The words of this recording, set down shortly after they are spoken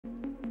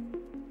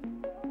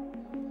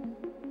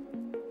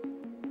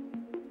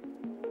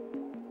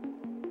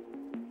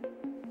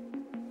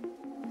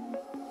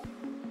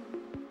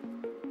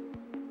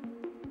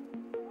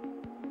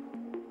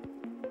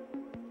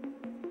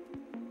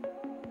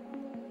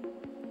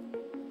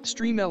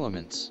Stream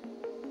elements.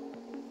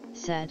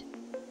 Said.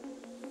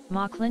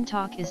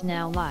 McClintock is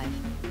now live.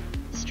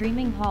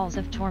 Streaming Halls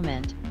of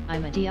Torment.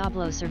 I'm a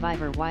Diablo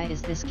Survivor. Why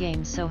is this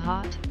game so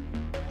hot?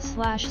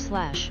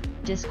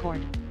 /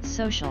 Discord,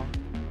 social.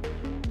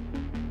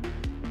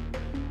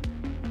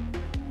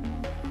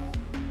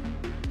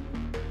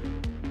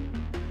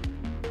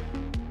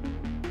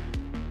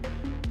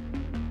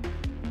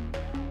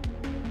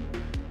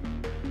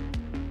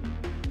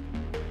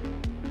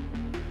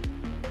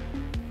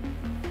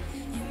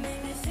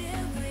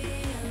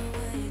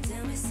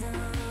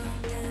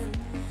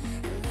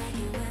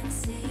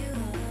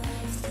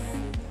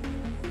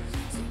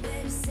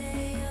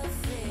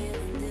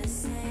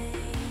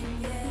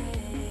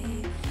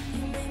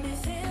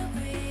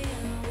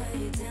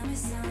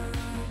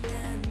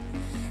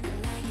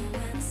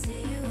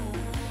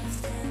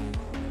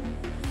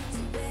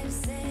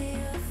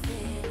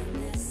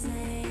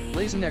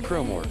 Lazy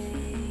Necromorph.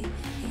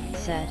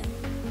 Said.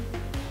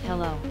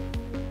 Hello.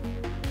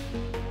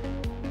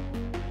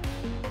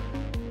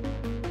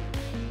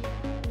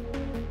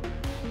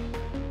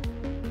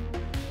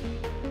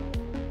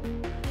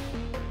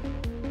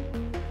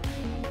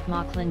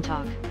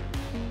 McClintock.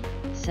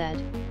 Said.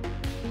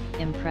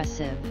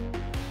 Impressive.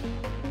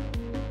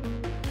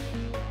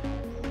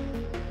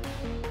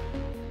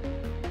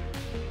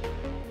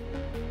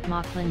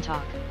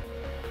 McClintock.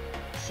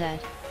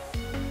 Said.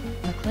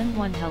 McClin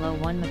 1 hello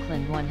 1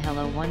 McClin 1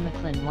 hello 1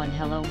 McClin 1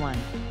 hello 1.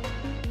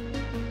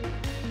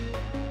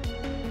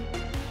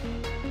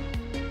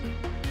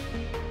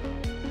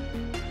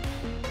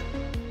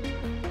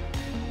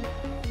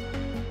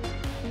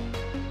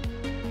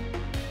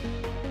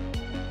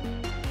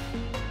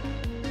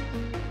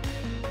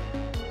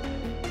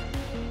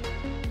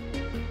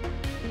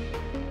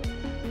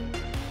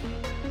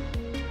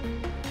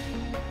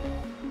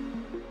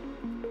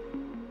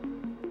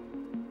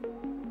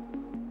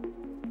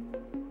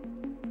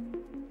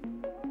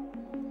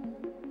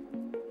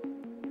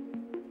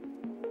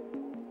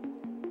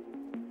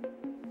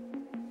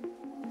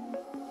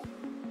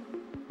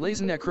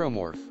 Lazy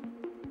Necromorph.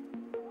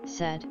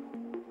 Said.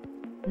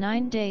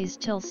 9 days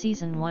till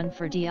Season 1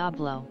 for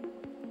Diablo.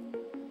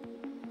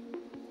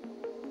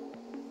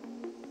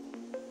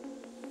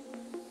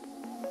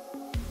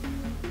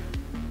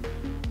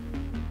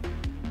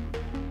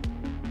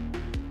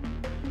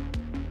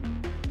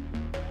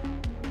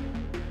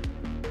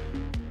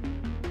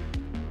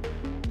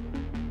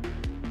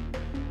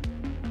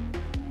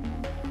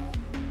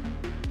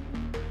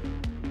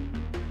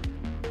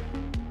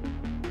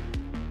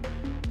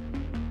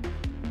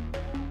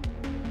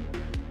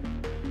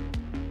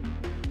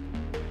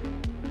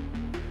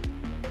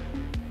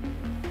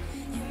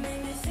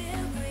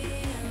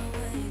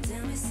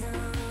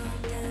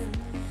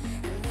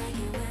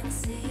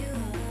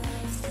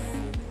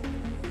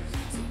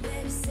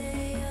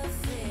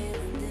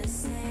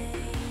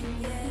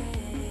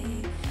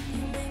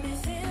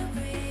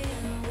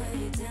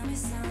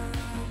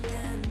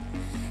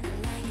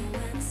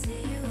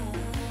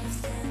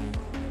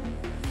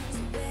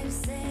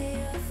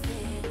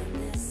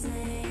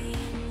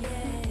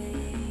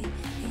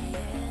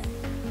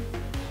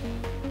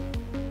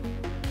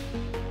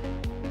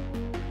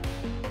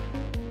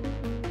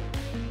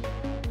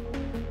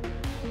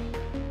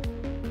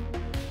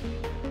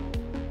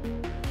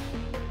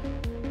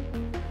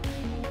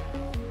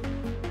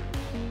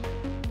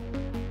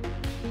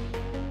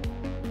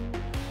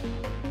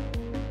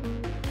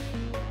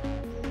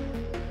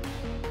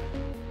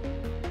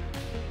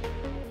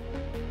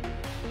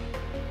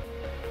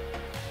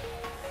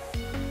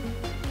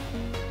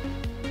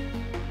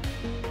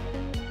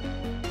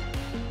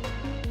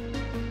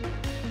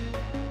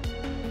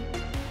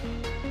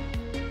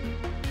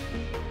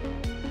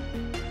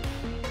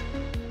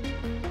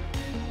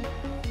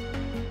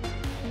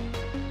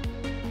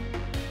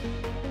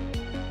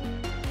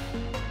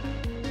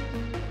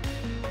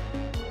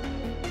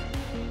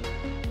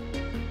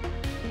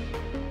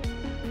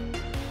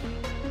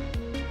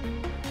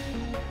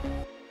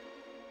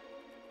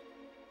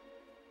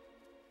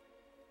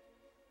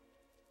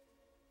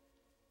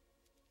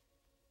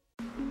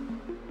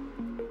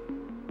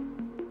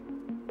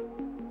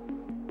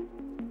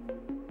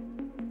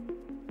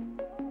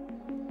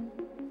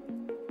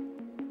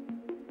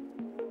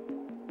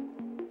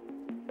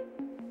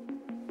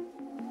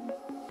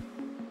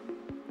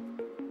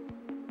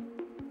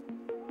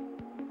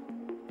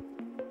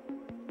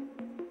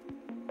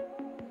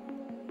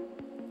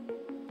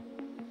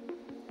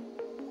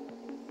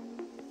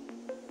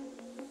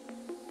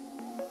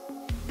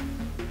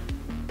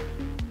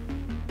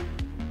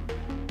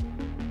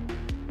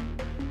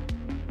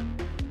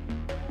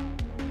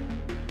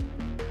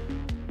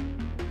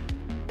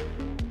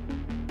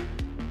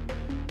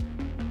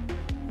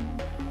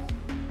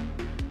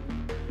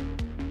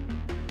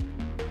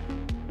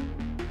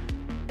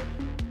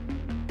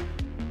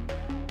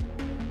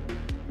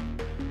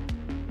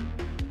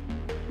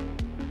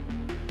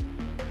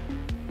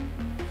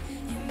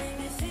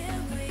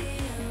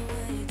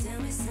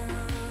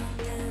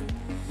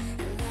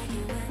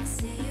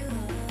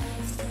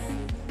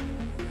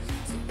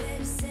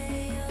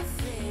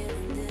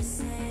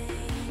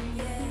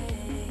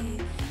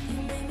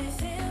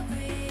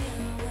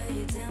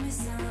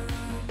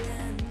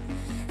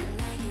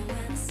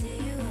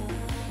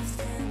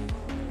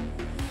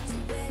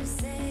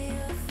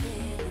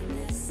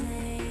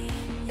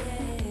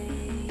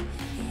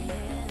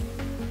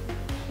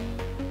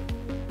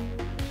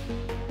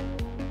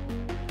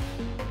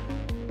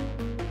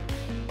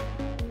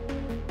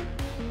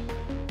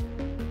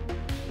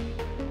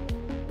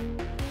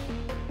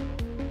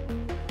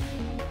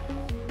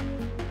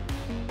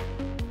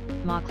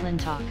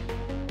 McClintock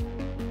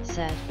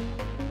said.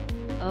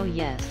 Oh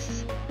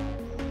yes.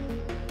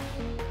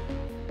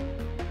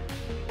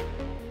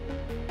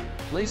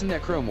 Lazy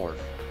Necromorph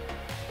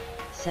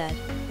said.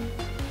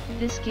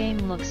 This game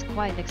looks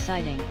quite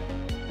exciting.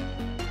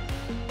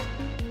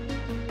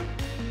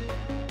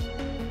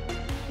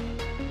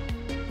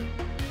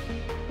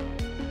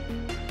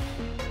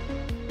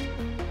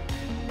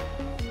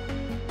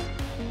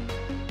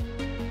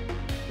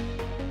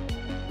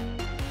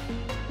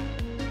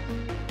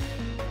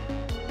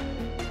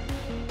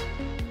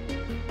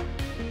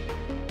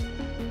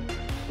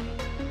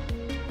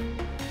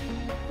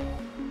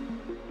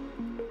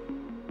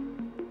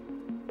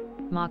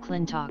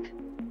 McClintock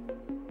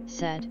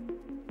said.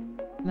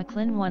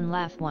 McClin 1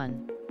 laugh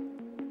 1.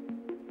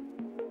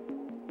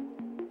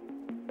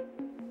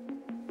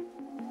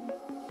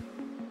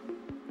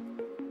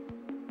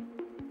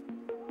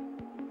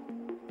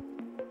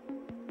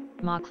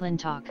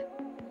 McClintock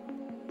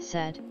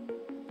said.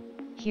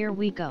 Here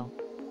we go.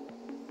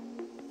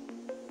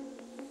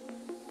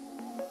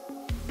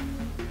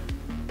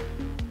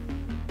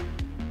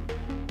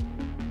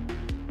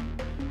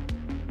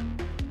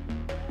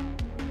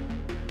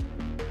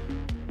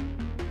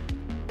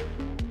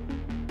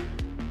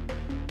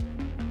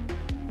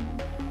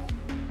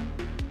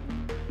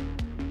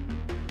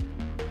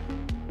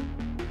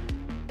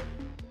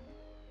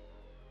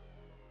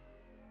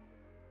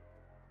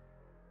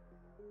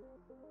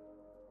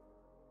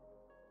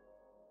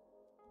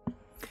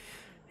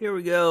 Here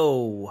we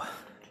go.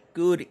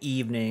 Good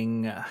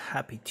evening.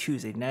 Happy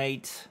Tuesday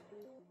night.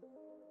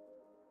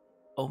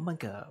 Oh my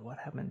god, what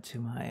happened to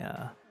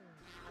my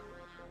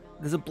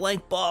There's a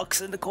blank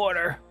box in the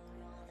corner.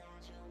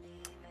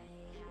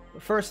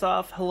 But first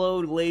off, hello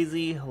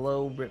Lazy,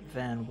 hello Rip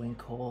Van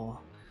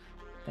Winkle.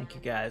 Thank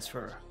you guys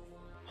for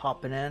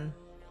hopping in.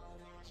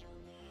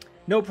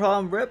 No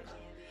problem, Rip.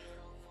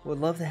 Would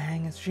love to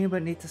hang and stream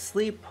but need to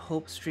sleep.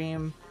 Hope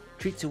stream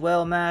treats you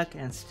well, Mac,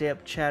 and stay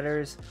up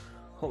chatters.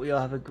 Hope we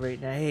all have a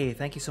great night. Hey,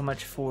 thank you so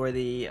much for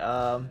the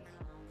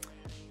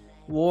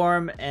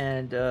warm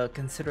and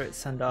considerate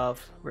send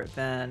off, Rip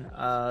Van.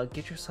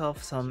 Get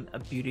yourself a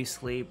beauty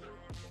sleep.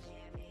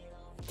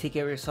 Take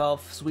care of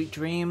yourself. Sweet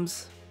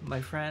dreams, my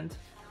friend.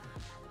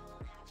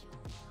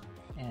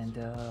 And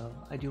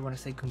I do want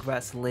to say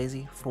congrats to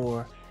Lazy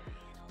for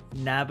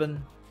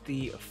nabbing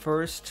the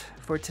first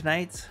for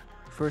tonight.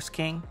 First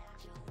king.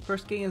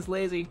 First king is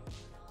Lazy.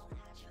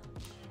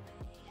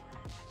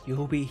 You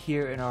will be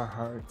here in our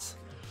hearts.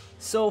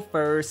 So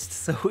first,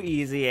 so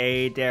easy,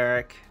 eh,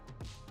 Derek?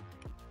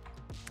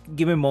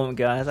 Give me a moment,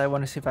 guys. I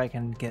want to see if I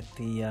can get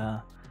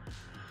the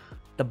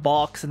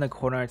box in the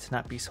corner to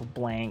not be so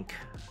blank.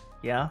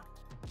 Yeah?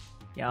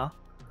 Yeah?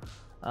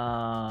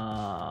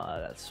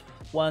 That's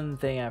one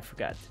thing I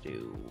forgot to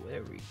do.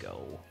 There we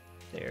go.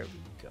 There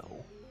we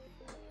go.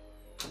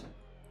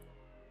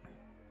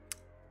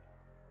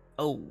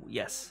 Oh,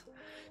 yes.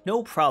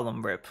 No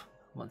problem, Rip.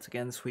 Once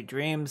again, sweet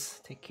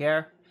dreams. Take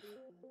care.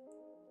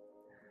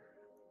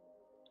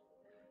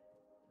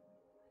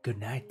 Good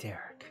night,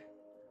 Derek.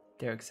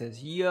 Derek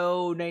says,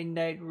 yo, night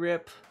night,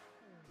 Rip.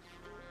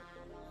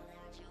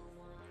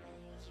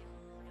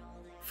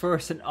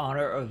 First in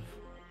honor of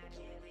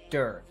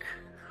Dirk,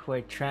 who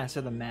I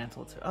transferred the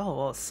mantle to. Oh,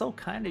 well, it's so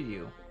kind of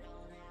you,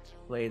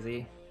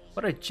 Lazy.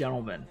 What a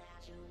gentleman.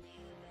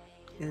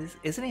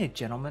 Isn't he a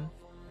gentleman,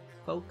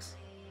 folks?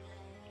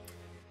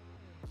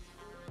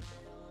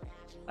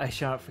 I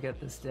shall not forget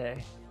this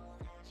day.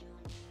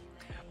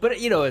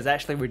 But, you know, it's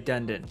actually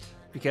redundant,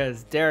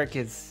 because Derek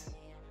is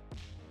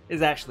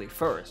actually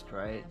first,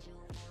 right?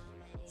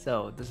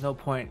 So there's no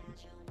point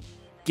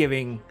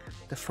giving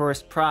the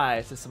first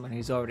prize to someone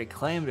who's already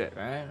claimed it,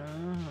 right?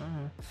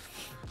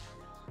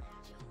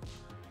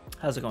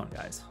 How's it going,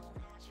 guys?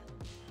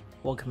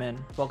 Welcome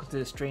in. Welcome to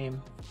the stream.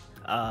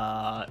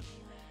 The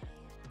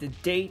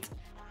date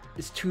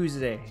is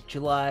Tuesday,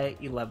 July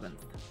 11th.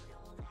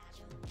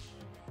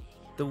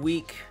 The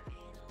week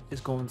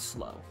is going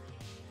slow.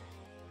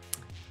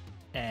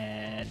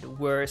 And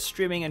we're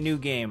streaming a new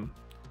game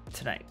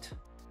tonight.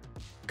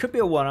 Could be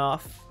a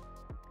one-off.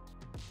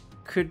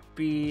 Could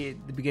be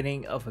the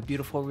beginning of a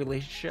beautiful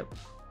relationship.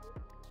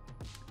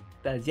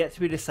 That is yet to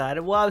be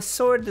decided. Well, I've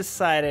sort of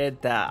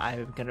decided that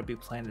I'm going to be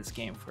playing this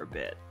game for a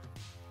bit.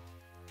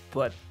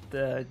 But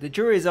the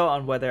jury's out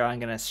on whether I'm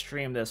going to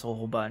stream this a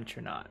whole bunch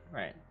or not,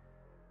 right?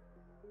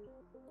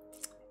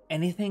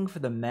 Anything for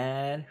the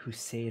man who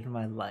saved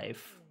my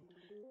life.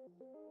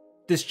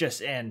 This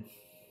just in.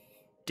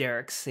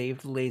 Derek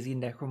saved Lazy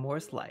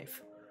Necromorph's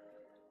life.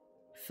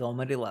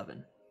 Film at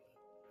 11.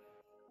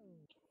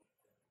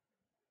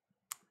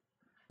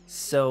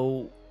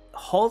 So,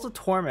 Halls of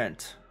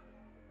Torment.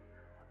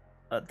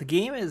 The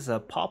game is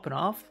popping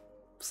off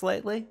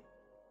slightly.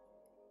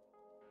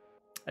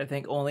 I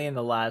think only in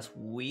the last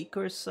week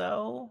or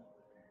so.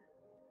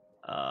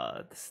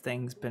 This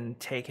thing's been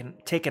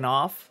taken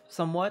off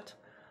somewhat.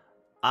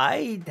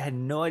 I had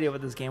no idea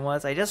what this game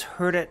was. I just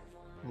heard it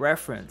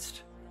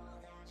referenced,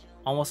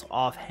 almost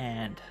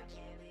offhand,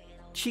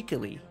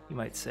 cheekily, you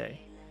might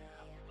say,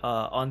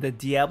 on the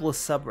Diablo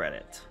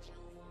subreddit.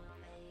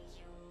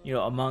 You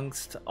know,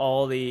 amongst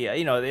all the,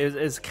 you know,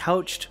 it's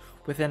couched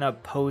within a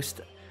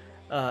post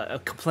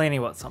complaining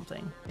about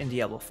something in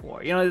Diablo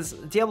 4. You know,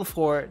 Diablo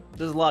 4,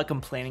 there's a lot of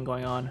complaining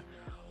going on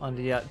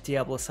the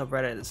Diablo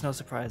subreddit. There's no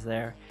surprise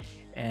there.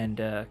 And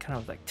kind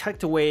of like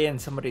tucked away in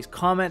somebody's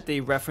comment, they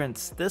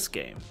referenced this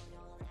game.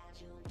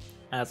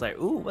 And I was like,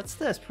 ooh, what's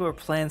this? People are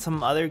playing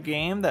some other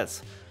game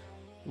that's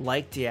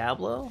like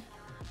Diablo?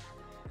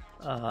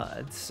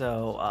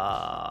 So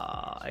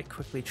I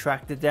quickly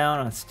tracked it down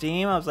on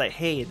Steam. I was like,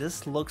 hey,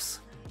 this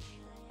looks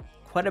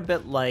quite a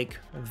bit like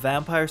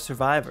Vampire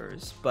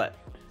Survivors, but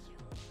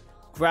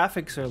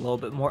graphics are a little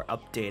bit more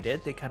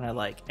updated. They kind of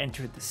like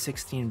entered the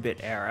 16-bit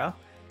era.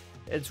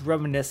 It's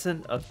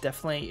reminiscent of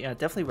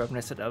definitely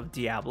reminiscent of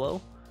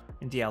Diablo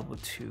and Diablo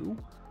 2.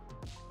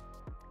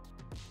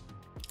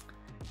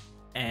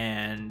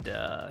 And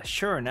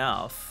sure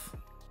enough,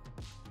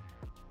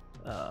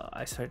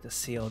 I started to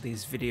see all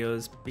these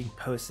videos being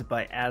posted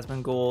by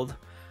Asmongold.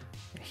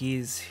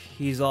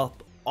 He's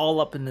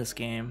all up in this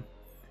game.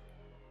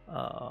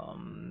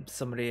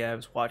 Somebody I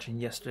was watching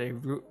yesterday,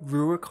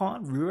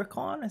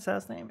 Rurikon is that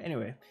his name?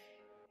 Anyway,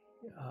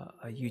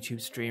 a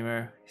YouTube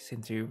streamer. He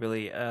seems to be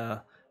really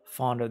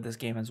fond of this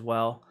game as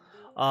well.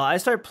 I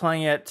started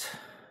playing it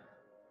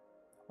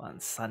on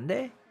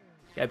Sunday.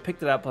 Yeah, I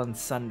picked it up on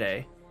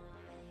Sunday,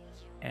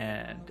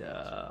 and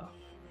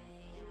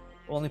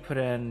only put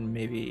in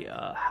maybe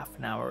half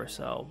an hour or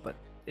so, but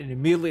it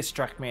immediately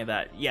struck me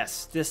that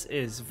yes, this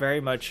is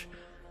very much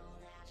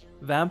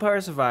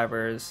Vampire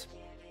Survivors.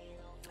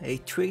 They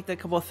tweaked a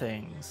couple of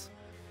things.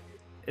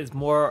 It's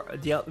more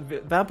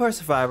Vampire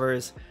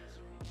Survivors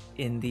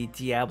in the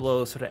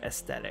Diablo sort of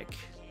aesthetic,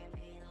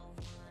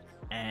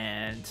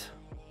 and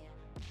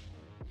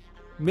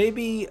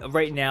maybe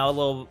right now a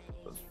little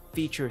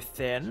feature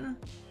thin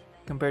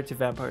compared to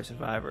Vampire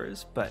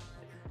Survivors, but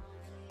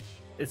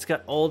it's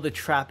got all the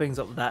trappings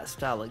of that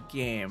style of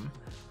game.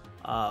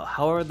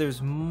 However,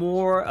 there's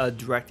more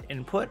direct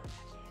input,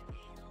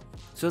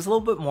 so it's a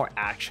little bit more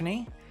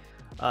actiony.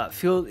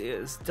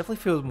 It definitely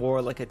feels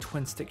more like a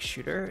twin stick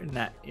shooter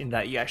in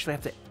that you actually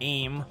have to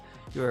aim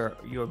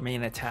your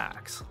main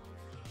attacks,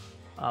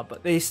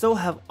 but they still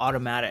have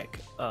automatic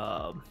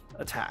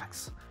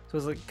attacks, so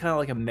it's like kind of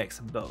like a mix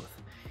of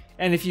both.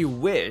 And if you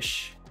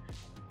wish,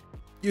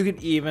 you can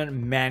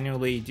even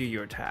manually do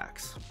your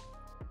attacks.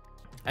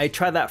 I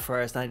tried that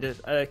first, and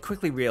I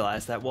quickly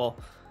realized that, well,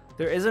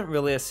 there isn't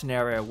really a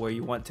scenario where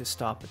you want to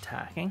stop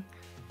attacking,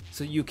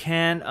 so you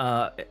can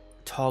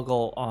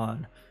toggle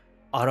on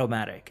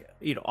automatic,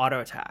 auto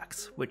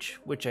attacks, which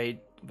I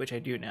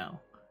do now.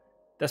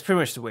 That's pretty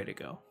much the way to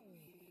go.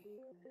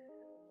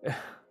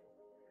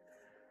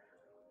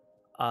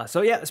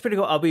 So yeah, it's pretty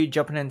cool. I'll be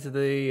jumping into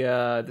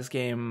the this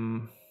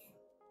game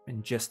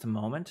in just a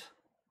moment.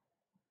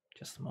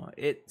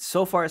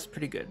 So far it's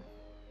pretty good.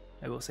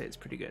 I will say it's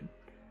pretty good.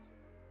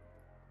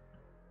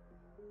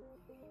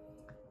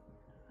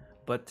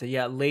 But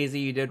yeah, Lazy,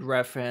 you did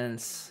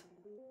reference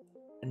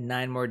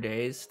 9 more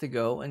days to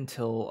go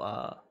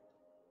until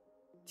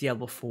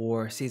Diablo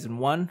 4 Season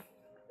 1.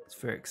 It's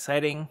very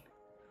exciting.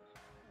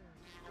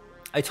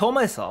 I told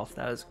myself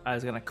that I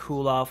was going to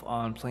cool off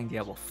on playing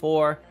Diablo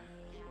 4,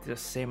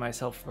 just save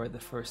myself for the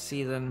first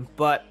season,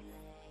 but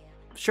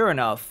sure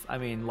enough, I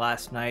mean,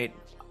 last night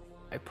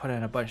I put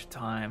in a bunch of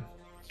time.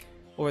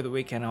 Over the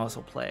weekend I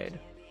also played.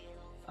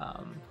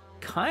 I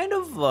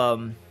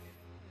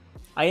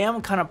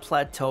am kind of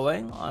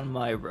plateauing on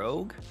my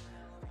rogue.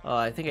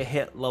 I think I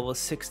hit level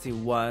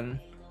 61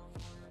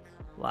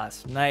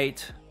 last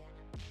night,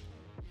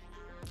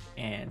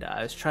 and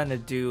I was trying to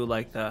do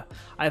like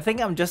I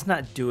think I'm just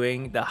not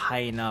doing the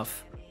high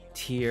enough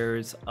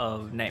tiers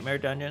of nightmare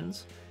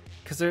dungeons,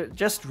 because they're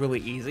just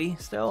really easy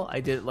still. I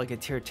did like a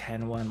tier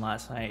 10 one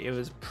last night. It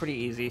was pretty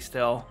easy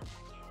still,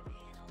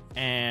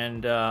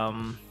 and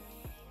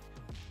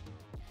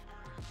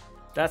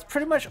that's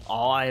pretty much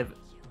all I have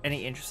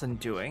any interest in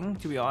doing,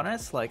 to be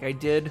honest. Like I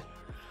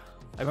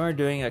remember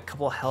doing a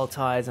couple Hell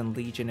Ties and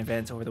Legion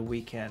events over the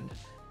weekend,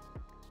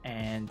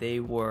 and they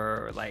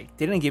were like,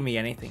 they didn't give me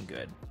anything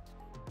good.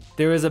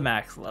 There is a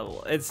max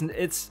level. It's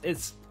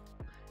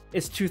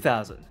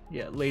 2000.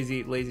 Yeah,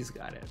 Lazy's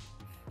got it.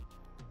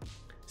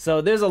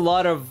 So there's a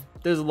lot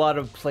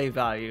of play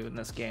value in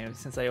this game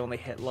since I only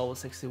hit level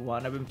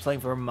 61. I've been playing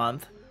for a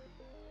month.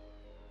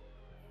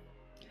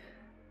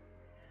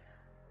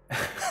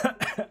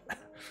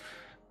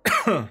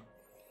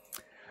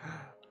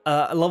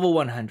 Level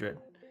 100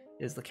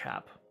 is the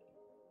cap,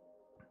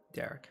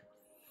 Derek,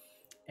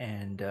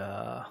 and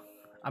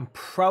I'm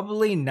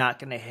probably not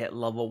gonna hit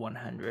level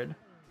 100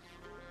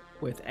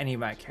 with any of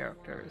my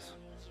characters.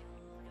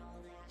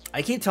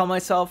 I keep telling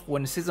myself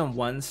when season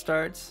 1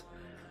 starts,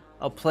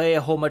 I'll play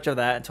a whole bunch of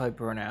that until I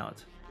burn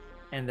out,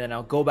 and then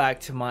I'll go back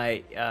to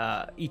my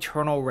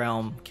Eternal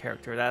Realm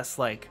character. That's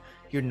like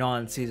your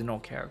non-seasonal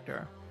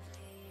character,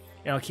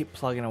 and I'll keep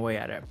plugging away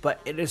at it.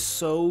 But it is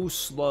so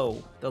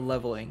slow. The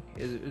leveling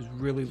is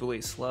really,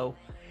 really slow.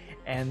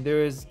 And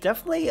there's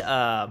definitely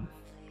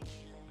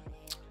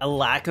a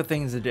lack of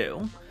things to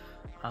do.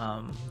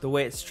 The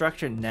way it's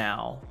structured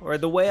now, or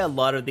the way a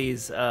lot of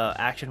these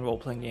action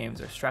role-playing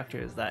games are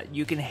structured, is that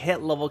you can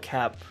hit level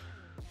cap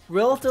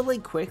relatively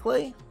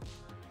quickly,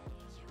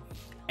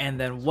 and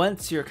then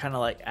once you're kind of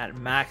like at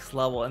max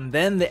level, and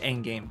then the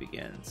end game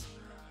begins.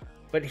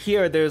 But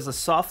here there's a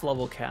soft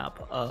level cap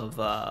of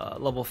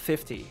level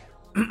 50,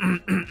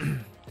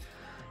 and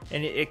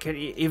it could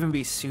even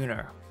be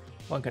sooner,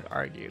 one could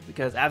argue,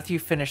 because after you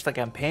finish the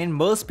campaign,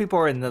 most people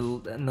are in the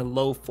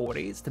low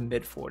 40s to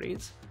mid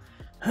 40s.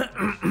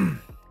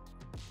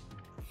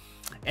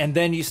 And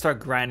then you start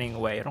grinding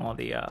away at all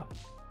the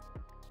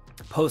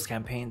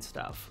post-campaign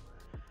stuff,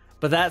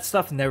 but that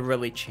stuff never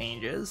really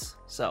changes.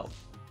 So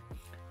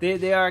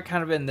they are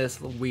kind of in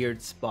this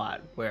weird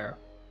spot where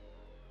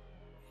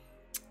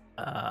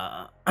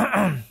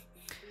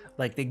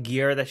like the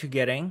gear that you're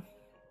getting,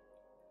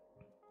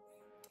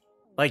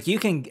 like you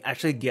can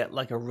actually get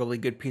like a really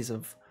good piece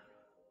of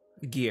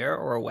gear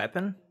or a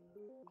weapon,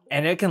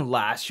 and it can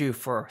last you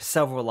for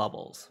several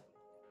levels.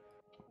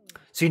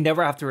 So you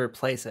never have to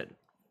replace it.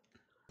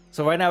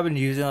 So right now I've been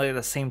using like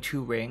the same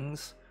 2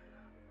 rings,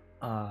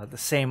 the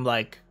same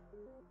like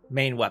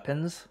main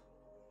weapons,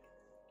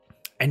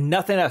 and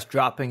nothing that's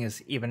dropping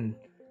is even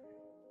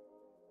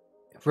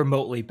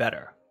remotely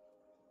better.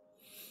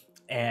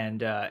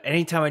 And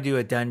anytime I do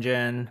a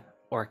dungeon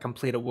or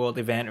complete a world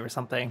event or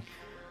something,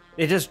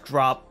 they just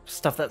drop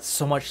stuff that's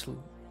so much,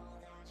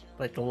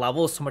 like the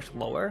level is so much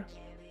lower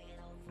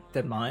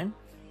than mine.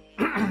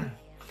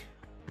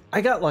 I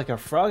got like a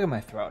frog in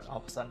my throat all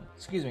of a sudden.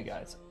 Excuse me,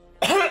 guys.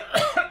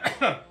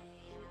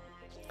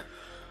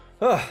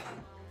 Ugh.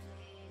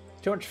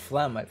 Too much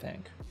phlegm, I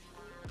think.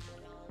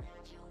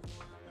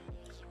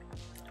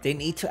 They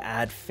need to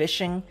add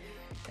fishing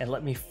and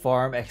let me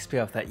farm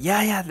XP off that.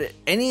 Yeah,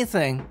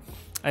 anything.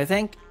 I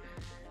think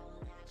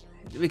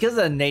because of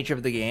the nature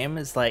of the game,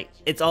 it's like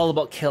it's all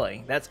about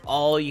killing. That's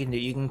all you can do.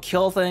 You can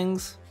kill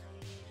things.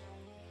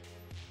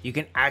 You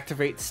can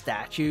activate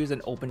statues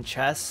and open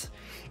chests.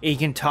 And you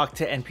can talk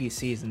to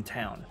NPCs in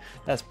town.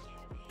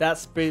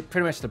 That's pretty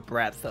much the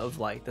breadth of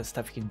like the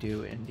stuff you can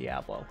do in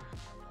Diablo.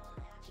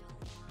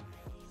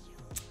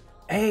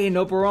 Hey,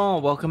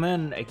 Noperon, welcome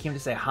in. I came to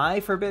say hi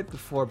for a bit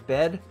before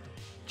bed.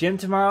 Gym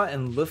tomorrow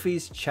and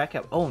Luffy's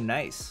checkup. Oh,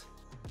 nice.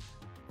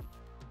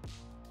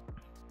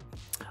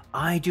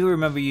 I do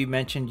remember you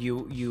mentioned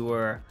you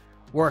were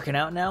working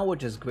out now,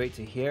 which is great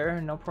to hear.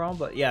 No problem.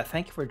 But yeah,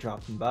 thank you for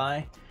dropping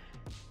by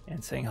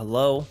and saying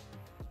hello.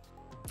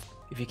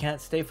 If you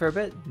can't stay for a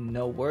bit,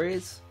 no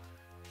worries.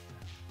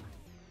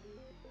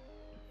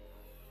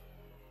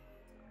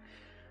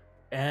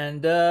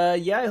 And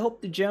yeah, I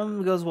hope the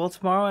gym goes well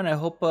tomorrow, and I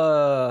hope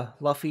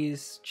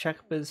Luffy's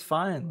checkup is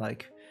fine.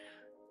 Like,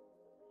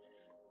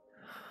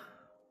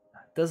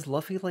 does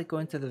Luffy like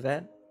going to the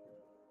vet?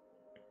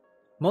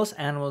 Most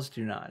animals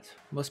do not.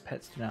 Most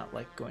pets do not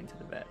like going to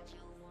the vet.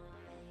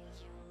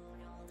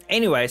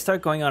 Anyway, I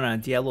start going on a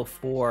Diablo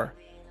 4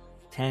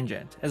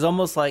 tangent. It's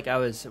almost like I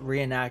was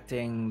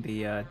reenacting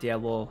the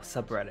Diablo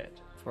subreddit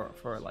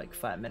for like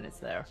 5 minutes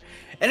there.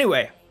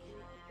 Anyway,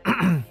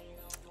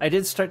 I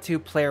did start to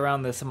play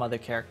around with some other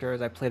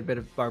characters. I played a bit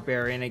of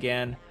Barbarian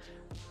again,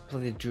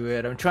 played the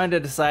Druid. I'm trying to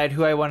decide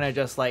who I want to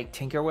just like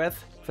tinker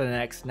with for the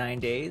next 9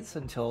 days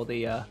until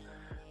the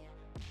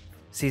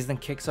season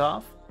kicks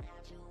off.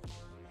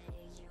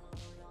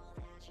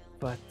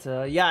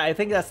 But yeah, I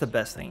think that's the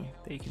best thing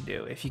that you can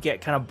do. If you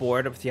get kind of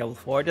bored of Diablo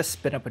 4, just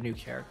spin up a new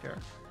character.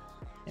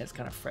 And it's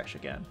kind of fresh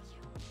again.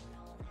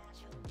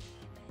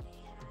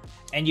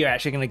 And you're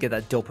actually going to get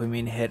that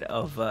dopamine hit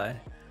of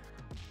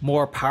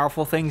more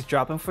powerful things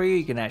dropping for you.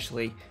 You can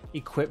actually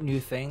equip new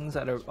things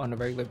on a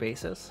regular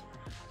basis,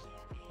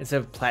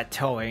 instead of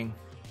plateauing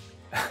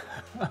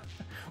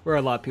where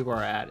a lot of people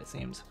are at, it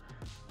seems.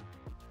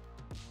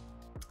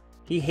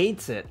 He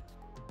hates it.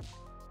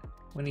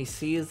 When he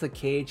sees the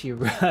cage, he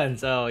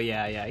runs. Oh,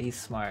 yeah, he's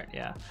smart,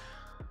 yeah.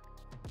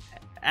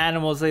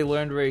 Animals, they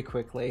learn very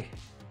quickly.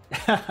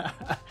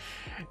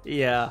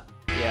 yeah.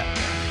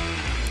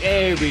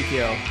 Hey,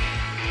 Rikyo.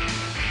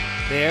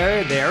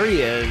 There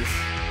he is.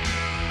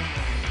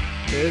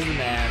 There's the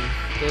man.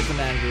 There's the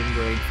man we've been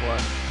waiting for.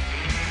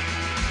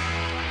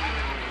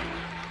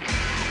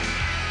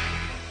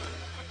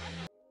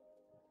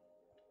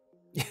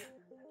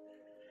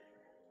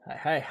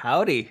 Hi,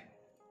 howdy.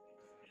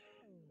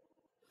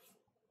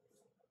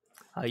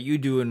 How you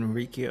doing,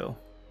 Rikyo?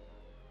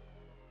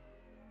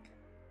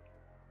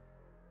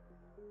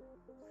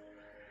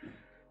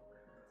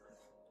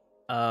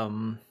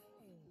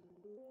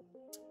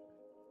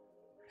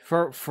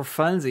 For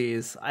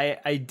funsies,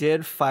 I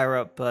did fire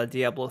up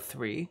Diablo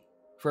 3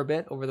 for a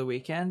bit over the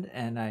weekend,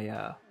 and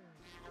I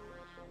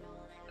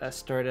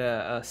started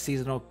a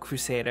seasonal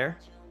crusader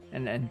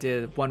and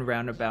did 1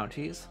 round of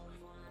bounties.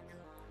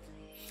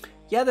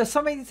 Yeah, there's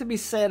something to be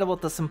said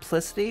about the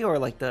simplicity, or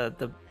like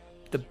the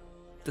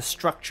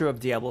structure of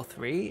Diablo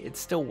 3. It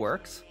still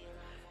works,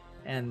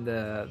 and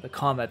the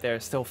combat there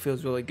still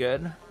feels really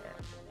good.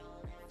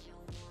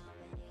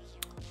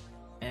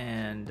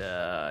 And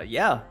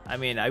yeah, I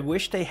mean, I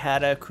wish they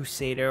had a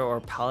Crusader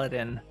or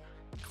Paladin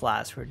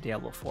class for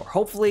Diablo 4.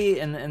 Hopefully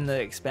in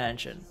the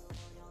expansion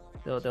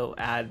they'll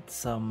add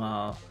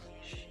some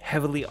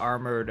heavily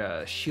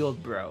armored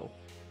shield bro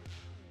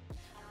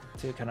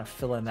to kind of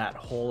fill in that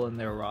hole in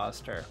their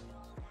roster.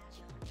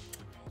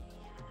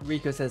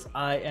 Rico says,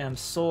 I am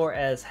sore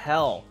as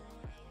hell.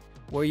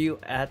 Were you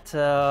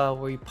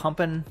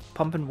pumping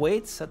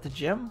weights at the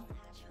gym,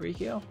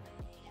 Rico?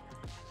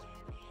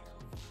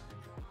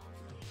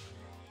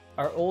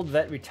 Our old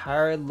vet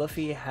retired.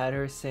 Luffy had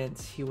her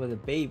since he was a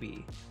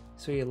baby,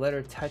 so he let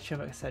her touch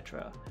him,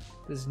 etc.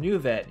 This new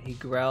vet, he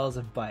growls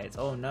and bites.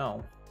 Oh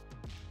no.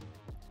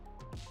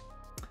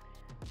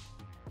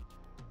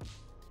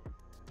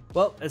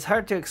 Well, it's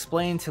hard to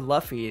explain to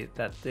Luffy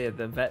that the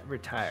vet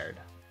retired.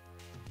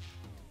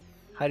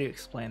 How do you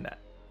explain that?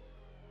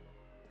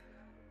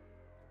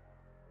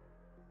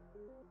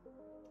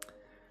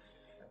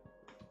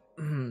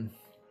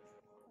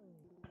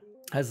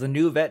 Has the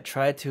new vet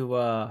tried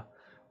to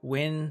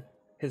win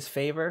his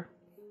favor?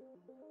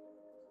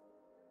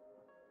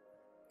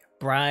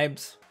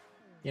 Bribes,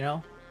 you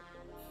know?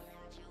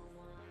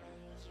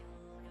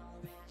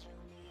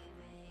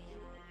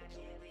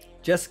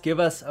 Just give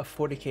us a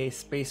 40k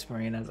Space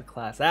Marine as a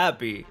class. That'd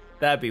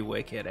be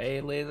wicked, eh,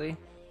 Lazy?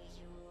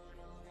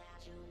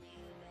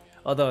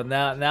 Although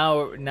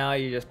now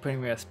you're just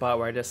putting me in a spot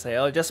where I just say,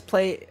 oh, just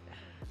play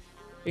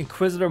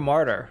Inquisitor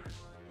Martyr,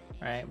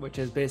 right? Which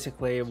is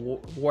basically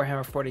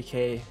Warhammer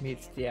 40k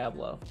meets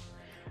Diablo.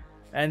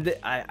 And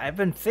I've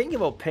been thinking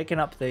about picking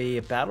up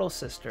the Battle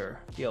Sister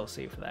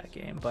DLC for that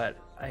game, but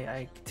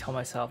I tell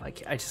myself I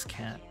just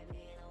can't.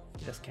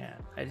 I just can't.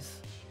 I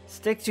just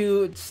stick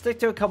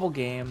to a couple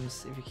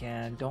games if you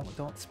can.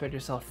 Don't spread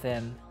yourself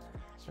thin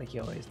like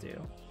you always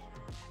do.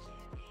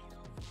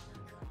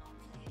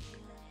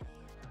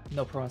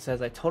 No Problem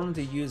says, I told him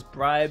to use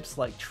bribes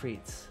like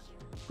treats.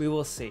 We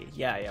will see.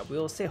 Yeah, we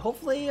will see.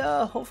 Hopefully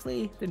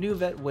the new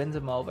vet wins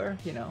him over,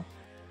 you know,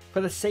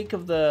 for the sake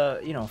of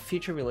the, you know,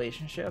 future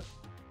relationship.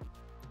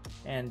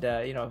 And,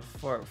 you know,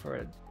 for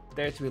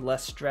there to be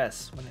less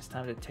stress when it's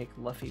time to take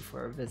Luffy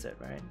for a visit,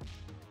 right?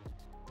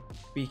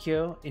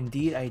 BQ?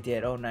 Indeed I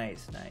did. Oh,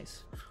 nice.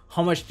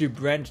 How much do you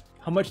bench?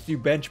 How much do you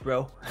bench,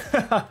 bro?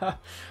 How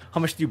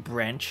much do you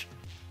branch?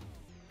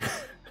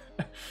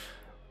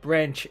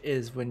 Brunch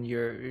is when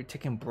you're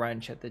taking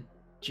brunch at the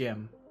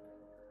gym.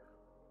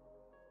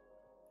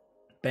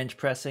 Bench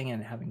pressing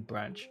and having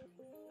brunch.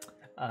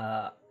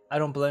 I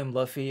don't blame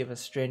Luffy. If a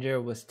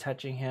stranger was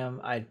touching him,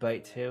 I'd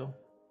bite too.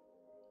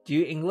 Do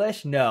you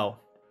English? No.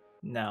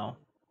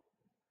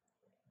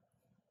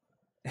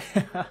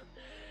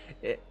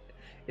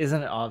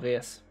 Isn't it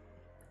obvious?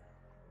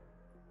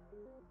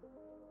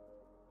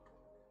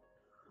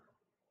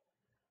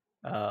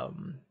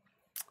 Bada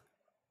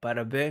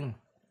bing.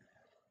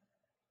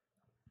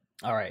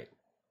 All right,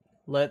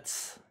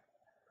 let's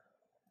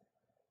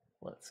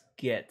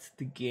get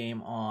the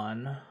game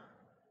on. Let's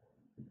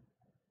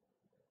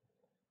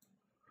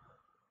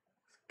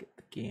get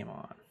the game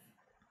on.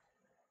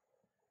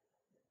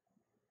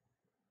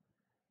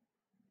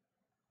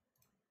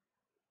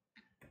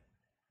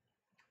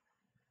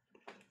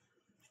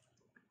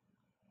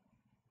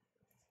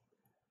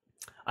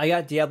 I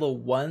got Diablo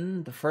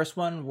 1, the first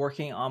one,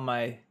 working on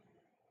my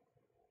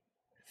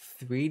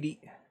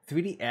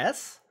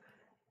 3DS?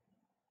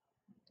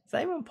 Is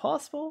that even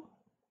possible?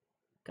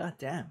 God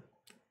damn.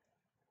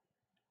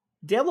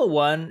 Diablo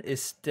 1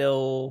 is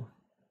still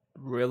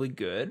really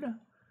good.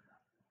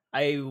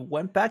 I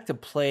went back to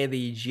play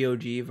the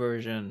GOG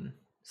version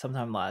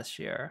sometime last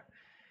year.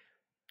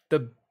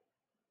 The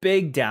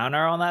big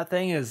downer on that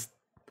thing is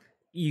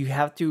you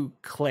have to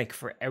click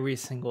for every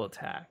single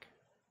attack.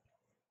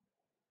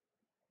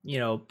 You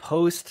know,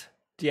 post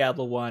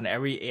Diablo 1,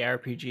 every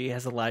ARPG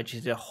has allowed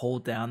you to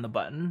hold down the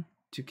button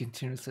to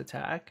continuously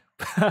attack.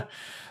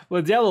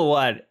 With Diablo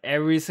 1,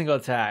 every single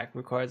attack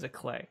requires a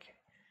click.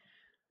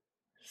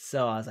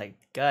 So I was like,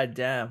 God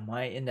damn,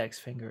 my index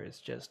finger is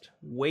just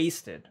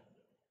wasted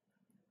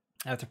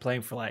after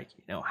playing for like,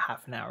 you know,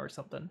 half an hour or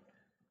something.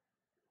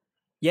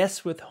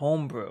 Yes, with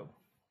homebrew.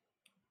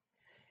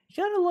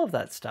 You gotta love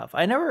that stuff.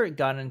 I never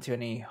got into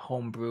any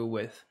homebrew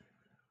with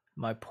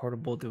my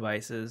portable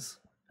devices.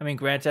 I mean,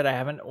 granted, I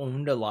haven't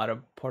owned a lot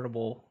of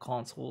portable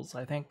consoles.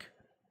 I think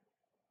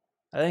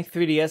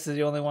 3DS is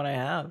the only one I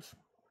have.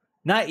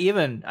 Not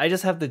even. I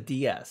just have the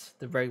DS,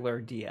 the regular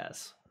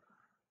DS.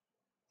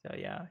 So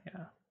yeah.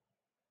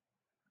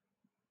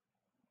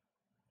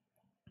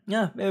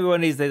 Yeah, maybe one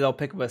of these days I'll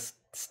pick up a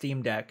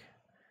Steam Deck.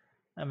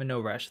 I'm in no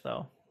rush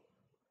though.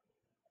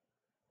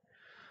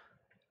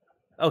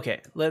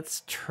 Okay,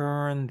 let's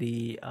turn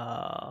the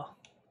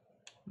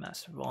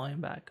master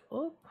volume back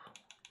up.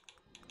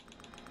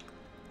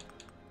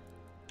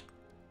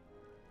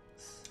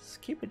 Let's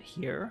keep it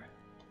here.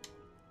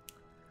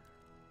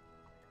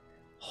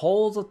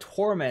 Halls of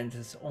Torment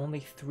is only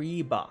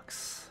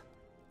 $3.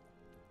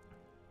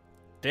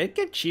 Did it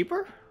get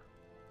cheaper?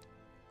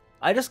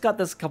 I just got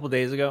this a couple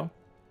days ago,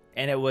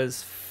 and it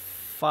was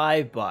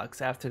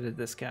 $5 after the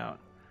discount.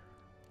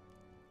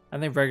 I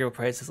think regular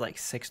price is like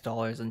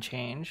 $6 and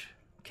change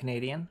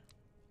Canadian.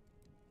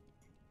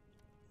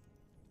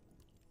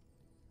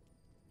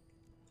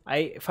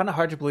 I find it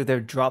hard to believe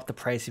they've dropped the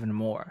price even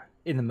more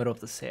in the middle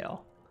of the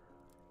sale.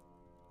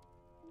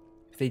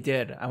 If they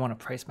did, I want a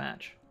price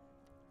match.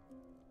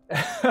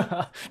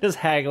 Just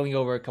haggling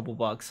over a couple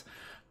bucks.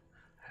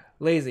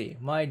 Lazy,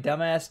 my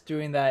dumbass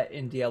doing that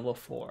in Diablo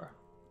 4.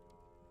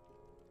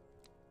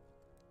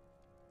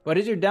 What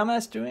is your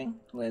dumbass doing,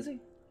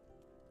 Lazy?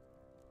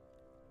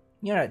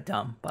 You're not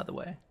dumb, by the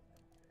way.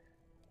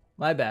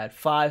 My bad.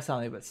 5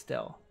 something, but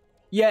still.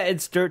 Yeah,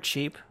 it's dirt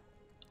cheap.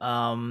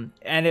 And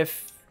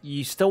if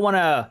you still want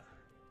to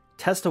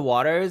test the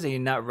waters and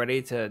you're not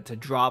ready to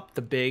drop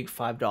the big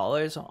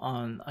 $5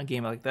 on a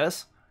game like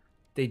this,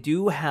 they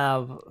do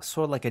have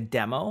sort of like a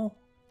demo.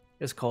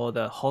 It's called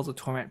the Halls of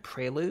Torment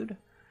Prelude.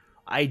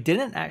 I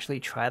didn't actually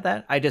try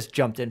that. I just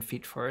jumped in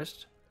feet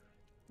first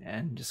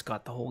and just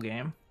got the whole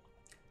game.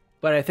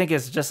 But I think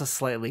it's just a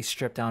slightly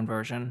stripped down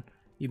version.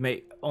 You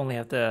might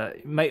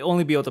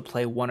only be able to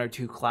play 1 or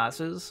 2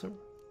 classes.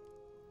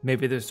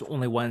 Maybe there's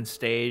only 1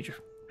 stage.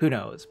 Who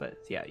knows? But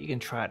yeah, you can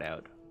try it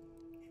out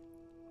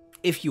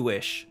if you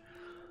wish.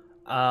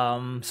 So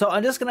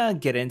I'm just gonna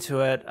get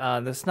into it.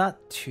 There's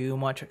not too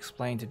much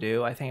explained to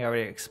do. I think I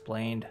already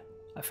explained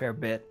a fair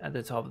bit at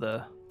the top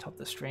of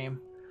the stream.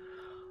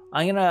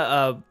 I'm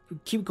gonna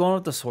keep going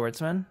with the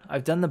swordsman.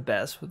 I've done the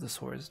best with the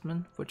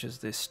swordsman, which is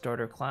the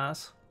starter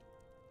class.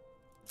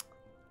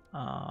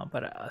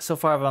 But so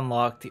far I've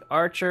unlocked the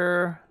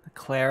archer, the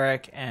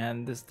cleric,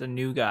 and the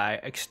new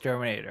guy,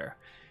 exterminator.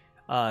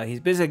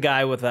 He's basically a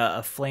guy with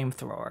a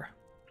flamethrower.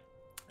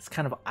 It's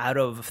kind of out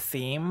of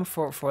theme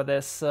for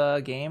this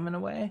game in a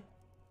way.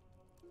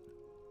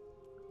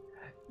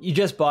 You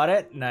just bought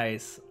it?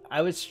 Nice.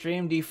 I would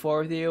stream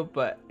D4 with you,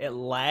 but it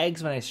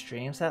lags when I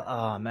stream that.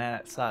 Oh man,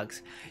 it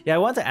sucks. Yeah, I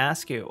wanted to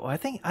ask you. I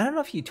don't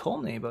know if you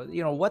told me, but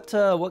you know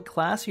what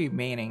class are you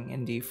maining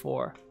in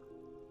D4?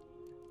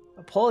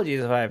 Apologies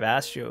if I've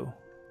asked you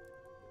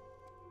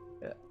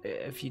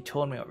if you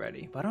told me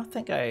already, but I don't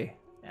think I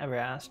ever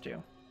asked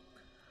you.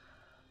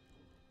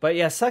 But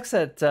yeah, sucks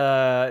that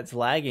it's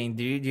lagging.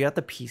 Do you have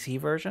the PC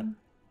version?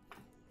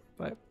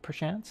 By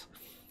perchance?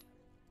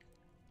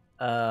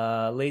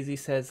 Lazy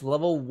says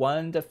level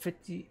 1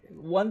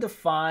 to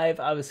 5.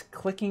 I was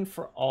clicking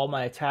for all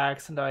my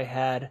attacks until I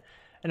had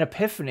an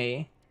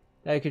epiphany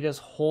that I could just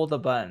hold the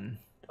button.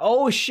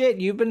 Oh shit!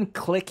 You've been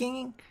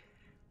clicking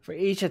for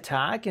each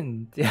attack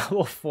in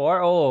Diablo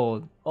 4?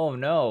 Oh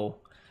no.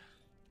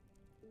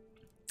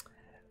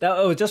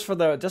 Just for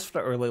the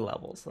early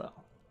levels though.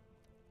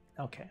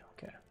 Okay.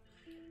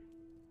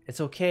 It's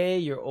okay,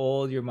 you're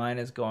old, your mind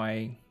is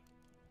going.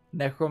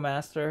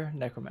 Necromancer.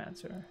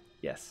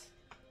 Yes.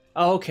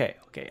 Oh, okay.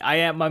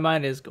 My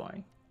mind is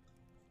going.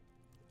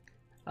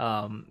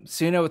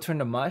 Soon I will turn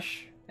to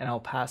mush and I'll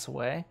pass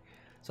away.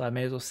 So I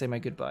may as well say my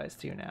goodbyes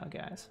to you now,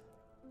 guys.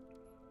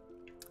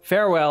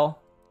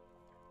 Farewell.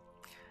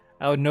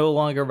 I would no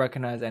longer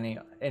recognize any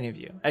of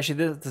you.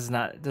 Actually, this does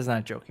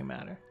not joking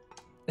matter.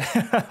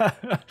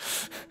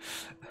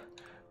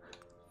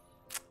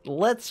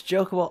 Let's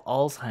joke about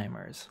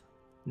Alzheimer's.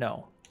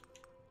 No.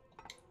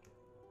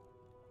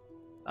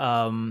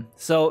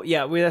 So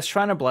yeah, we have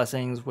Shrine of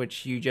Blessings,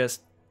 which you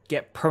just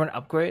get permanent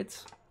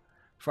upgrades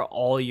for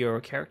all your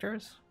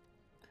characters.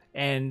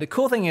 And the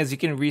cool thing is you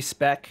can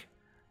respec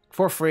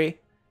for free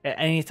at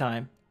any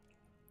time.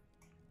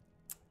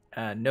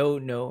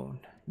 No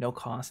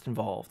cost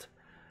involved.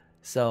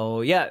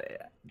 So yeah,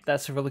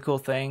 that's a really cool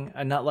thing.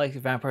 Not like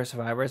Vampire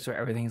Survivors where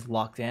everything's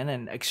locked in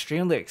and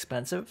extremely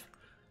expensive.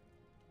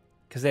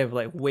 Because they have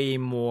like way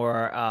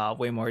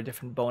more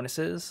different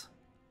bonuses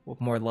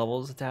with more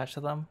levels attached to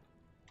them.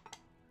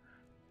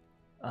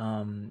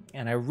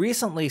 And I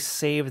recently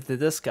saved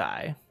this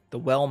guy, the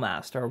Well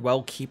Master,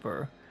 Well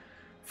Keeper,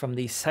 from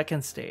the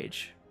 2nd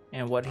stage.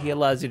 And what he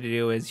allows you to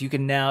do is you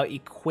can now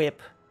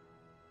equip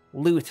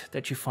loot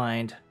that you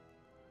find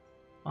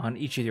on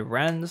each of your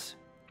runs.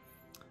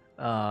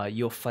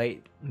 You'll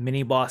fight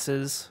mini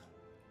bosses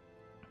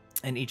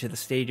in each of the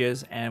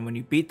stages, and when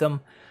you beat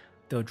them,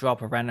 they'll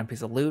drop a random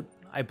piece of loot.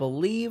 I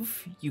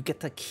believe you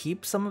get to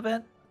keep some of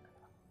it,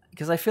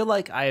 because I feel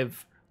like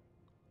I've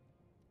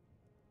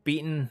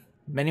beaten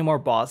many more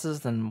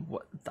bosses than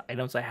what the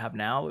items I have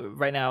now.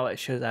 Right now it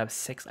shows I have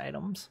 6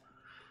 items,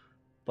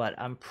 but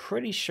I'm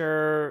pretty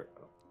sure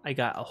I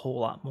got a whole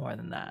lot more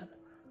than that.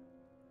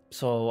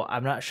 So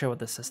I'm not sure what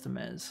the system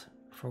is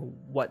for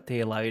what they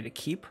allow you to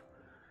keep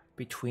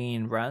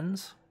between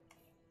runs.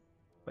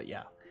 But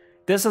yeah,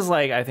 this is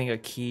like, I think, a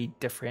key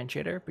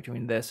differentiator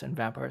between this and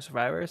Vampire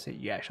Survivors, that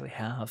you actually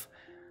have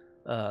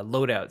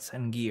loadouts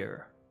and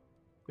gear,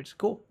 which is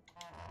cool.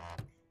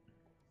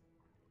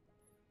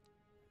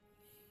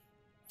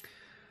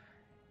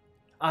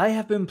 I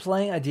have been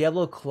playing a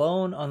Diablo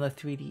clone on the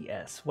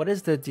 3DS. What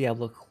is the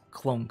Diablo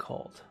clone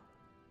called?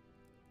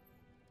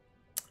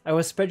 I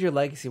will spread your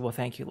legacy. Well,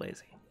 thank you,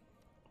 Lazy.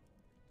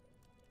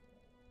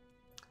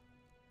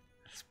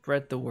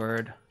 Spread the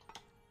word.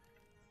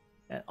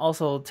 And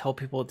also tell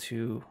people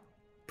to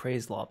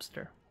praise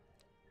Lobster.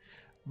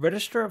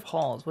 Register of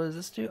halls. What does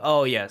this do?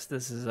 Oh yes,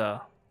 this is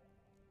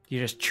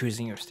you're just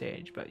choosing your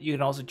stage, but you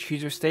can also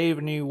choose your stage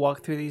when you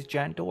walk through these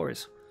giant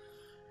doors.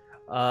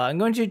 I'm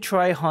going to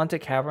try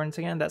Haunted Caverns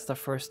again. That's the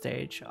first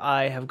stage.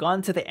 I have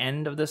gone to the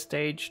end of this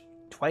stage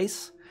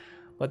twice,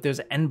 but there's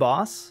an end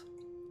boss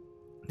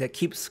that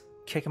keeps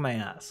kicking my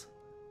ass.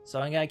 So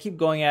I'm gonna keep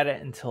going at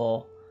it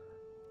until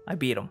I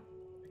beat him.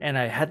 And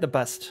I had the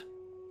best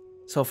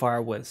so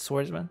far with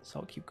Swordsman,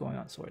 so I'll keep going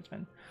on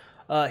Swordsman.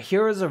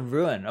 Heroes of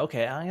Ruin.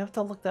 Okay, I have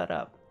to look that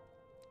up.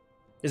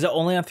 Is it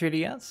only on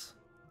 3DS?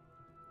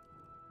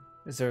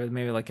 Is there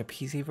maybe like a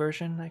PC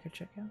version I could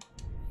check out?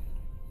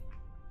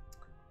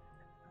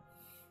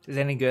 Is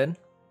it any good?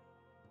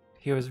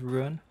 Heroes of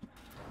Ruin.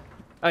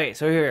 Okay,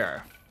 so here we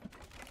are.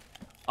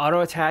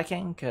 Auto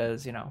attacking,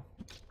 because, you know,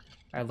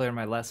 I learned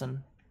my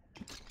lesson.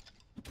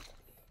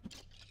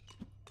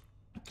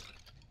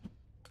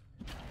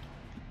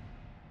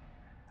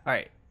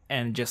 Alright,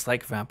 and just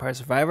like Vampire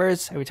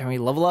Survivors, every time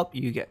you level up,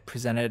 you get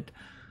presented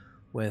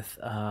with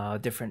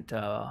different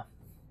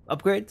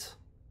upgrades,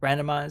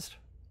 randomized.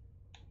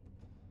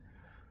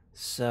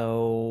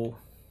 So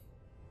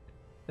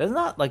there's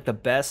not like the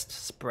best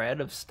spread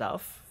of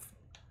stuff,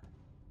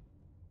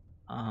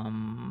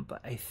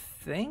 but I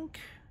think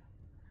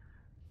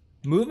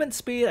movement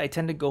speed I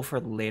tend to go for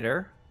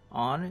later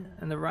on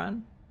in the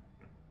run,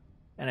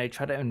 and I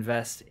try to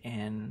invest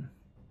in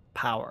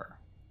power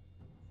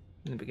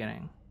in the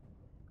beginning,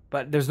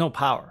 but there's no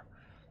power,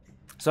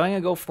 so I'm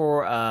gonna go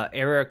for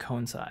area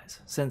cone size,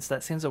 since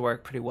that seems to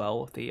work pretty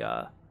well with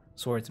the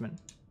swordsman.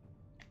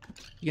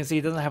 You can see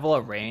he doesn't have a lot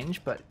of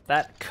range, but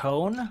that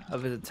cone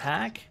of his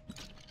attack,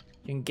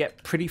 you can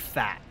get pretty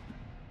fat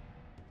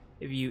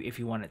if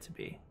you want it to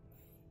be.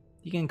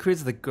 You can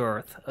increase the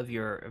girth of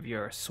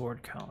your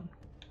sword cone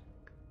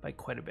by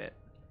quite a bit.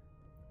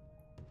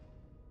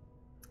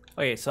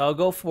 Okay, so I'll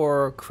go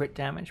for crit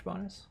damage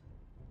bonus.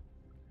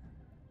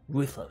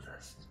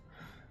 Ruthless.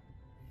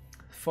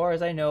 As far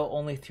as I know,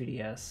 only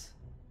 3DS.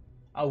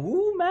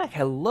 Woo, Mac,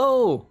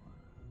 hello!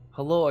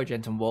 Hello,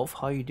 Argentum Wolf,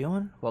 how you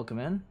doing? Welcome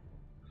in.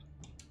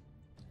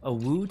 A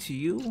woo to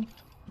you.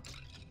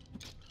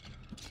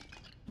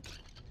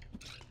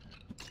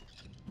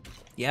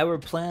 Yeah, we're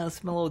playing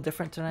something a little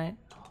different tonight.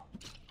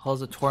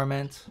 Halls of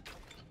Torment.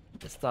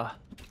 It's the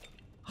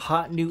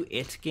hot new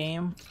It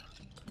game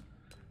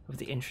of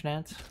the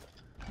internet.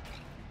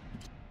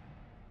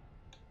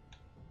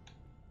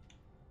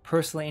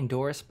 Personally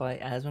endorsed by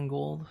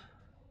Asmongold.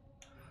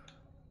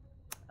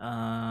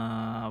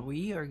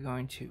 We are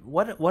going to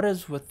what are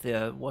with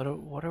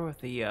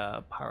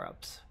the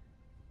power-ups?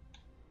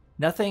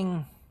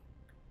 Nothing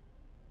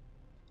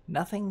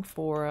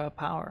for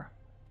power.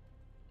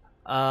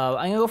 I'm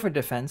gonna go for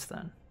defense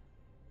then.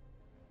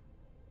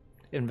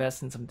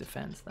 Invest in some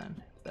defense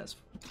then. If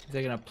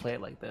they're gonna play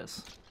it like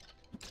this.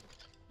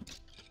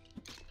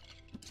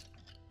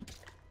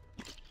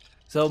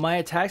 So my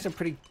attacks are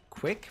pretty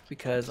quick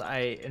because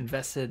I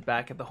invested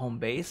back at the home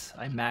base.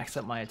 I maxed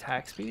up my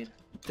attack speed.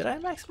 Did I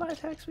max my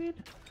attack speed?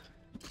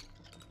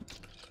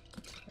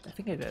 I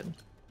think I did.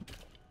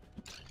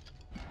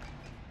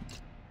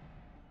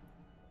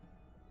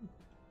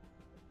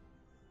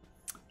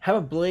 Have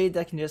a blade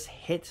that can just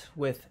hit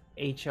with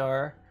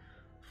HR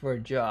for a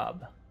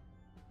job.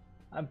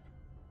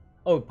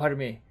 Oh, pardon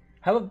me.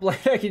 Have a blade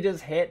that can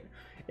just hit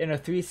in a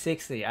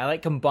 360. I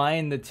like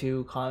combine the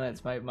two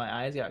comments. My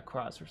eyes got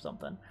crossed or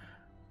something.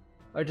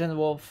 Argent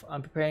Wolf,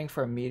 I'm preparing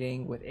for a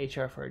meeting with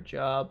HR for a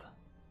job.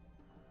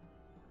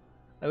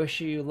 I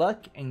wish you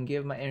luck and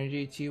give my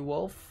energy to you,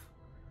 Wolf.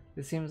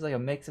 This seems like a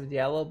mix of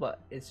Diablo, but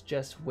it's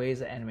just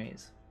waves of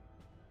enemies.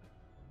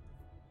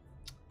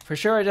 For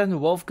sure, Argent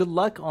Wolf, good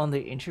luck on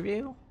the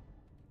interview.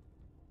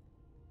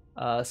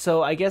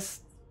 So I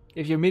guess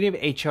if you're meeting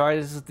with HR,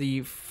 this is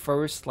the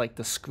first, like,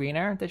 the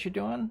screener that you're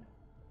doing.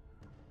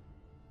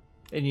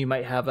 And you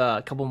might have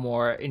a couple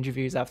more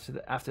interviews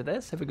after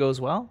this, if it goes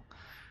well.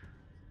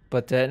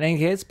 But in any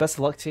case, best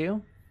of luck to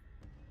you.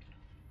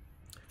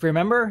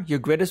 Remember, your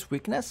greatest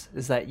weakness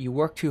is that you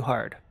work too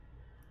hard.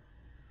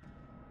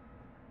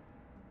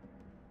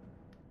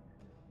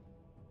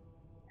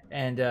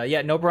 And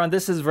yeah, Noperon,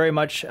 this is very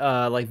much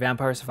like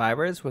Vampire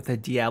Survivors with a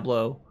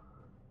Diablo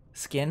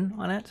skin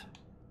on it.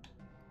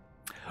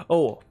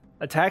 Oh,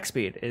 attack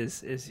speed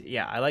is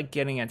yeah, I like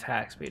getting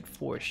attack speed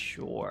for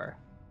sure.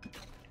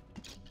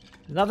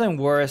 There's nothing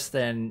worse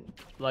than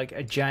like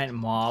a giant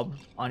mob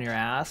on your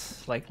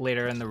ass like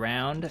later in the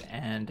round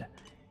and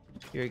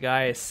your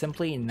guy is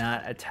simply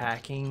not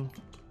attacking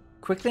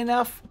quickly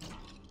enough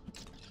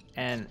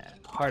and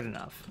hard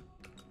enough.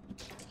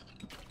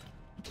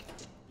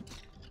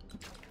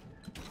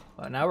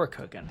 Well, now we're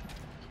cooking.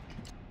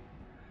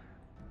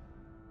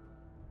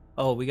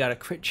 Oh, we got a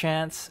crit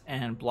chance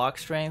and block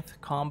strength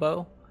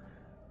combo.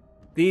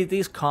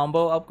 These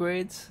combo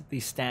upgrades,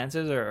 these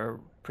stances are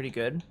pretty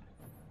good.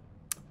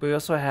 But we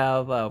also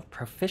have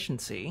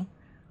proficiency,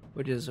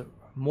 which is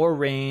more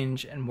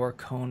range and more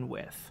cone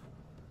width.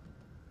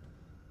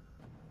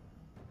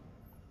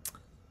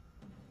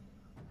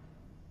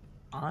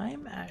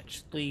 I'm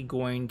actually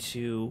going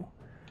to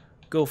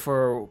go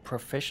for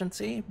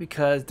proficiency,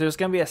 because there's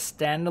going to be a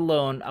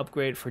standalone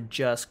upgrade for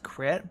just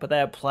crit, but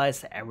that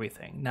applies to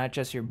everything, not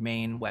just your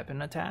main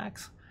weapon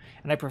attacks.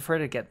 And I prefer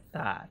to get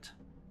that.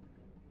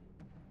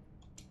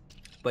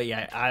 But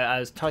yeah, I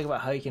was talking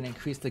about how you can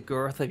increase the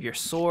girth of your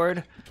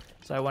sword,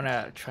 so I want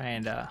to try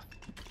and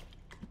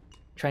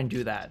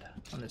do that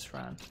on this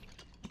run.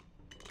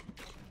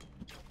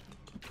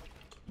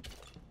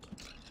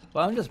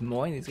 Well, I'm just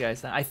mowing these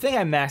guys down. I think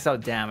I maxed out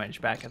damage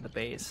back at the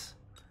base.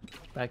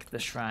 Back at the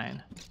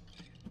shrine.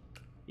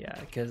 Yeah,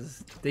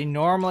 because they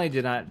normally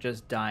do not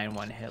just die in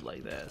one hit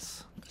like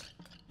this.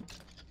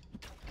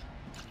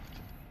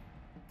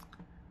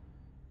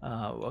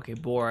 Okay,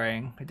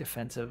 boring.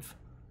 Defensive.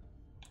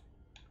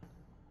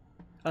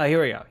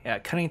 Here we go. Yeah,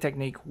 cutting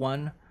technique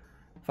 1.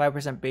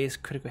 5% base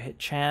critical hit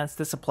chance.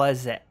 This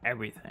applies to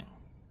everything.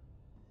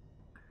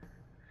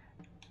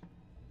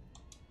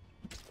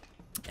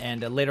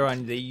 And later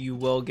on, you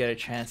will get a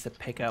chance to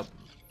pick up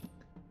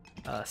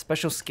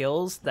special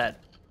skills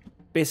that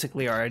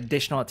basically are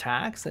additional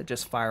attacks that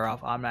just fire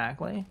off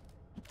automatically.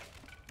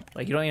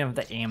 Like, you don't even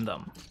have to aim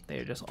them.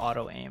 They just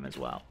auto aim as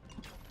well.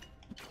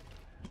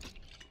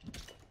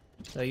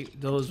 So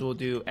those will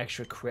do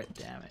extra crit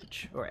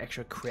damage, or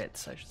extra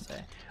crits, I should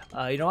say.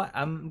 You know what?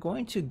 I'm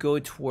going to go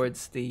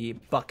towards the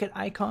bucket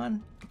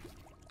icon.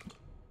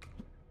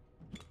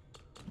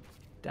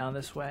 Down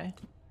this way.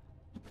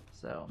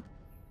 So.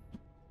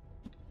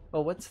 Oh,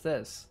 what's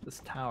this?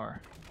 This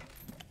tower.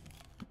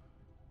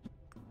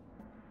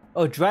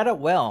 Oh, dried up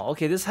well.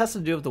 Okay, this has to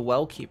do with the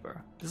well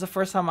keeper. This is the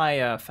first time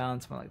I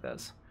found something like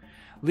this.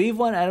 Leave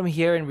one item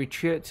here and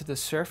retrieve it to the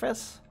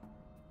surface.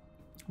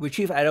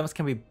 Retrieve items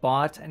can be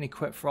bought and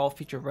equipped for all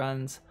future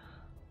runs.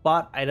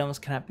 Bought items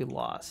cannot be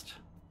lost.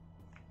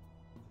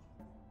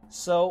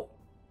 So,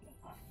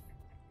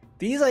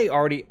 these I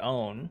already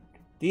own.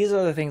 These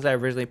are the things I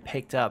originally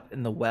picked up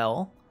in the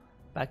well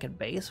back at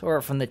base,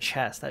 or from the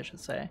chest, I should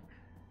say.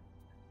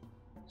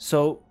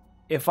 So,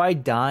 if I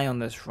die on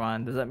this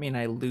run, does that mean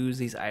I lose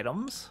these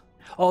items?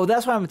 Oh,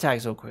 that's why I'm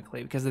attacking so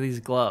quickly, because of these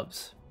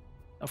gloves.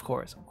 Of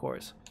course, of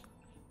course.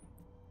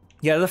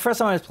 Yeah, the first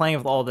time I was playing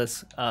with all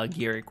this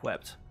gear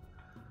equipped.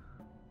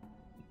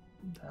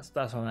 That's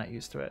why I'm not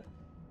used to it.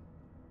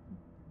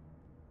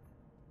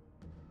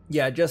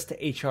 Yeah, just to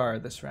HR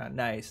this round.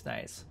 Nice,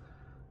 nice.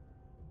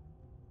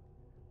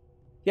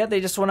 Yeah,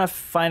 they just want to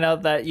find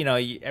out that, you know,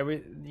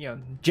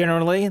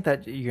 generally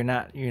that you're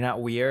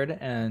not weird,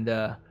 and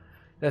the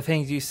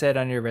things you said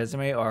on your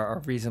resume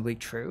are reasonably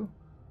true.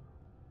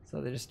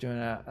 So they're just doing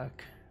a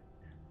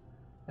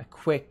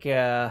quick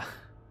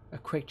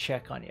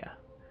check on you.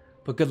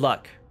 But good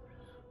luck.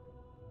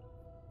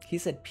 He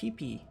said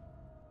pee-pee.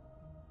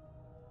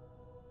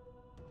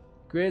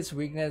 Grid's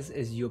weakness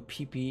is your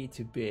pee-pee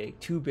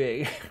too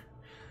big.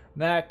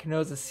 Mac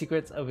knows the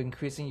secrets of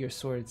increasing your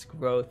sword's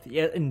growth.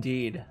 Yeah,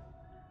 indeed.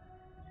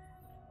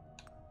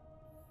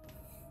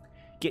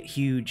 Get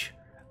huge.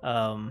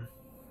 Well,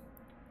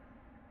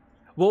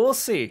 we'll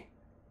see.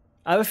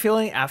 I have a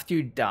feeling after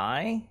you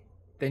die,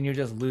 then you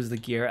just lose the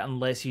gear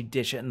unless you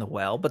ditch it in the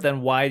well. But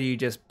then why do you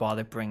just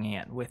bother bringing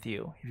it with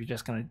you if you're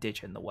just going to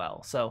ditch it in the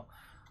well? So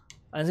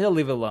I'm just going to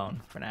leave it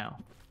alone for now.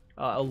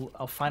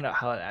 I'll find out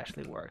how it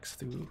actually works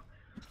through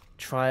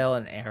trial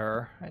and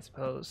error, I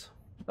suppose.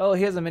 Oh,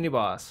 here's a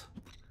mini-boss.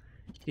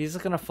 He's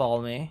just going to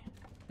follow me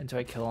until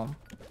I kill him.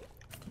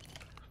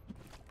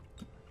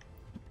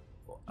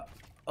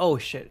 Oh,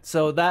 shit.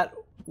 So that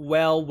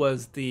well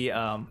was the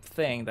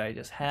thing that I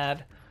just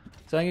had.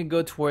 So I'm going to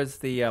go towards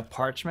the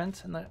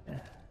parchment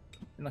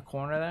in the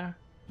corner there.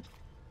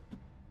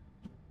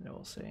 And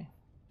we'll see.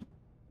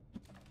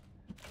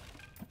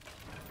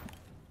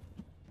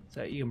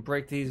 So you can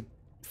break these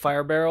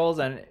fire barrels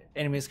and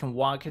enemies can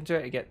walk into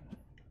it and get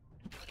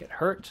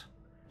hurt.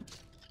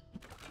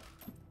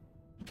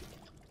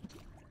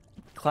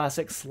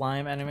 Classic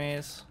slime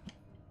enemies.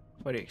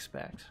 What do you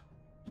expect?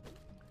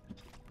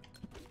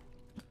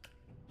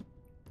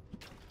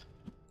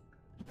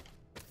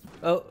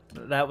 Oh,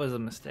 that was a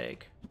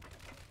mistake.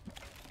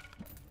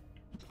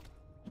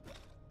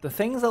 The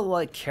things that look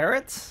like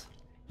carrots,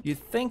 you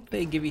think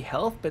they give you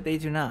health, but they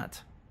do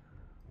not.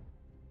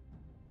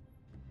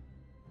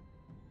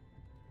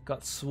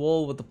 Got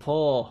swole with the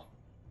pole.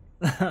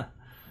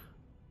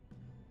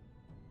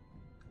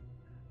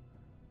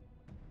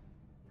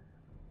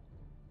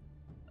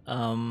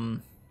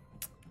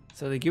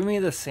 So they give me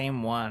the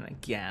same one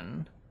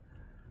again.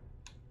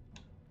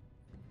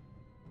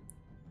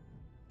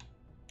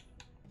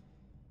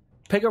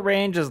 Pickup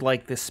range is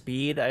like the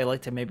speed. I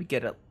like to maybe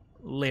get it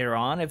later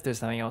on if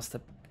there's nothing else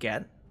to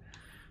get.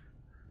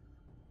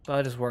 But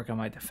I'll just work on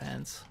my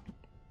defense.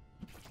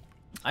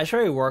 I should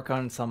really work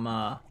on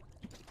some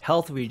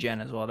health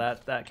regen as well.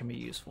 That can be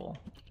useful.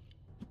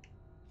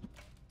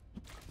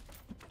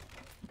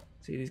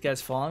 See these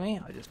guys follow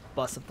me? I just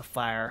bust up the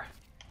fire.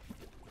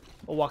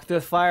 I'll walk through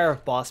the fire,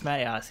 boss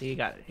man. Yeah, see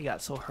he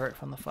got so hurt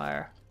from the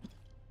fire.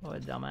 What a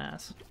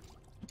dumbass.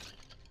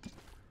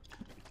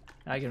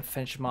 I can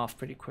finish him off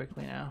pretty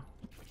quickly now.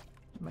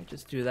 I might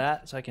just do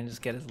that so I can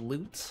just get his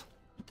loots.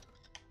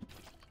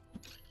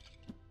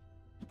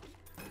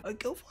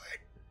 Go for it.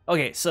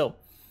 Okay, so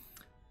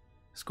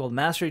it's called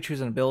Mastery.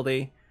 Choose an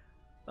ability.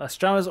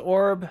 Astronomer's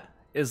Orb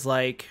is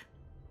like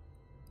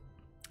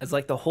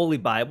the Holy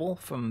Bible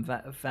from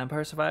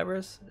Vampire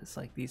Survivors. It's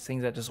like these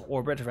things that just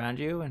orbit around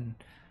you and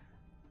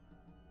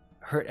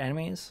hurt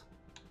enemies.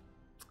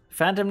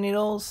 Phantom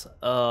Needles,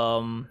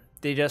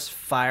 they just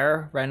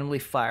randomly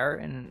fire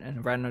in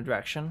a random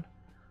direction.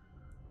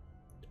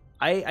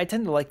 I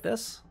tend to like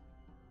this.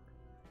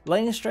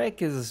 Lightning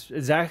Strike is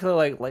exactly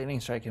like Lightning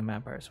Strike in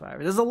Vampire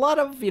Survivor. There's a lot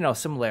of,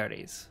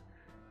 similarities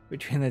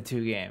between the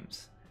two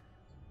games.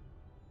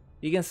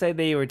 You can say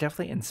they were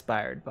definitely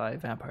inspired by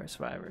Vampire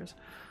Survivors.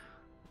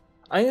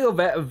 I'm gonna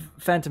go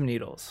Phantom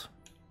Needles.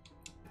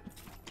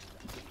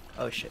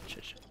 Oh shit.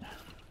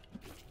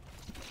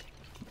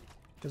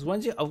 Because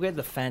once you upgrade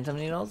the Phantom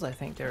Needles, I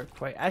think they're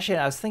quite... Actually,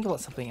 I was thinking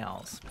about something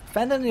else.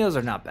 Phantom Needles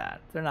are not bad.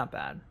 They're not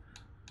bad.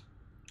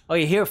 Oh,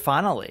 you hear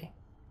finally.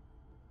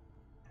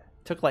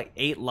 Took like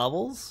 8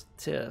 levels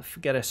to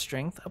get a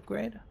strength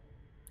upgrade.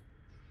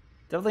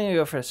 Definitely gonna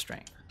go for a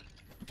strength.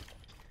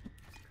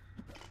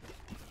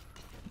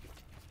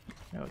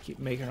 Now we'll keep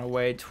making our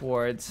way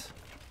towards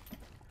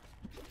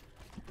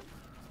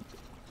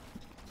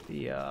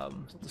the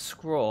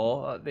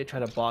scroll. They try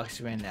to box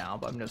you in now,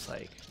 but I'm just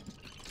like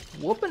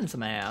whooping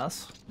some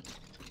ass.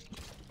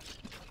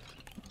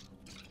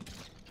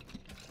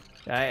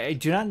 I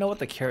do not know what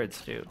the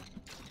carrots do,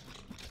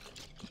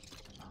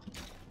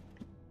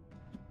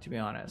 to be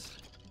honest.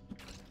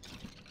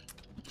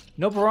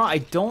 No, but I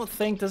don't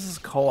think this is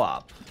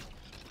co-op.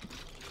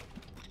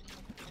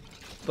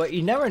 But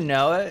you never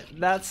know.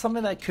 That's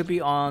something that could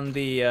be on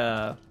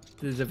the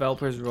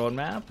developer's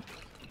roadmap.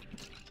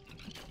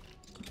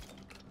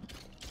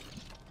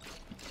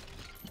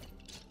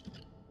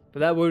 But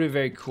that would be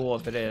very cool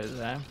if it is,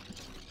 eh?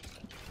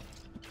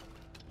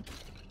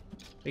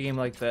 A game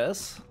like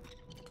this.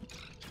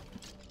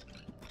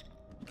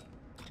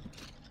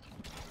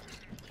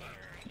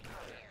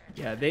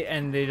 Yeah,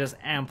 they just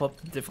amp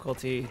up the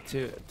difficulty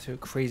to a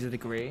crazy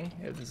degree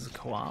if this is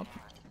co-op.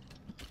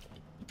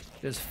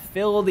 Just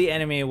fill the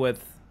enemy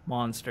with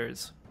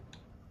monsters.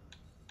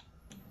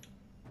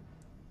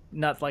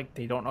 Not like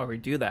they don't already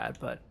do that,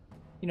 but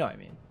you know what I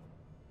mean.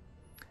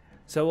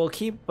 So we'll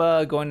keep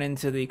going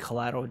into the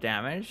collateral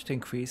damage to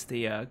increase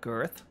the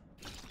girth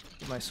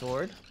of my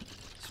sword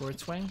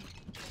swing.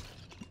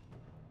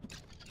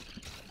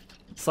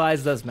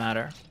 Size does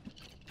matter.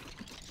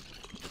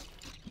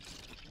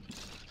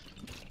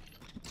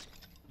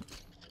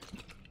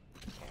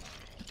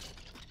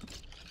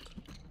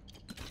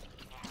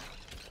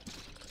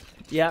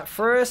 Yeah,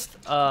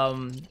 first,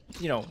 the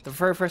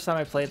very first time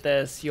I played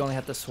this, you only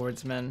had the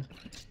swordsman,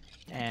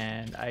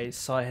 and I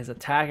saw his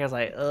attack. I was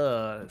like,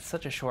 ugh, it's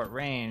such a short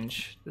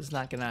range. This is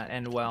not gonna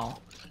end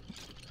well.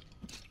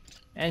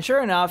 And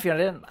sure enough, I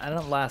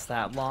didn't last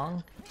that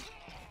long.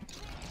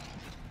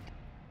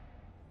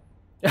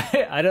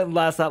 I didn't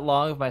last that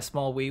long with my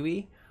small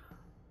wee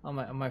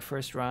on my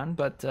first run,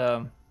 but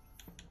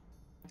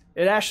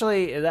it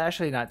actually is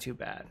not too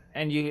bad.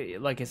 And you,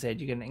 like I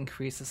said, you can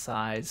increase the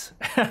size,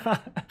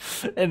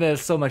 and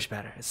it's so much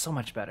better. It's so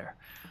much better.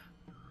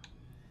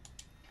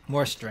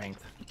 More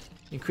strength.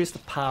 Increase the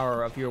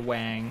power of your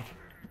wang.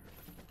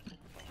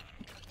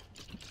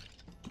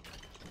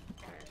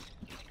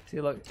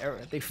 See, look,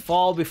 they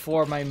fall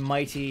before my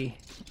mighty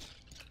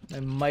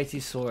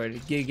sword.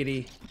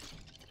 Giggity.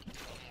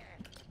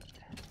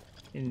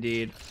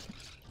 Indeed.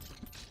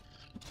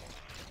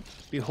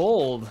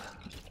 Behold.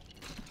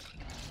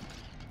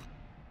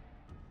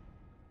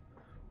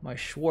 My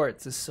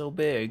Schwartz is so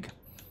big.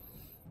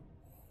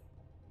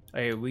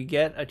 Okay, we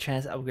get a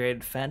chance to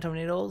upgrade Phantom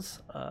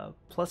Needles.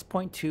 Plus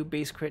 0.2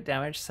 base crit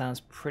damage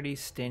sounds pretty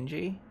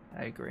stingy.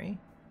 I agree.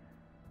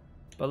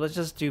 But let's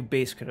just do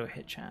base crit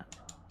hit chance.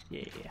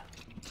 Yeah.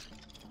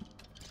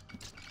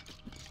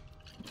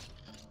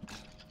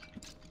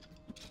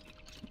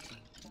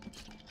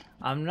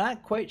 I'm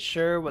not quite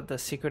sure what the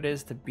secret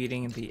is to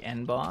beating the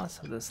end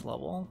boss of this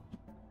level.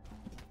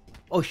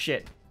 Oh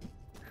shit.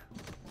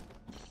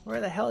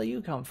 Where the hell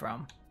you come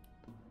from?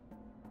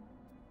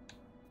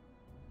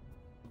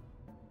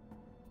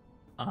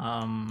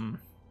 I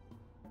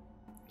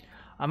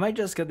might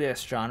just get the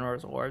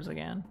Astronomer's Orbs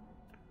again.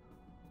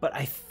 But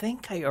I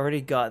think I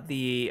already got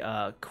the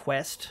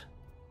quest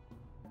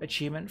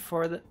achievement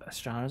for the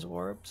Astronomer's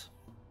Orbs.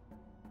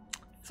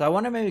 So I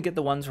want to maybe get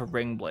the ones for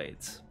Ring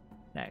Blades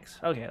next.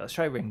 Okay, let's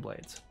try Ring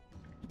Blades.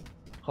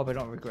 Hope I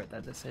don't regret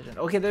that decision.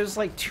 Okay, there's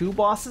like 2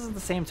 bosses at the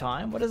same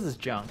time? What is this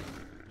junk?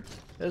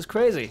 That is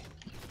crazy.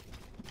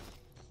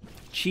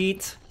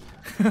 Cheat.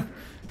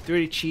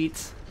 Dirty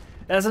cheats.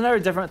 That's another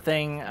different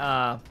thing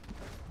for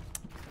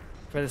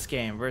this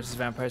game versus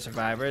Vampire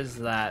Survivors,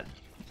 that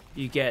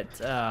you get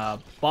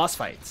boss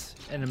fights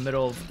in the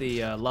middle of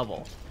the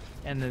level,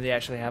 and then they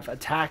actually have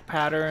attack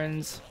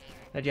patterns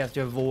that you have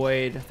to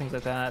avoid, things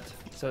like that.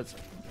 So it's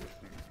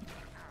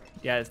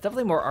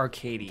definitely more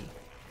arcadey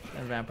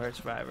than Vampire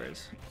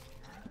Survivors.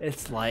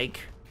 It's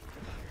like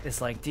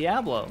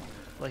Diablo,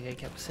 like I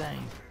kept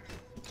saying.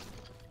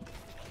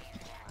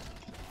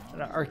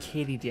 an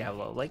arcadey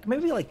Diablo. Like,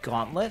 maybe like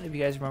Gauntlet, if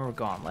you guys remember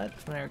Gauntlet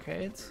from the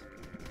arcades.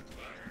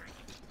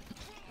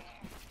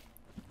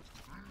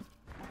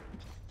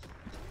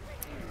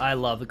 I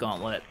love the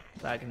Gauntlet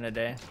back in the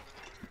day.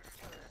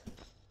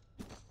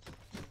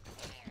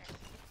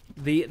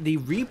 The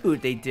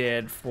reboot they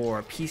did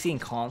for PC and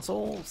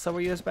console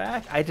several years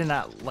back, I did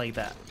not like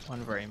that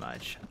one very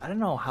much. I don't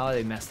know how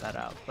they messed that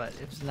up, but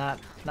it's not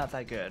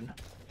that good.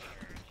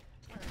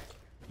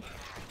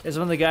 It's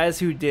one of the guys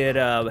who did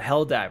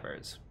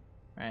Helldivers,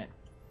 right?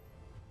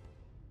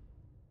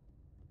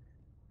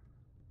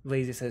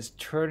 Lazy says,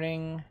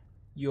 turning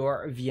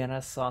your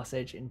Vienna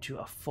sausage into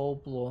a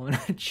full-blown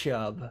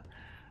chub.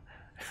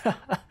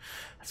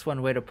 That's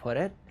one way to put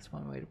it. That's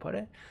one way to put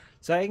it.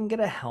 So I can get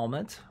a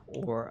helmet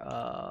or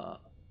oh,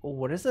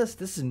 what is this?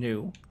 This is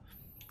new.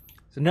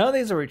 So none of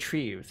these are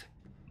retrieved.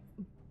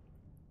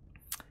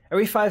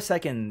 Every 5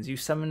 seconds, you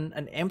summon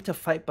an imp to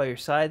fight by your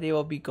side. They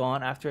will be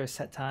gone after a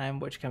set time,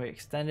 which can be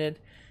extended.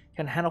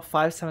 Can handle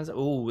 5 summons.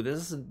 Oh,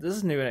 this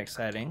is new and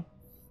exciting.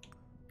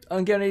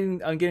 I'm getting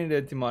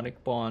the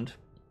demonic bond.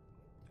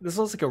 This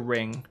looks like a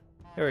ring.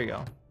 There we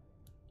go.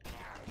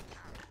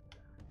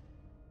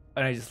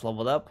 And I just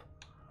leveled up.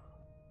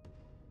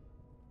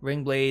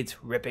 Ring blades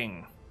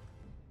ripping.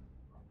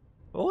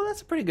 Oh,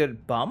 that's a pretty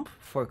good bump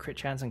for crit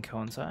chance and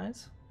cone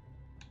size.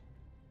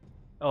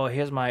 Oh,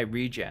 here's my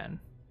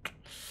regen.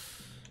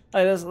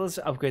 Alright, let's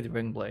upgrade the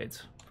ring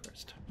blades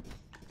first.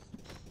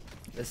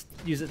 Let's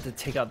use it to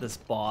take out this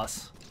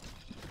boss.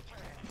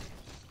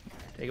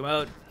 Take him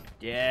out.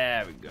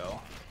 Yeah, there we go.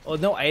 Oh,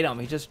 no item.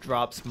 He just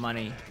drops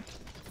money.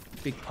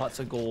 Big pots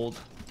of gold.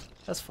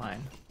 That's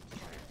fine.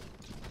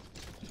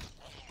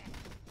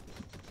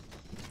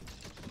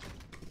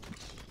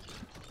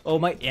 Oh,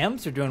 my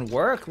imps are doing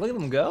work. Look at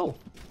them go.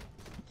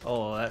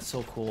 Oh, that's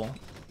so cool.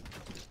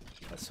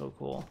 That's so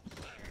cool.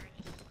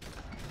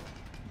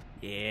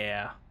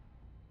 Yeah.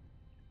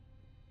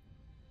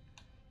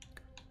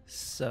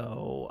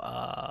 So,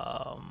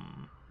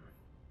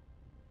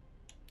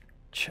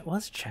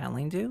 what's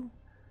channeling do?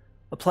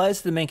 Applies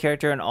to the main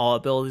character and all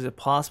abilities if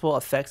possible.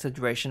 Affects the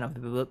duration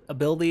of the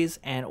abilities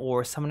and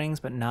or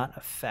summonings, but not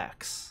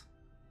effects.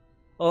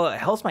 Oh, it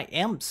helps my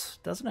imps,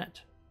 doesn't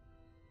it?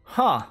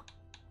 Huh.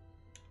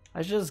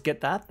 I should just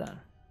get that then.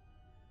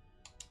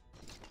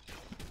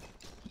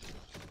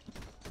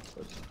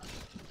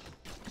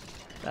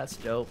 That's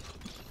dope.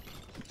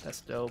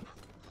 That's dope.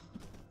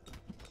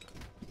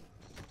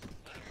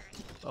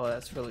 Oh,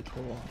 that's really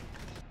cool.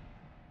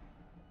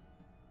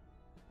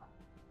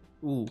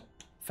 Ooh,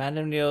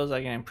 Phantom Needles.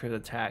 I can improve the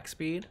attack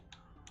speed.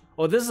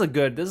 Oh, this is a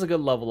good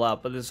level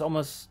up, but there's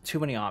almost too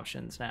many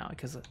options now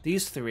because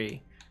these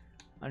three,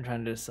 I'm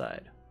trying to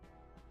decide.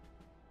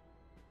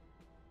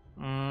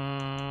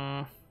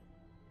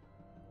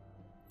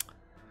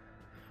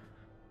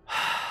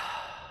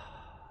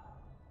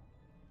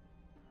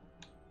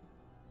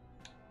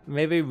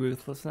 Maybe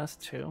Ruthlessness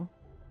too.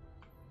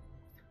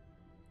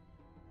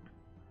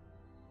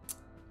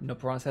 No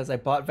Piran says, I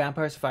bought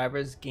Vampire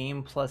Survivors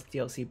game plus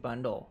DLC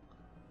bundle.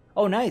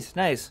 Oh, nice,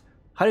 nice.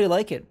 How do you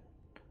like it?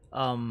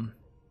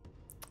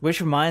 Which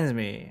reminds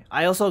me,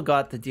 I also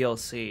got the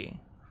DLC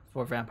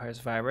for Vampire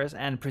Survivors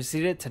and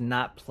proceeded to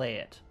not play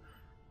it.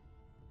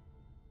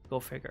 Go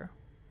figure.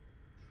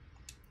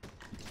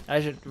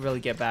 I should really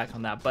get back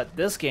on that, but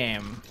this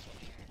game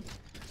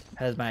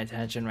has my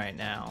attention right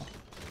now.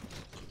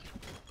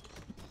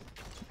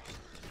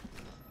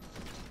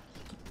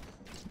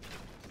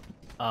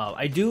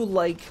 I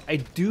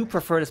do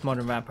prefer this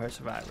Modern Vampire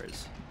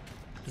Survivors.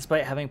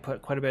 Despite having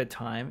put quite a bit of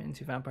time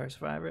into Vampire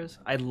Survivors,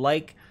 I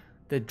like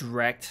the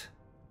direct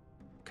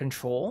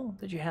control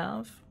that you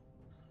have.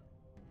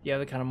 You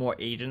have the kind of more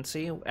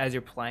agency as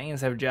you're playing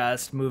instead of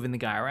just moving the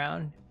guy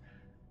around.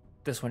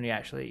 This one you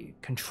actually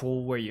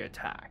control where you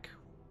attack,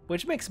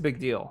 which makes a big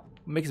deal.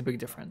 Makes a big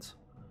difference.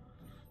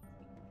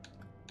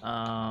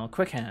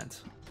 Quick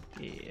hands.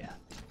 Yeah.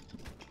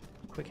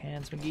 Quick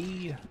hands,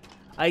 McGee.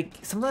 I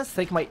sometimes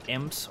think my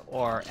imps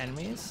are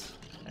enemies.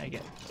 I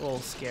get a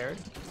little scared.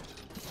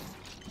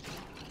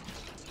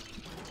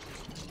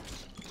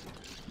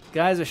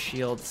 Guys with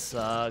shields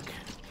suck.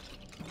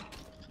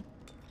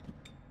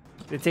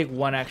 They take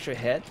one extra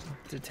hit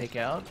to take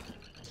out.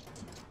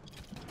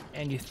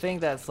 And you think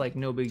that's like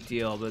no big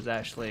deal, but it's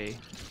actually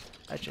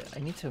I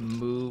need to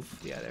move.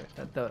 Yeah,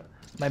 there.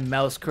 My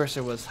mouse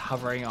cursor was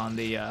hovering on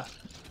the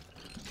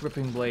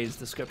Ripping Blades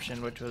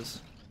description, which was.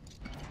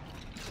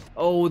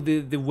 Oh,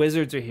 the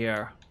wizards are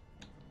here.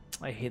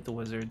 I hate the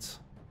wizards.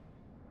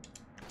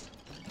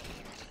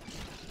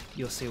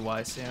 You'll see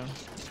why soon.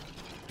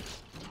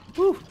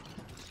 Woo!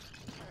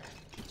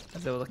 I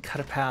was able to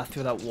cut a path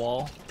through that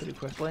wall pretty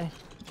quickly.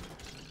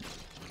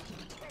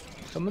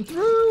 Coming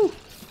through!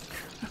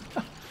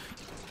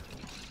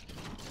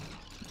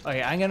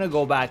 Okay, I'm gonna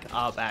go back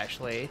up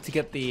actually to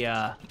get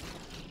the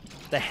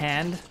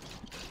hand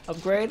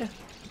upgrade.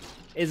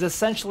 Is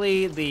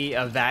essentially the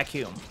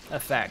vacuum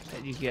effect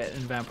that you get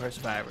in Vampire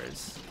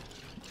Survivors.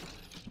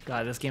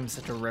 God, this game is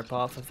such a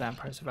ripoff of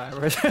Vampire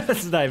Survivors.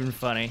 It's not even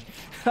funny.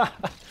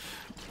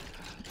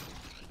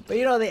 But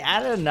you know, they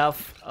added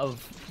enough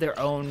of their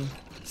own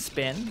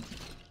spin,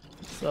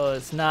 so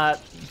it's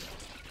not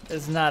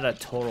a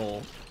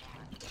total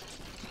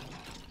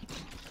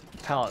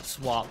palette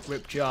swap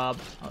rip job.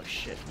 Oh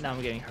shit, now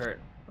I'm getting hurt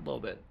a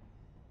little bit.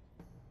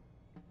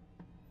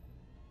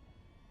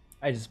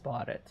 I just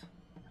bought it.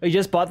 Oh, you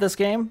just bought this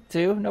game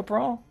too? No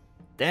pro?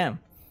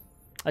 Damn.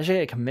 I should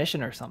get a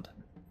commission or something.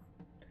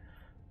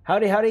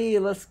 Howdy, howdy,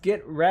 let's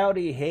get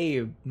rowdy.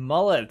 Hey,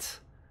 Mullet.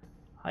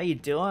 How you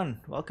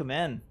doing? Welcome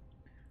in.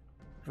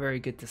 Very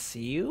good to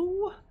see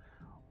you.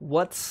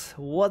 What's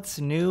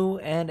new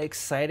and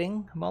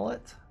exciting,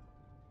 Mullet?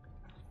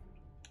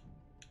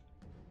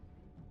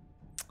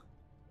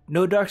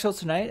 No Dark Souls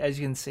tonight, as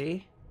you can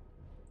see.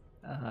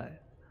 A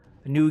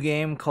new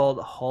game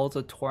called Halls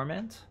of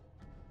Torment.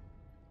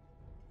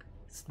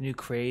 It's the new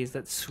craze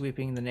that's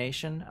sweeping the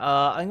nation.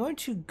 I'm going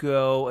to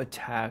go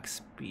attack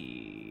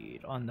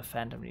speed on the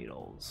Phantom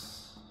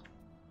Needles.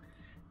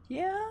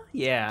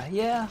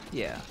 Yeah.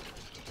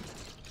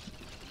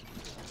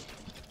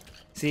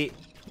 See,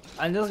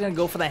 I'm just gonna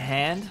go for the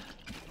hand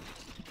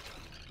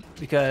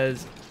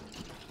because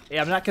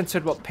I'm not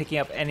concerned about picking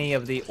up any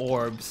of the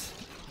orbs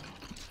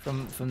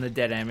from the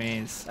dead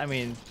enemies. I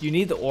mean, you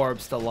need the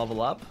orbs to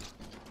level up.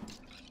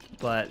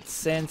 But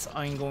since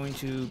I'm going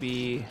to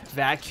be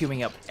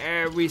vacuuming up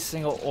every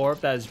single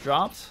orb that is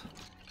dropped,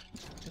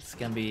 it's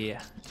gonna be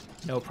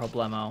no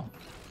problemo.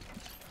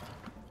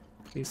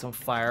 Leave some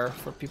fire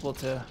for people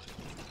to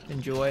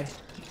enjoy.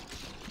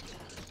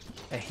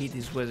 I hate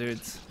these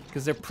wizards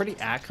because they're pretty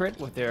accurate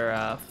with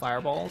their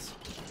fireballs.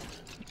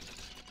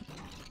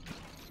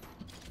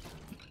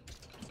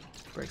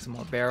 Break some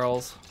more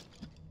barrels.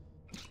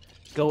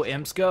 Go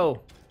imps, go!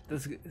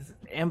 This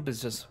imp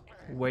is just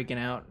waking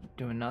out,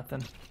 doing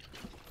nothing.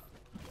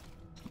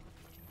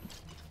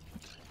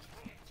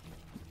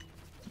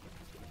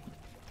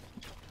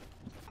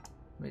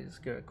 Let me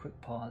just give a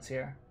quick pause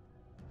here.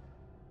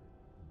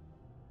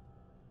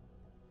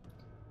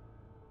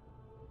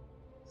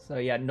 So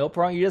yeah, no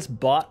problem. You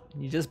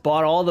just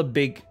bought all the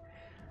big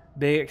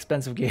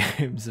expensive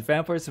games,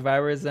 Vampire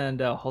Survivors and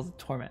Halls of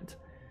Torment.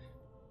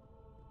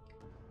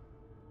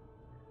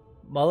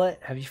 Mullet,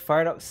 have you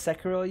fired up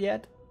Sekiro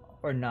yet,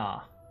 or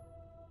nah?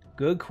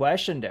 Good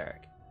question,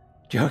 Derek.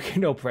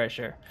 Joking, no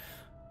pressure.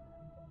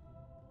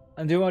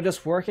 I'm doing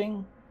just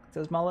working,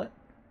 says Mullet.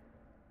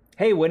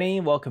 Hey Winnie,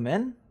 welcome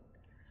in.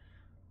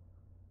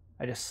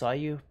 I just saw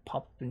you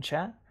pop up in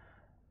chat.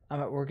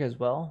 I'm at work as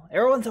well.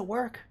 Everyone's at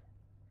work.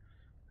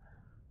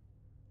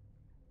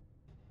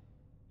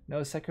 No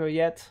Sekiro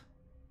yet.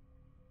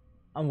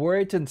 I'm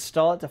worried to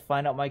install it to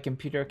find out my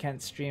computer can't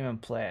stream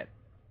and play it.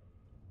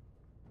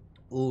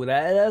 Ooh,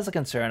 that is a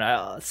concern.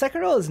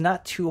 Sekiro is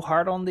not too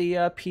hard on the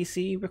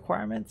PC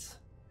requirements,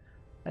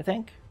 I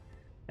think.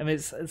 I mean,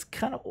 it's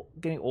kind of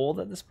getting old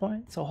at this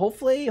point. So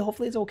hopefully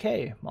it's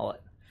okay,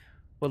 Mullet.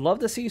 Would love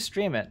to see you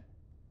stream it.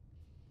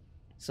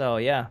 So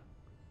yeah.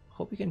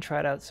 Hope you can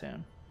try it out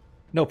soon.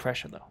 No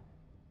pressure though.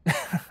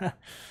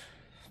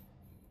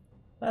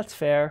 That's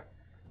fair.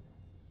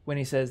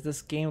 Winnie says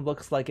this game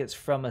looks like it's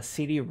from a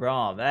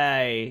CD-ROM.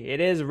 Hey, it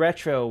is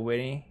retro,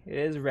 Winnie. It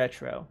is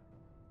retro.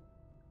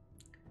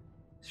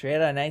 Straight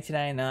out of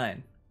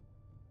 1999.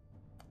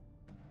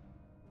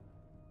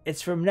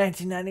 It's from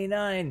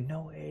 1999.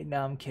 No way.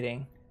 No, I'm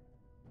kidding.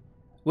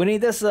 Winnie,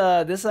 this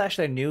is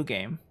actually a new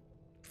game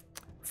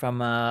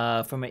from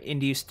an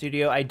indie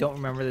studio. I don't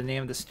remember the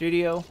name of the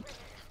studio.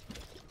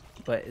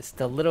 But it's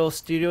the little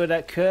studio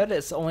that could.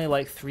 It's only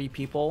like 3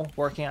 people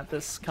working at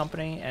this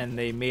company, and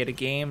they made a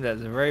game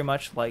that's very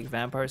much like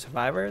Vampire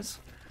Survivors.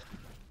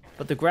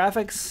 But the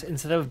graphics,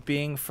 instead of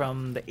being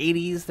from the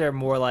 80s, they're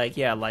more like,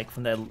 yeah, like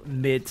from the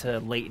mid to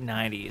late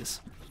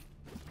 90s.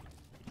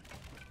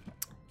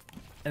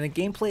 And the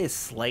gameplay is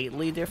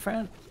slightly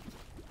different.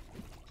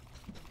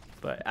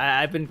 But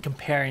I've been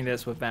comparing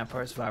this with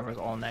Vampire Survivors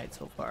all night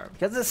so far.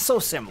 Because it's so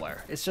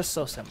similar. It's just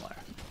so similar.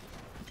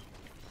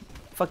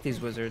 Fuck these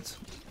wizards.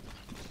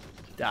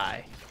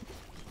 Die.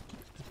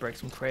 Break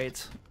some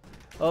crates.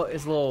 Oh,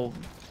 it's a little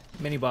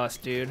mini boss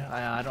dude.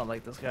 I don't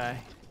like this guy.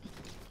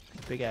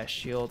 Big ass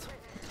shield.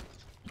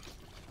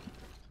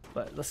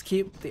 But let's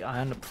keep the eye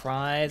on the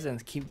prize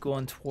and keep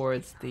going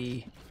towards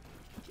the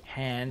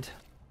hand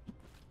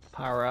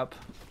power up.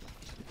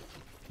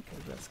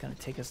 That's gonna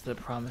take us to the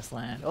promised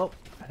land. Oh,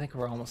 I think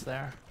we're almost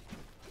there.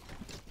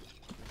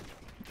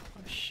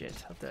 Oh shit,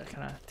 have to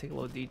kind of take a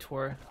little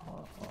detour.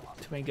 Oh,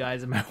 too many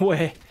guys in my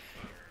way.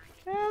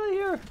 Get out of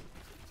here.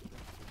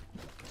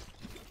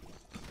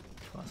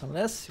 You want some of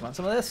this? You want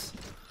some of this?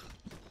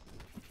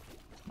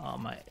 Oh,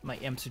 my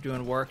imps are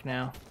doing work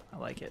now. I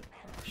like it.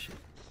 Oh, shit.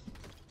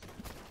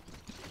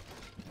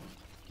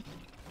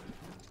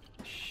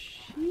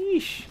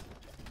 Sheesh.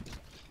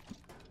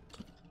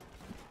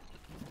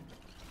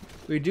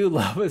 We do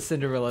love a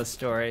Cinderella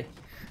story.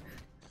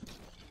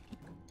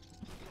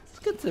 It's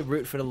good to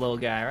root for the little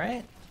guy,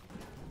 right?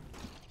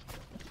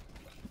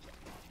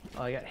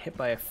 Oh, I got hit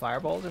by a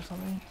fireball or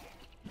something?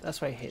 That's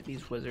why I hate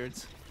these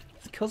wizards.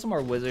 Let's kill some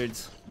more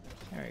wizards.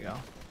 There we go.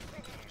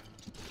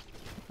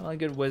 Only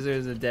good wizard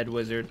is a dead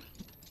wizard.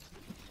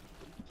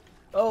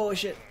 Oh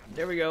shit,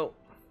 there we go.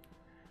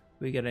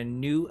 We got a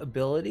new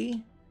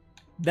ability.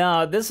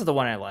 Now, this is the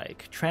one I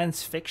like.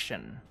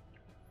 Transfixion.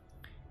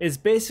 It's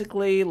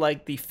basically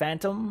like the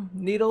phantom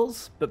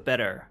needles, but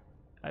better,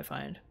 I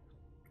find.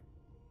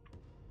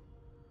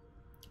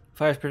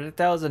 Fires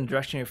projectiles in the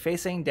direction you're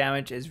facing.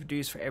 Damage is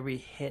reduced for every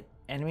hit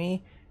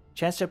enemy.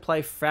 Chance to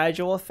apply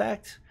fragile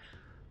effect.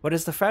 What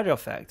is the fragile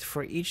effect?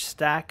 For each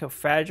stack of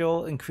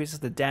fragile, increases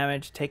the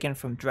damage taken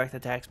from direct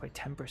attacks by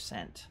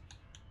 10%.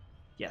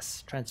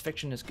 Yes,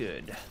 transfixion is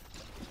good.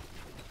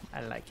 I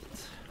like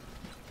it.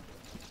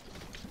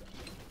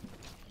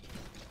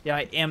 Yeah,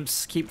 my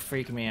imps keep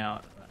freaking me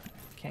out.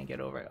 Can't get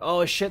over it.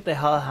 Oh shit, the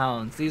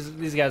hellhounds.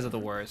 These guys are the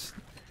worst.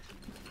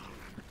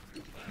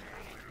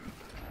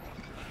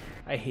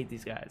 I hate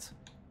these guys.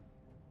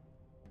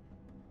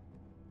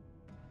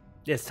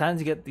 Yeah, it's time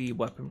to get the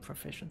weapon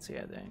proficiency,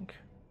 I think.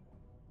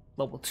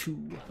 Level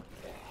 2.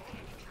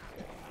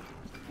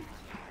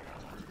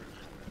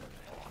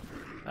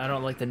 I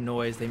don't like the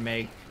noise they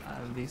make.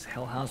 These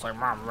hellhounds like.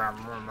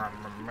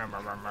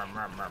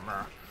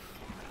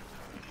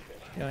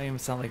 They don't even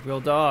sound like real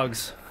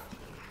dogs.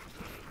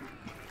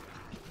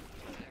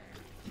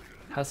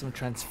 Have some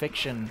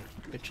transfixion,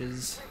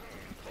 bitches.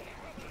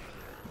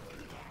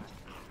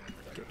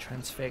 Get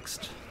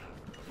transfixed.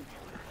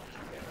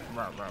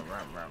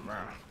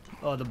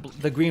 Oh,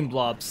 the green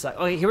blobs.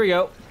 Okay, here we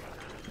go.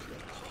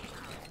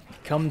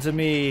 Come to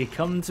me,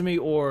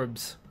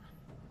 orbs.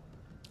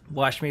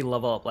 Watch me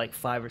level up like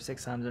 5 or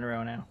 6 times in a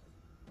row now.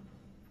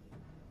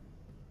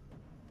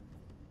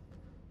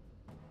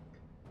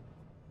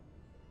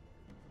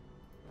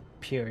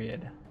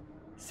 Period.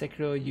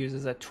 Sekiro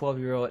uses a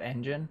 12-year-old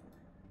engine.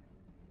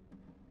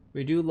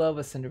 We do love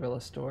a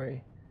Cinderella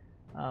story.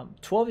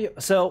 12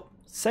 so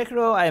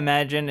Sekiro, I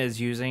imagine,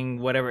 is using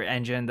whatever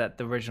engine that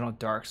the original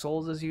Dark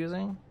Souls is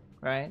using,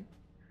 right?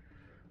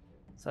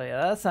 So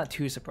yeah, that's not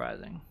too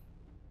surprising.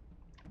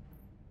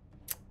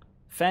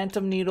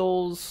 Phantom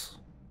needles,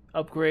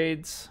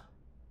 upgrades.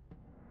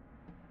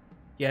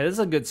 Yeah, this is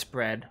a good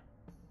spread.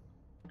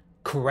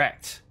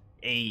 Correct.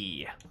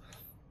 A.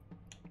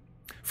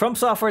 From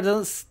Software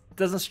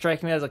doesn't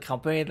strike me as a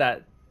company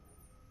that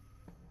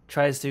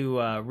tries to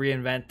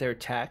reinvent their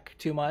tech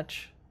too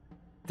much.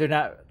 They're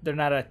not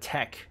a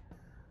tech.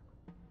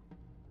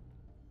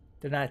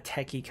 They're not a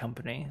techie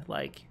company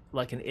like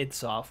an id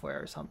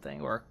Software or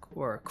something or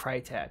a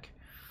Crytek.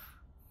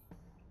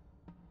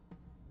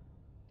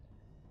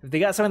 If they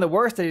got something that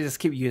works, they just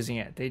keep using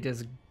it. They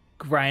just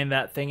grind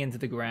that thing into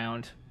the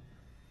ground.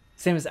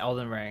 Same as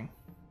Elden Ring.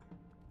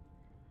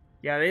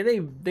 Yeah,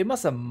 they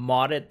must have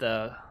modded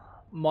and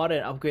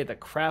upgraded the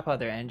crap out of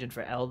their engine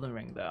for Elden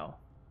Ring though.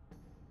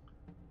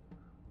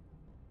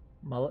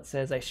 Mullet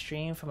says, I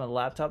stream from a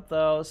laptop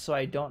though, so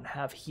I don't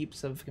have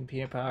heaps of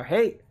computer power.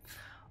 Hey,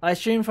 I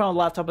stream from a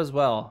laptop as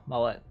well,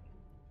 Mullet.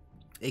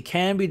 It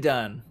can be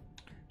done.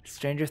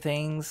 Stranger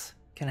things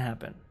can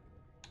happen.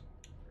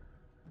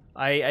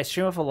 I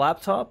stream off a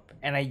laptop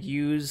and I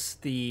use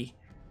the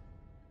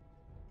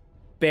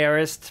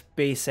barest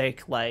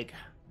basic like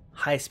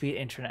high-speed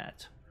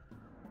internet.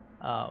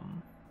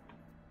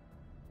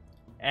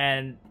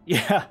 And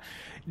yeah,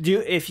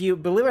 if you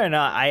believe it or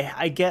not,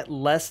 I get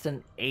less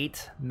than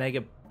 8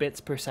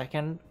 megabits per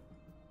second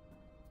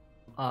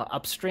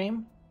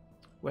upstream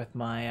with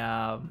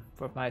my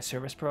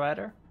service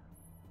provider.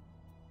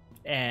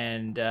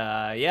 And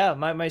yeah,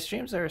 my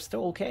streams are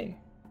still okay.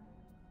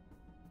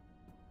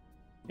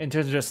 In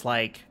terms of just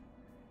like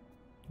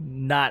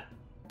not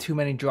too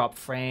many drop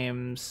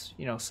frames,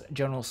 you know,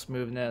 general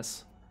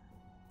smoothness.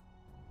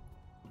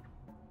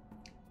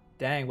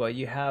 Dang, well,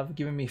 you have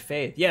given me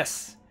faith.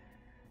 Yes.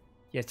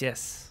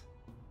 Yes.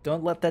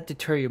 Don't let that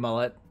deter you,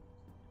 Mullet.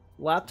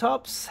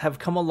 Laptops have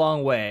come a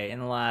long way in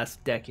the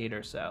last decade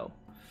or so.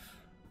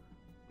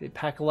 They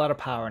pack a lot of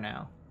power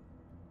now.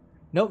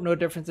 Nope, no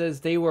differences.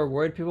 They were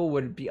worried people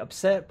would be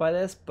upset by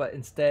this, but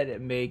instead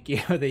it made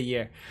Game of the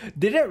Year.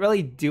 They didn't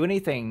really do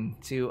anything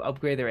to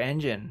upgrade their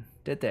engine,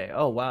 did they?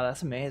 Oh, wow,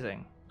 that's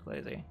amazing.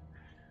 Crazy.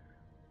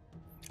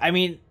 I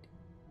mean,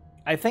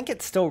 I think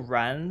it still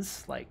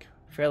runs, like,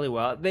 fairly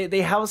well.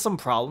 They have some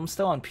problems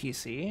still on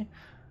PC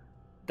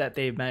that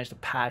they've managed to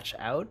patch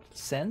out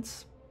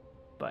since.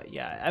 But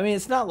yeah, I mean,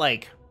 it's not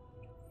like...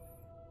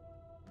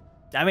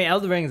 I mean,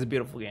 Elden Ring is a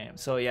beautiful game.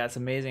 So yeah, it's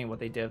amazing what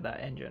they did with that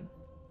engine.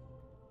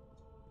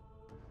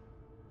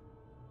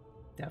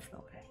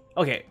 Definitely.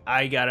 Okay,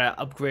 I gotta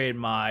upgrade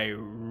my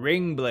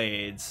ring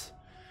blades.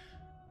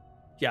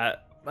 Yeah,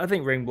 I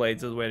think ring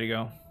blades is the way to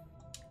go.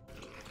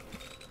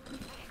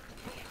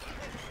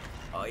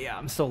 Oh yeah,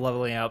 I'm still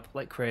leveling up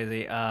like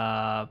crazy.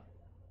 Let's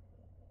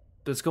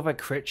go by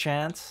crit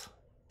chance.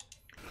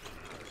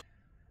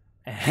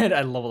 And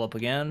I level up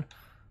again.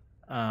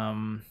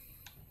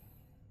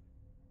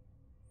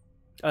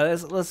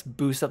 Let's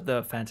boost up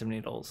the phantom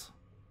needles.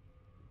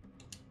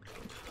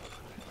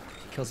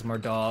 Kill some more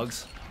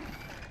dogs.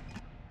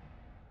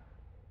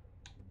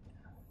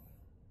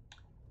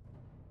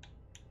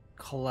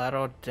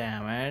 collateral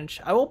damage.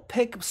 I will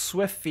pick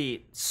Swift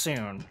Feet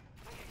soon.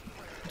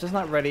 I'm just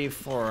not ready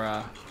for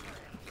a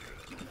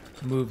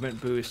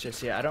movement boost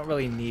just yet. I don't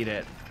really need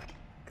it.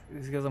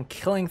 It's because I'm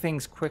killing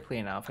things quickly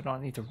enough. I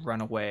don't need to run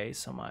away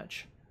so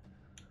much.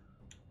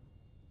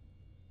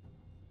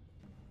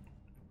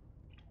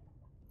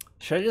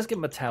 Should I just get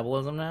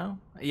Metabolism now?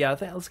 Yeah, I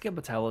think let's get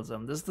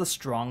Metabolism. This is the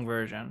strong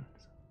version.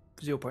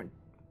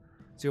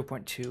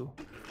 0.2.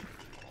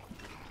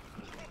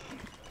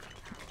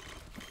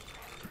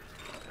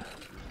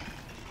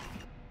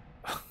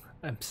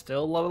 I'm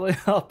still leveling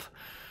up.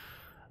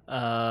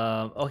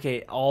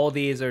 Okay, all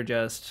these are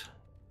just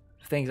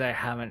things I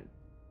haven't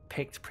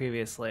picked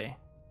previously.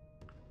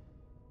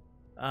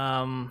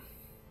 Guess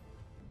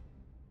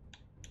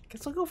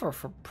I'll go for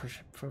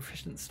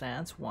Proficient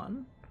Stance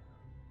 1.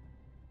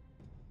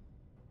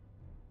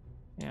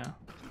 Yeah.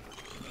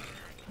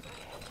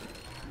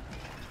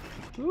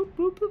 Boop,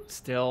 boop, boop.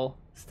 Still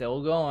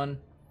going.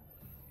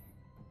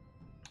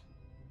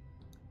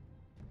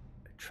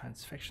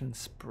 Transfixion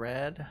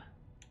Spread.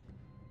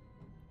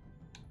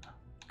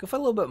 Go for a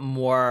little bit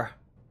more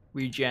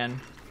regen.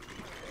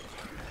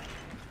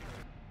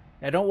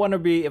 I don't want to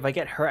be, if I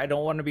get hurt, I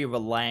don't want to be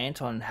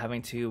reliant on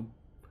having to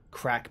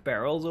crack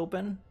barrels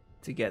open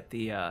to get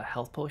the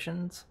health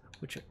potions,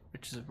 which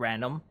is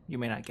random. You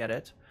may not get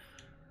it.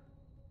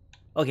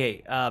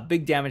 Okay,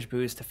 big damage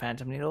boost to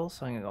Phantom Needles,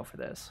 so I'm gonna go for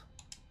this.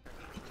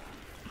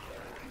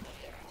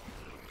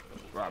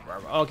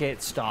 Okay,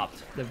 it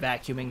stopped. The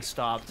vacuuming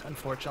stopped,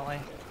 unfortunately.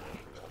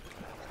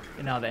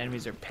 And now the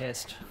enemies are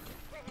pissed.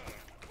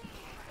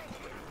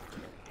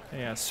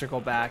 Yeah, circle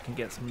back and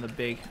get some of the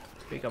big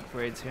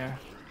upgrades here.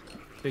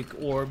 Big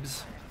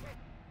orbs.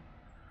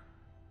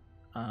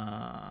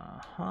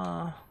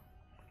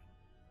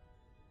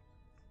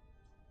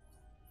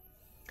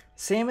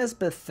 Same as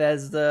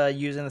Bethesda,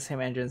 using the same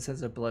engine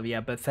since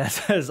Oblivion.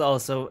 Bethesda is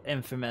also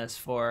infamous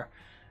for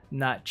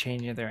not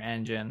changing their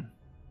engine.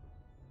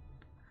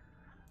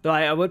 Though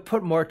I would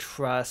put more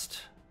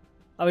trust.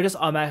 I would just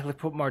automatically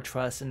put more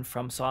trust in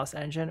FromSoft's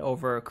engine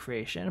over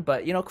Creation.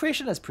 But, you know,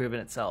 Creation has proven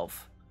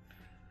itself.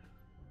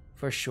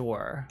 For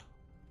sure.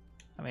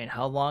 I mean,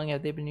 how long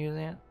have they been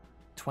using it?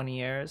 20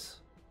 years?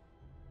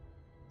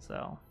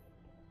 So.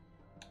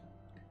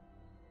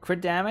 Crit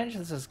damage?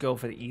 Let's just go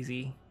for the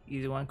easy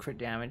one. Crit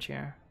damage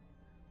here.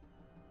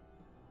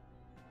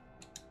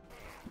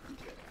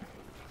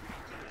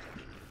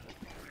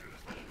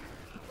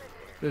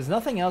 There's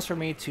nothing else for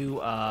me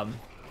to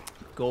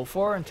go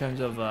for in terms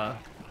of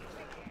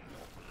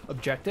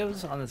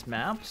objectives on this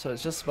map, so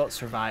it's just about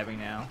surviving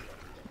now.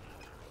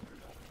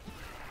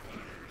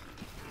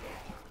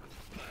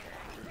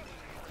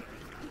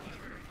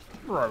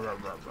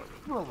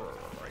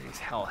 These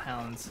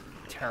hellhounds,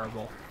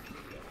 terrible.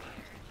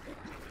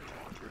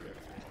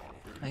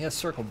 I gotta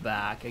circle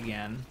back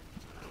again.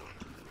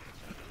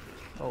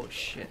 Oh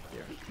shit,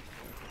 there.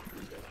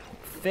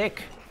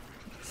 Thick.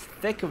 It's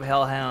thick of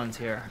hellhounds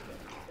here.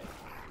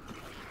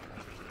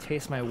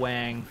 Taste my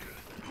wang.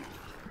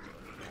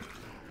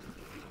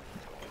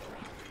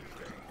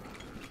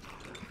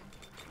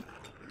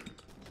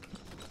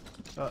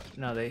 Oh,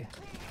 no, they...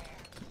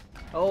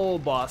 Oh,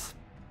 boss.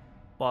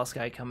 Boss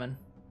guy coming.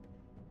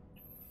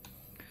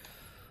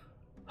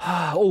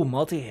 Oh,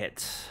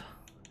 multi-hit.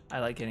 I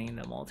like getting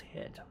the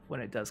multi-hit when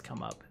it does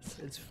come up.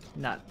 It's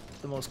not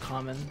the most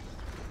common.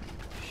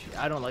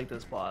 I don't like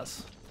this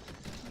boss.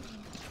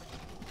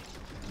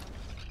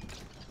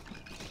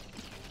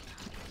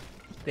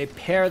 They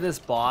pair this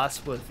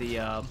boss with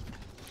the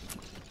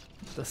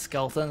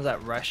skeletons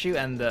that rush you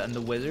and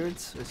the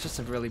wizards. It's just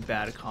a really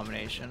bad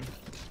combination.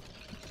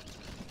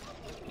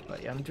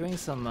 But yeah, I'm doing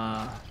some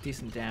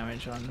decent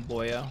damage on the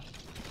boyo.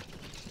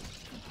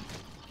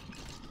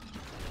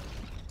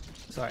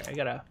 Sorry, I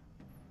gotta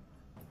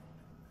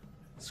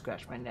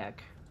scratch my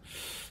neck.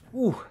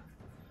 Ooh.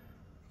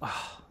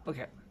 Oh,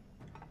 okay.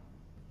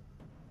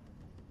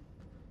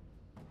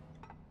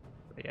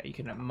 But yeah, you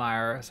can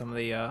admire some of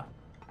the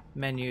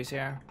menus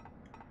here.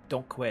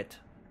 Don't quit.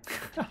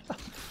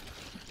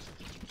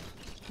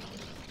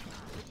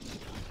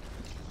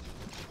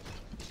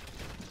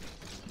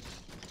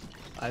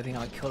 I think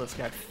I'll kill this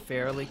guy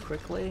fairly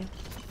quickly.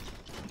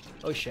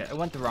 Oh shit, I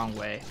went the wrong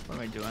way. What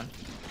am I doing?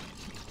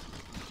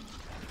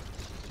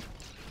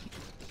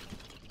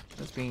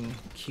 That's being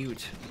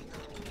cute.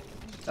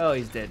 Oh,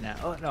 he's dead now.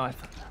 Oh no, I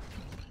thought...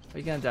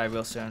 He's gonna die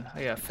real soon.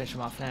 I gotta finish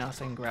him off now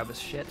so I can grab his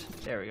shit.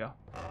 There we go.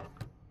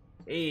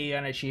 Hey,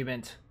 an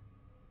achievement.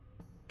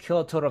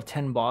 Kill a total of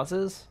 10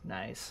 bosses.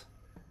 Nice.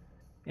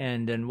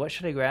 And then what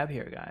should I grab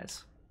here,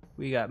 guys?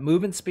 We got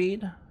movement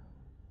speed.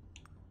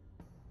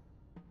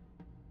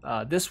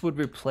 This would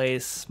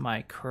replace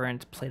my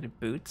current plated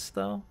boots,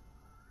 though.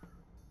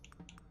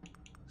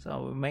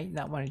 So we might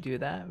not want to do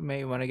that. We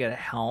may want to get a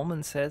helm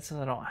instead, since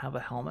I don't have a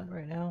helmet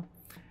right now.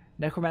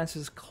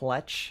 Necromancer's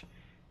Clutch.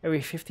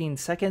 Every 15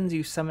 seconds,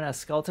 you summon a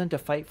skeleton to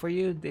fight for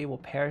you. They will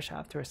perish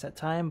after a set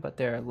time, but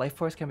their life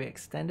force can be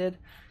extended.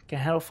 Can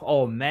handle.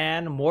 Oh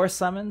man, more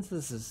summons.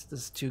 This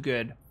is too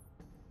good.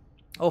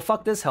 Oh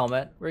fuck this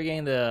helmet. We're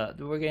getting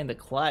the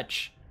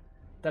clutch.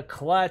 The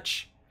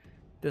clutch.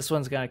 This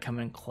one's gonna come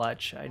in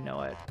clutch. I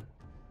know it.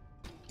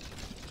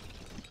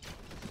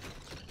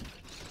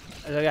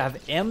 I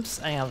have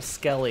imps. I have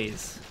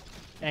skellies.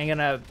 I'm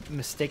gonna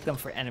mistake them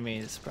for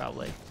enemies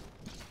probably,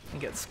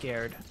 and get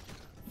scared.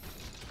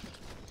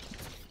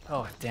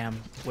 Oh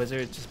damn!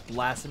 Wizard just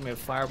blasted me with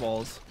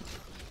fireballs.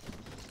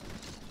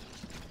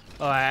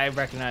 Oh, I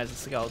recognize the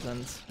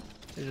skeletons.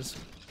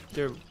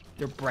 They're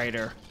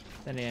brighter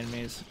than the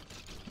enemies.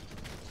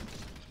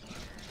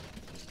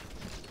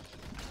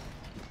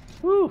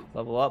 Woo!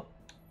 Level up.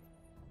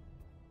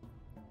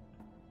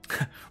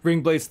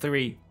 Ring Blades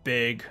 3,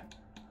 big.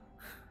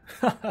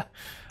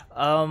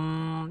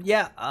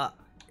 Yeah.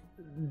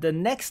 The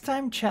next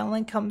time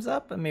Channeling comes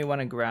up, I may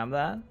want to grab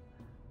that.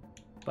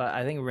 But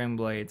I think Ring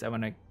Blades, I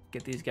want to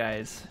get these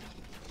guys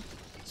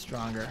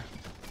stronger.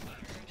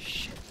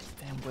 Shit, these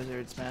damn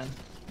wizards, man.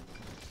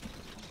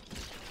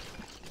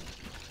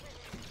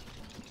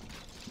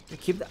 I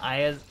keep the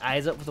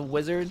eyes up for the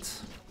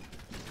wizards,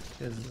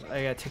 because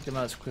I gotta take them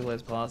out as quickly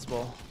as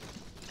possible.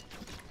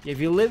 If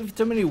you leave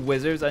too many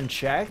wizards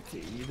unchecked,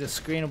 the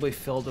screen will be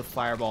filled with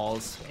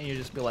fireballs, and you'll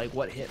just be like,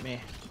 what hit me?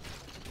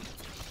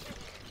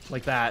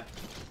 Like that.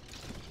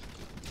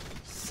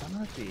 Son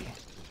of the...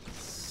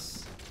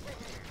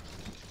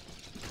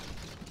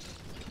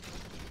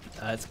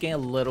 it's getting a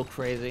little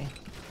crazy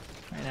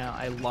right now.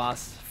 I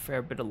lost a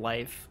fair bit of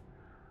life.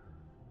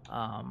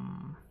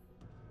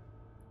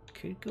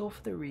 Could go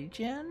for the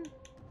regen.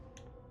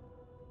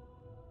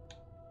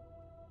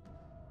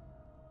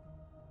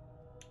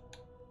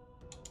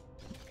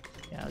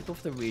 Yeah, I'll go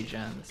for the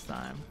regen this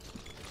time.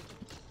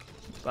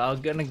 But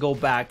I'm gonna go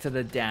back to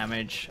the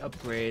damage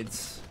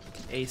upgrades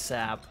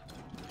ASAP,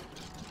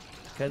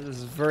 because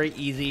it's very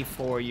easy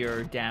for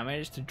your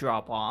damage to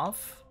drop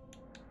off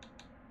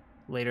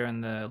later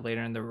in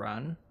the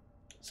run.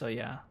 So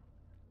yeah,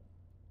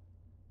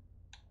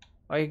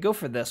 I could go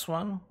for this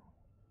one,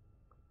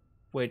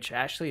 which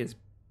actually is,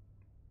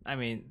 I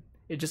mean,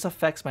 it just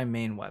affects my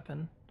main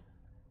weapon.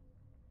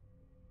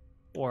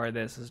 Or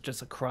this is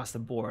just across the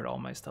board, all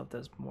my stuff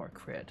does more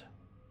crit.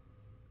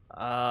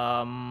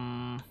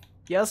 Yeah,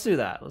 let's do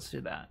that. Let's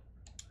do that.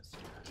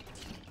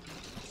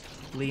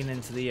 Lean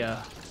into the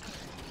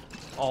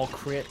all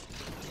crit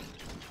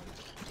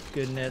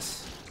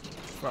goodness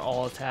for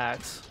all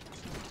attacks.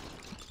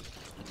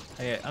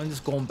 Okay, I'm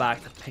just going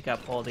back to pick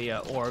up all the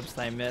orbs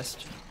that I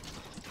missed.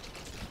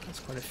 That's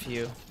quite a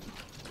few.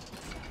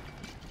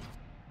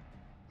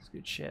 It's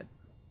good shit.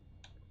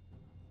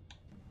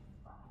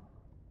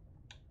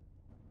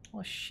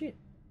 Oh shit.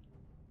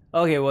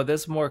 Okay, well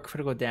there's more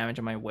critical damage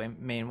on my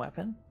main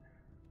weapon.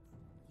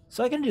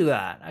 So I can do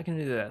that. I can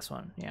do this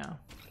one, yeah.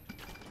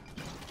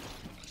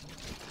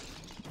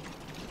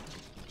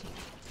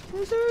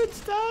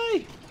 Wizards,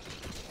 die!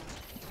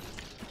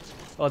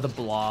 Oh, the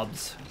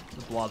blobs.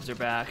 The blobs are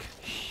back.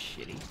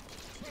 Shitty.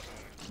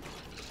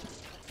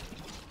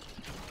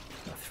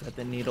 I'll thread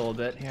the needle a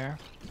bit here.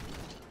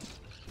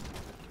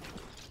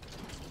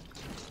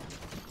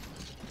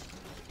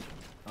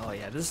 Oh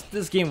yeah,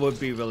 this game would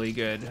be really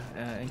good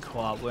in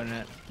co-op, wouldn't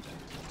it?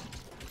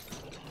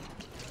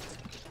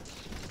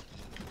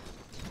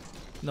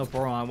 No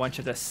problem. I want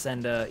you to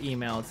send an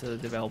email to the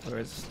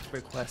developers to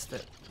request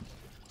it.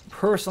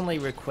 Personally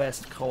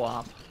request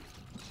co-op.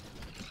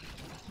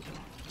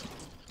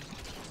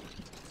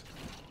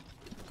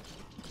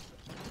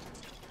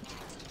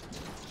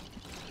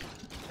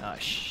 Oh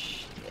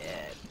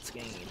shit, it's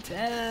getting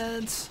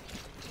intense.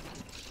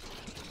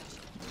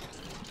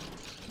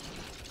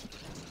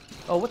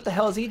 Oh, what the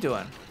hell is he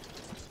doing?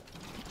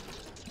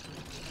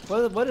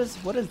 What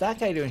is that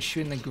guy doing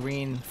shooting the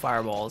green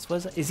fireballs?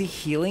 Is he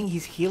healing?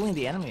 He's healing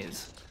the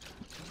enemies.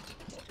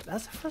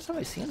 That's the first time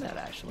I've seen that,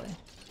 actually.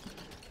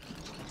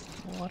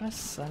 What a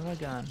son of a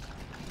gun.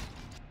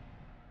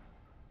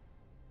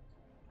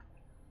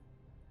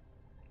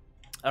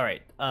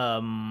 Alright, I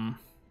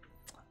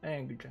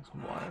need to drink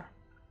some water.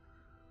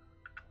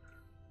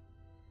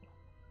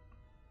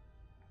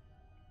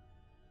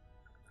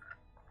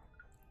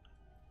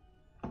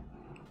 I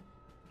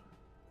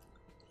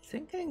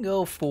think I can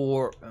go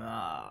for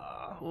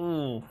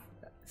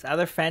it's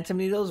either Phantom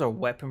Needles or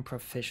Weapon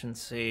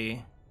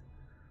Proficiency.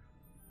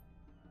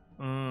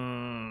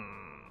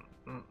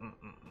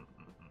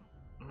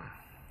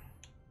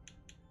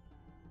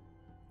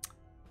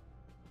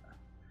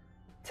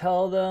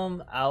 Tell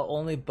them I'll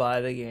only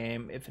buy the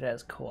game if it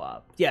has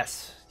co-op.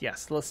 Yes,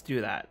 let's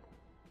do that.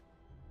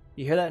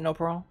 You hear that, No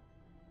Pro?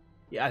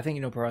 Yeah, I think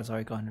No Pro's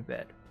already gone to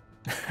bed.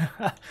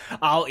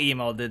 I'll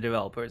email the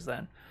developers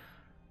then.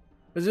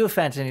 Let's do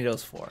Phantom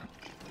Needles 4.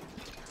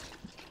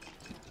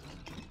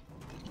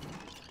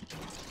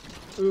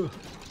 Ooh.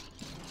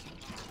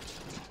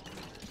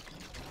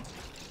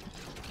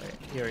 Wait,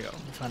 here we go.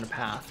 We found a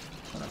path.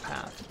 Found a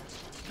path.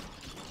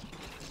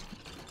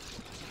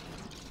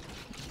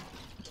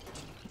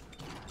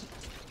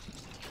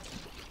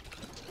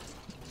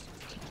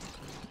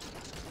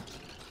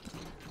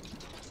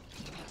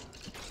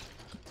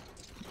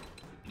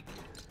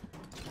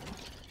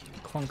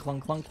 Clunk,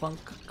 clunk, clunk, clunk,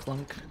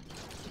 clunk.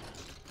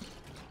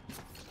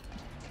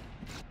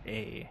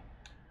 A.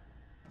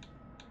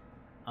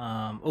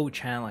 Oh,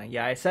 channeling.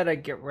 Yeah, I said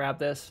I'd grab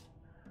this.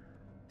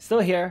 Still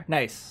here.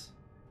 Nice.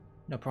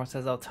 No problem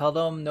says I'll tell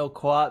them. No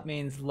co-op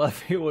means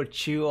Luffy will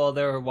chew all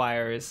their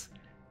wires.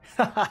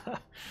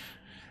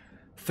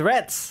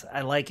 Threats.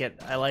 I like it.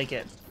 I like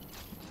it.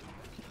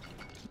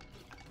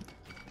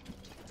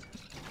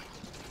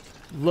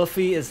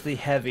 Luffy is the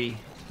heavy.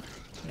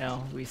 You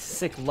know, we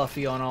sick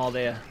Luffy on all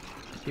the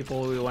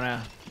people we want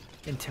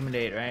to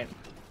intimidate, right?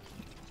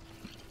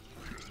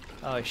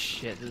 Oh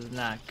shit, this is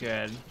not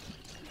good.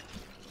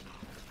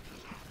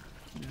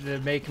 They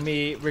make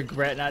me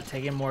regret not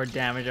taking more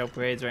damage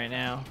upgrades right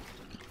now.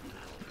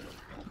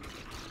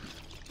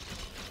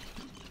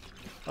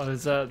 Oh,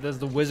 there's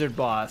the wizard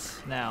boss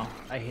now.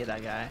 I hate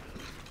that guy.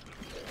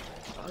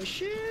 Oh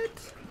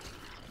shit!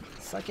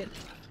 Suck it.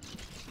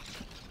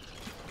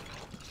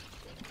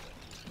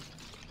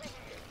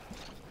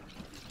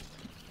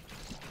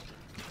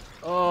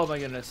 Oh my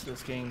goodness, this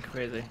is getting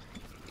crazy.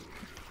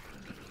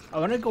 I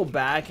want to go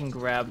back and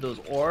grab those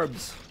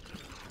orbs.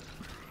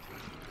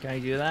 Can I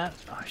do that?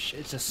 Oh shit,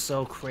 it's just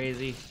so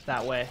crazy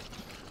that way.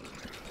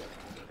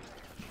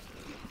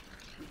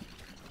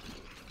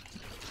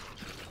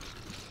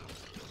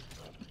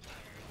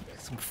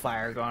 Got some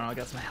fire going on, I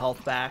got some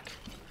health back.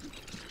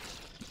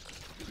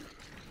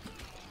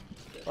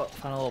 Oh,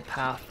 found a little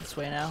path this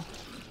way now.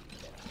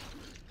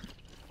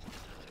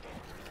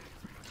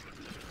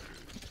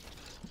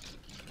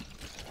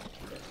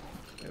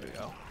 There we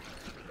go.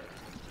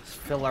 Let's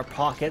fill our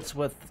pockets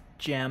with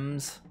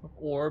gems, with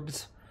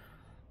orbs.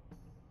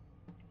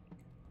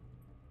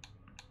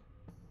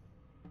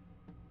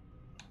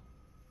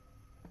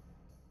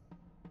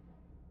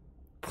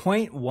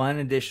 .1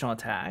 additional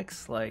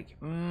attacks, like,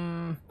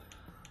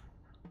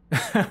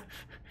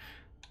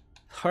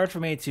 hard for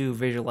me to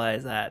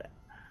visualize that.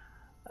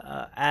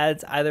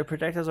 Adds either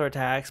projectiles or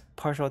attacks,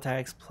 partial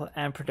attacks,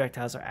 and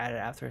projectiles are added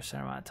after a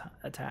certain amount of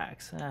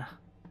attacks.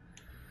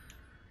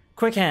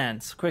 Quick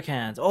hands, quick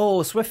hands.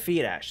 Oh, swift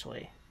feet,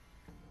 actually.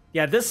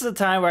 Yeah, this is a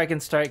time where I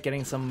can start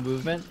getting some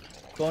movement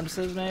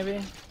bonuses,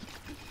 maybe.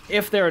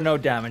 If there are no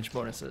damage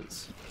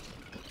bonuses.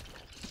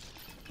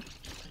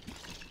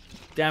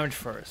 Damage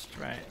first,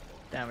 right?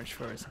 Damage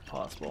first if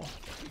possible.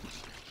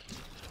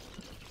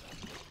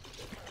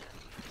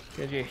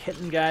 Because you're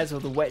hitting guys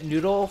with a wet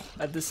noodle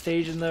at this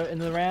stage in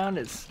the round,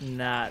 it's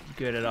not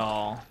good at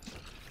all.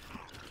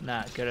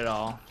 Not good at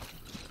all.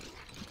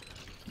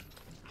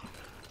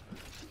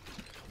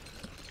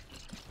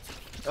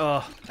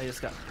 Oh, I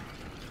just got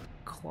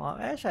claw.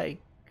 Actually, I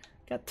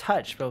got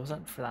touched, but it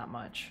wasn't for that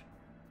much.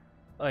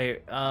 Okay,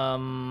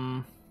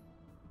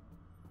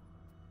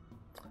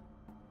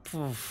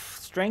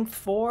 Strength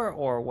 4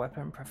 or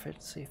weapon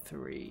proficiency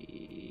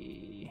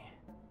 3?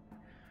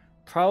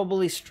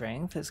 Probably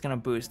strength. It's gonna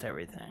boost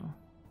everything.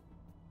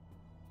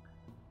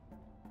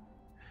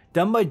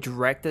 Done by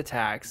direct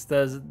attacks.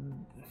 Do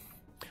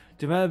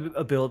my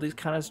abilities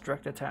count as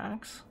direct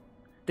attacks?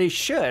 They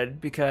should,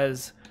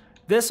 because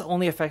this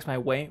only affects my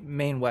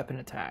main weapon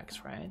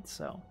attacks, right?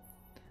 So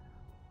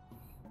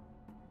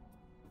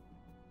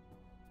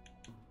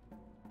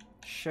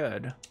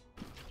should.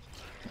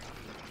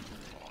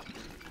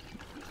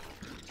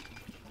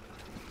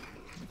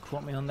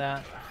 Quote me on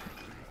that.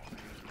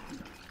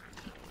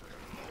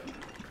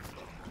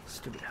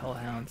 Stupid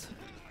hellhounds.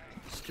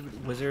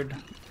 Stupid wizard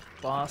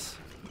boss.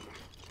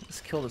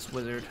 Let's kill this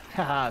wizard.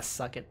 Haha,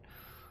 suck it.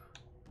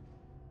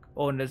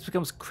 Oh, and this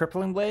becomes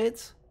crippling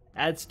blades.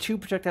 Adds 2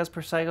 projectiles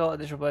per cycle.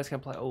 Additional blades can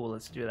apply. Oh,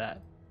 let's do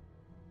that.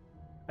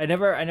 I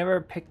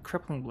never picked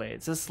crippling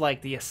blades. This is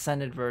like the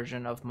ascended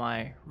version of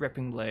my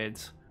ripping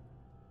blades.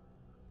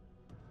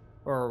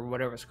 Or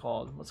whatever it's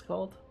called. What's it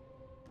called?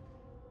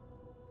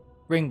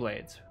 Ring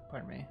blades.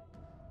 Pardon me.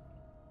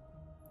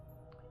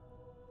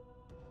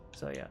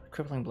 So yeah,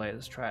 crippling blade,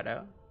 let's try it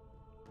out.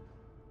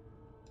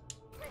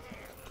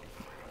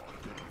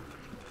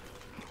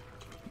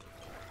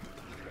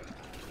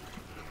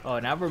 Oh,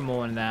 now we're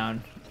mowing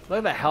down. Look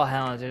at the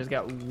hellhounds, they just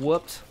got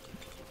whooped.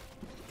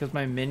 Because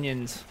my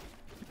minions.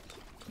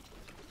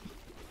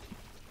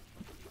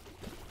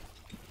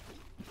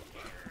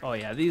 Oh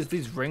yeah,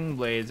 these ring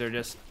blades are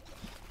just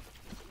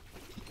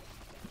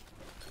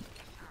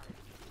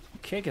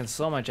kicking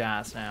so much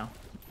ass now.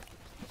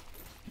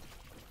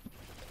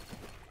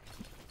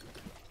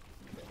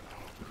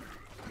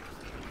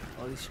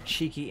 All these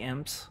cheeky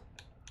imps.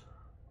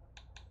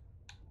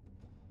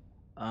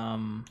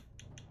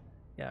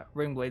 Yeah,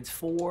 ring blades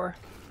 4.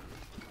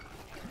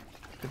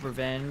 The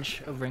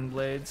revenge of ring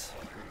blades.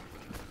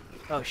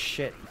 Oh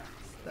shit!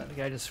 That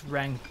guy just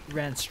ran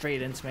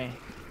straight into me.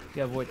 You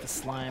gotta avoid the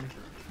slime.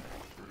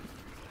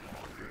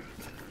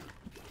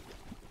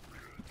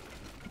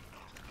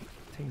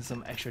 Taking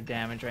some extra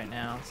damage right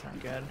now. It's not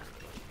good.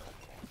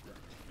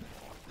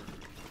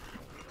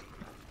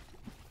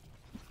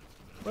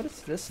 What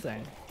is this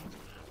thing?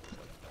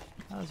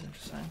 That was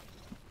interesting.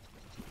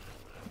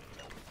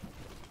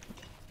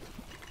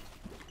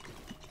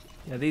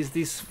 Yeah,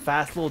 these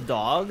fast little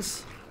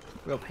dogs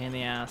Real pain in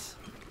the ass.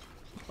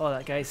 Oh,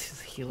 that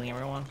guy's healing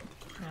everyone.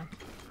 Yeah.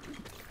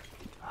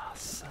 Oh,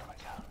 son of a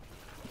gun.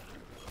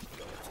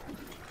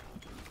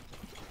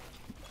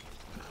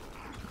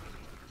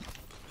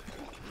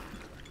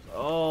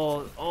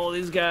 Oh,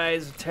 these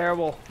guys are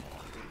terrible.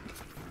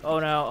 Oh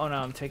no,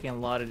 I'm taking a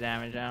lot of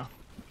damage now.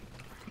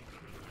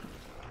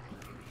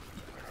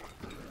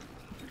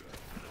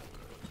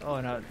 Oh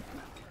no.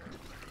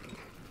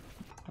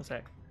 What's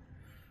that?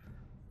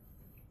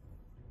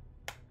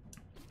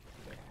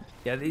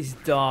 Yeah, these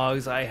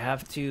dogs, I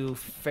have to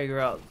figure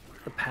out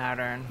the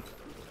pattern.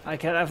 I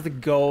kind of have to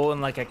go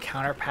in like a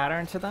counter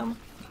pattern to them.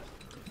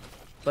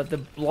 But the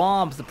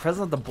blobs, the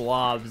presence of the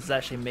blobs is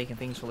actually making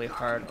things really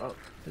hard. Oh,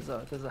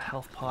 there's a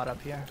health pot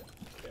up here.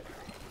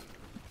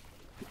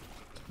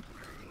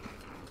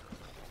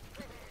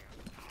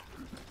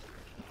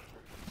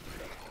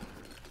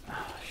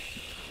 Oh,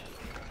 shit.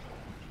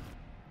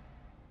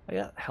 I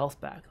got health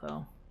back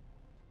though.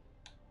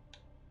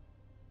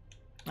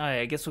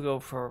 Alright, I guess we'll go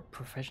for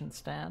proficient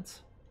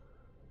stance.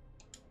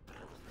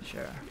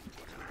 Sure.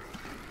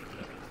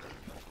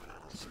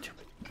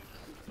 Stupid.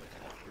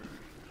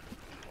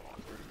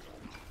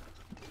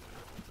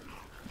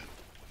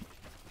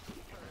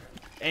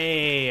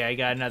 Hey, I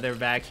got another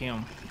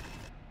vacuum.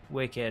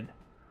 Wicked.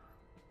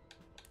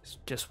 It's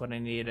just what I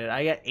needed.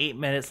 I got 8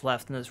 minutes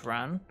left in this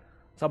run.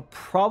 So I'm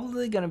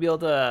probably going to be able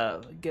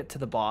to get to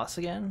the boss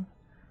again.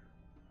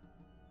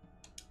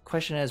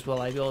 Question is, will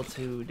I be able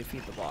to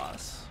defeat the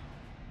boss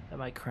at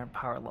my current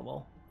power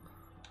level?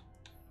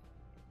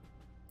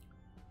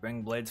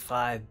 Ring Blades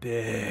 5,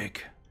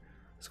 big.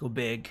 Let's go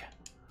big.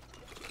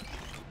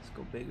 Let's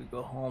go big or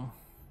go home.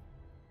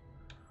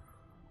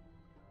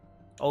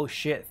 Oh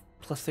shit,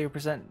 plus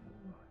 30%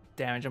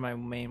 damage on my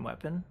main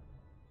weapon.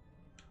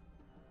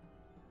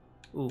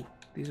 Ooh,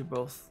 these are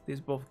both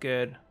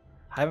good.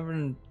 I haven't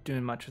been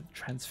doing much with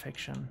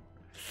transfixion.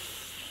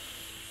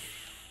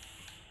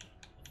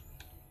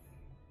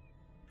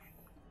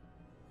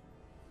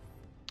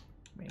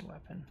 Main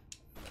weapon.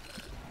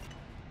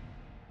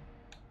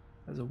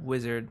 There's a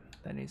wizard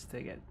that needs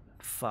to get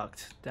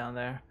fucked down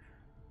there.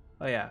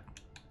 Oh yeah.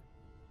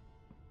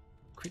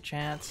 Crit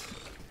chance.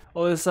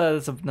 Oh, this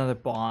is another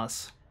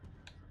boss.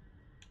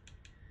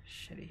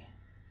 Shitty.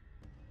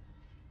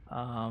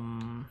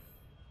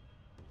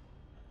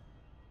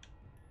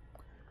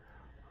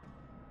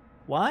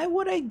 Why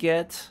would I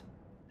get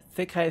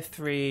Thick High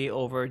 3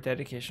 over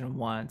Dedication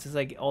 1? Since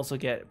I also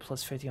get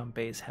plus 50 on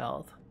base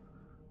health.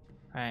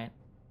 Right.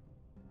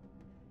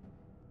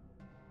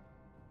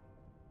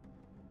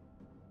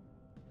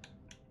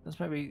 This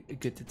might be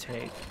good to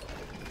take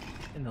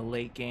in the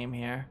late game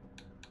here.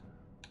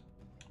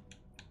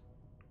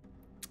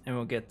 And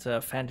we'll get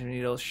Phantom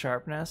Needle's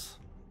sharpness.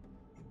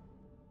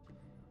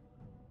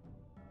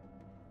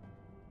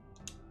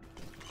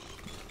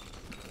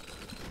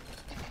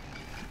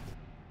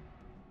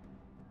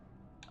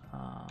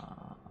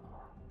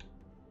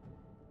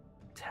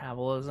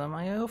 Metabolism.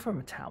 I go for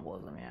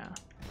metabolism, yeah.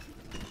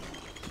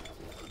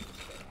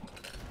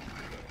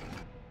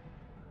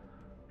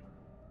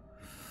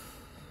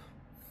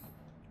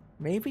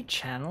 Maybe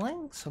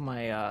channeling, so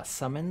my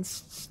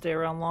summons stay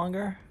around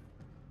longer.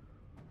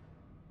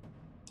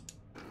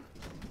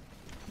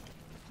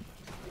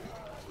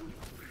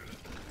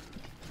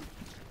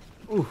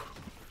 Ooh.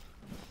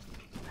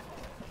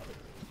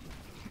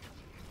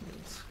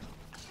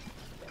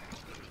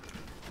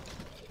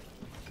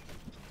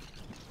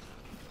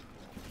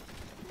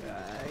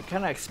 I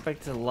kind of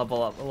expect to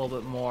level up a little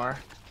bit more.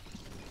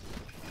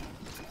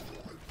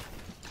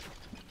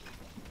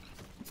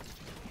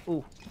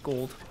 Ooh,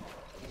 gold.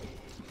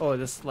 Oh,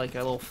 this is like a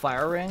little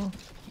fire ring.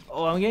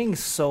 Oh, I'm getting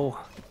so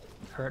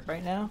hurt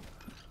right now.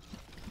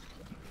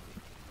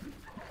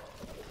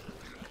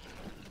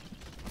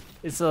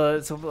 It's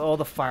all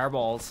the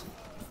fireballs.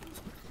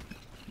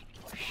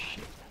 Oh,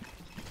 shit.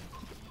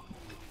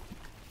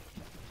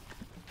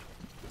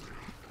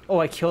 Oh,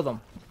 I killed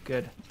them.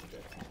 Good.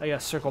 I gotta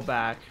circle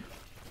back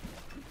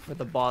for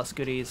the boss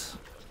goodies.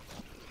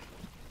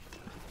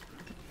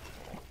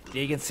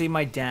 Yeah, you can see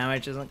my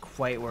damage isn't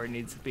quite where it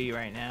needs to be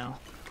right now.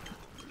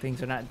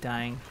 Things are not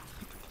dying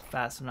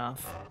fast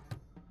enough.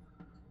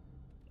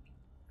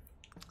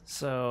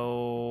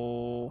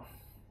 So...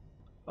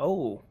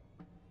 Oh.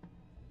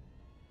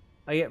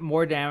 I get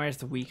more damage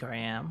the weaker I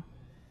am.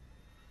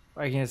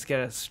 Or I can just get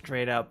a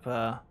straight up...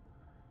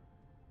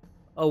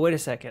 Oh, wait a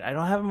second. I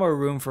don't have more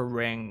room for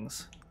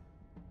rings.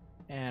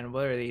 And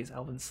what are these?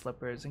 Elven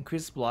Slippers.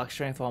 Increases block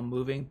strength while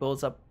moving.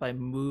 Builds up by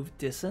move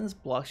distance.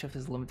 Block shift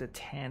is limited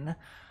to 10.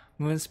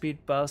 Movement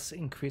speed buffs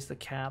increase the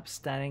cap.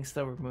 Standing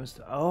still removes...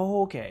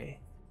 Oh, okay.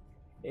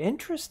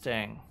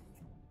 Interesting.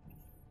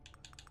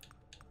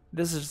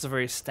 This is just a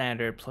very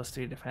standard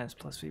 +3 defense,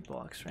 +3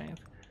 block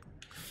strength.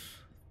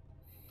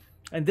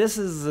 And this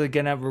is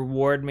gonna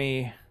reward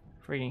me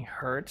for getting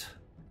hurt.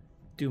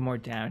 Do more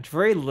damage.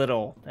 Very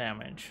little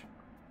damage.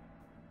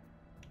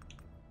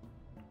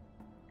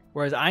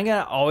 Whereas I'm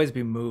gonna always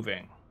be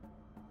moving.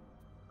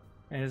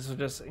 And this will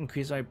just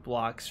increase my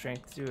block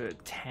strength to a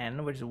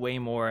 10, which is way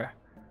more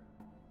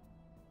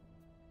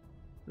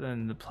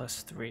than the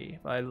 +3.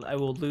 I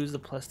will lose the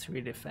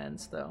 +3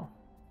 defense though.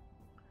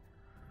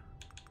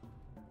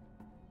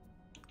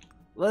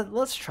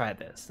 Let's try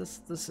this. This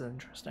is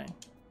interesting.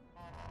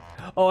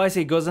 Oh, I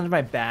see. It goes into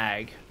my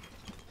bag.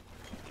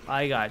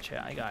 I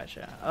gotcha. I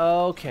gotcha.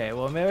 Okay.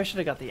 Well, maybe I should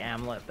have got the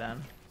amulet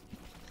then.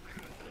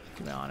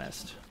 To be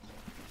honest,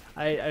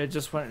 I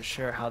just wasn't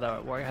sure how that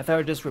would work. I thought it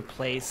would just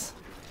replace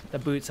the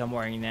boots I'm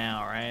wearing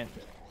now, right?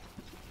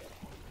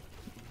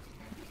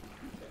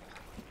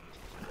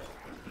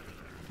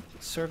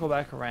 Circle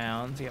back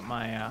around to get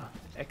my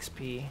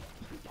XP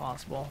if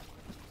possible.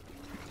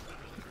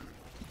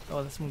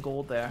 Oh, there's some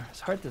gold there. It's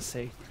hard to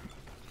see.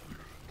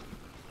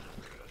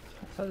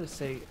 It's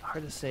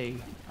hard to say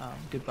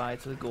goodbye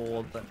to the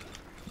gold, but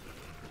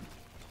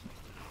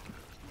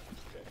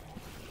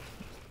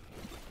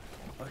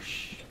oh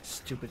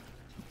stupid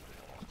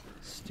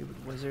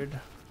wizard.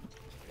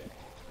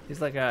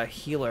 He's like a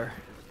healer,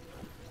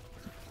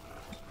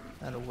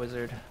 not a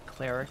wizard.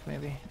 Cleric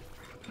maybe.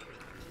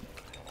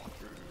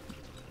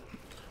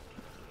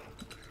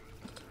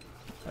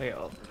 Okay,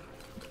 oh.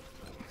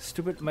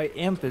 Stupid, my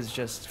imp is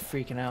just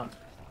freaking out.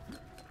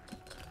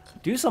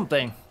 Do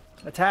something!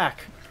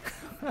 Attack!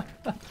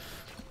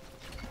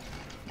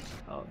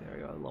 Oh, there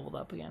we go, leveled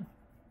up again.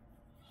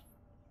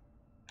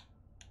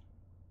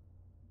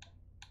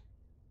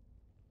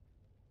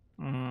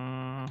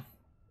 At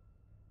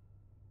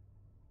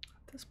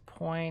this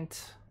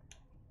point,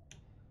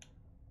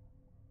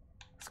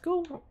 let's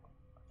go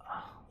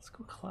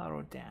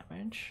collateral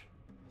damage.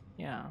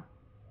 Yeah.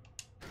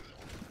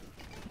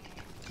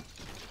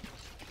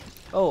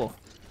 Oh,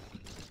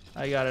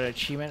 I got an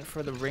achievement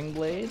for the ring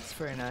blades.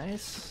 Very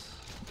nice.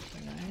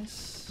 Very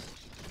nice.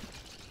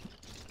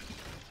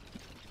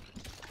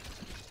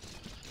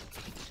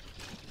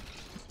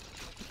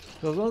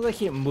 So as long as I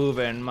keep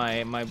moving,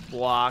 my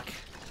block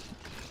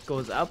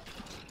goes up,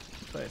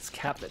 but it's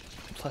capped at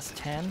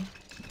 +10.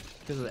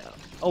 Because of the,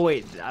 oh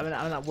wait, I'm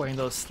not wearing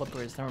those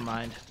slippers. Never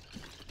mind.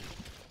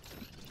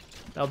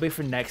 That'll be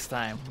for next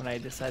time when I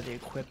decide to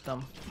equip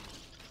them.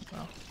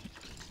 Well.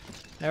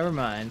 Never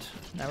mind.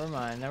 Never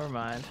mind. Never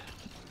mind.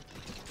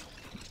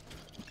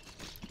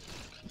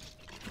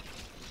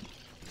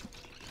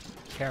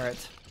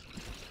 Carrot.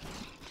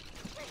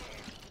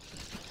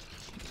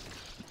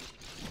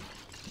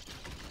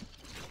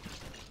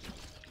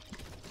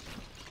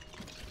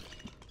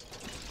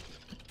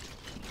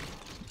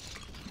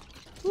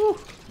 Woo!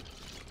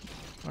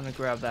 I'm gonna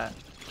grab that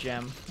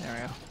gem. There we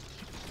go.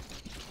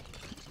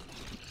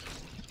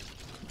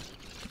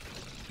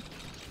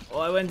 Oh,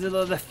 I went to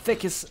the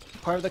thickest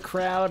part of the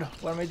crowd.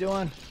 What am I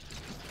doing?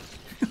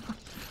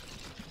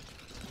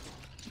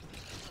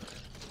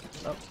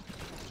 Oh.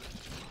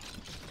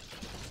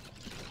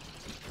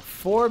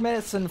 4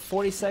 minutes and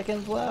 40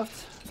 seconds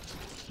left.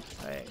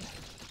 Alright.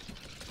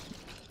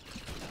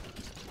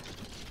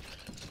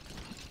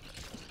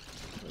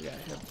 We got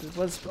here.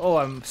 Oh,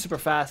 I'm super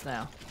fast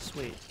now.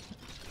 Sweet.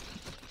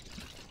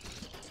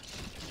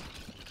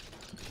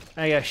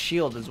 I got a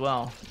shield as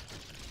well.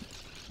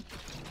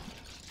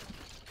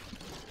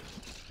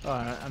 Oh,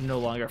 I'm no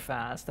longer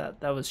fast.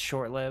 That was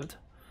short-lived.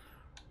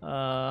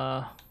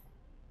 I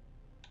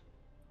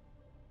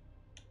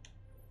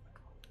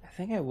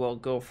think I will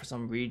go for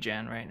some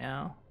regen right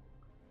now.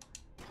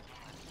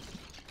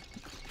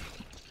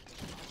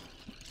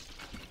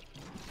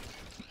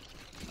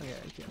 Okay,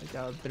 I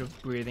got a bit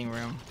of breathing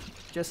room.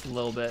 Just a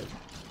little bit.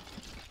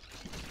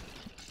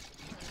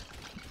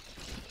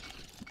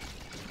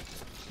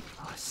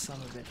 Oh, son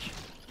of a bitch.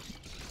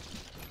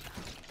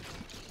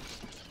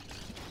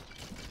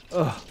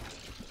 Ugh.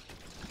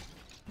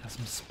 Got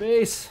some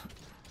space.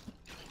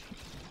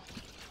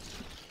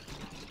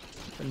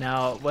 But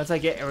now, once I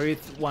get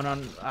everyone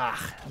on...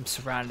 I'm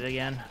surrounded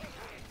again.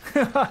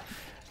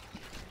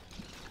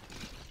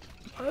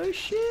 Oh,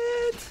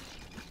 shit.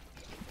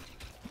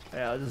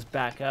 Yeah, I'll just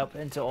back up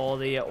into all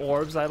the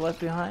orbs I left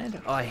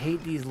behind. Oh, I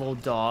hate these little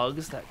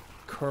dogs that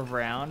curve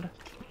around.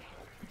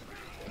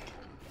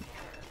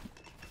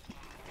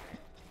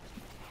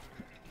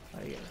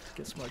 Oh, yeah, let's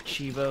get some more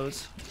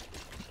Chivos.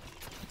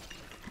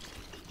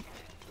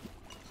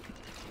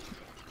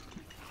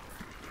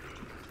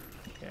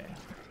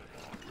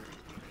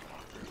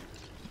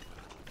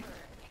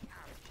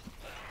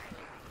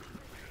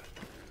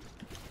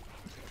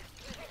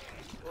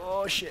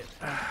 Oh shit.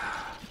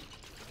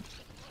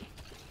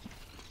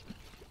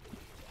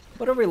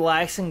 What a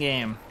relaxing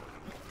game.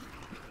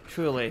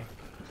 Truly.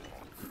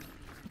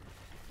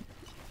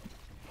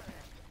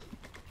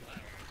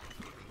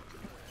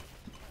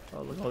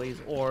 Oh, look at all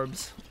these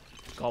orbs.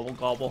 Gobble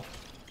gobble.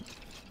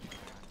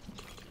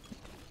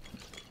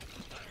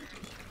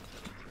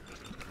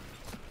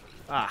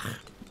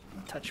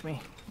 Don't touch me.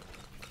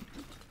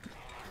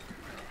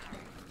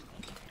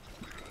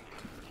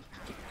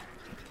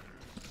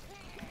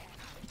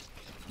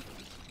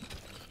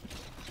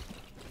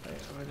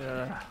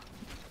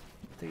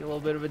 Take a little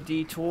bit of a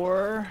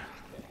detour.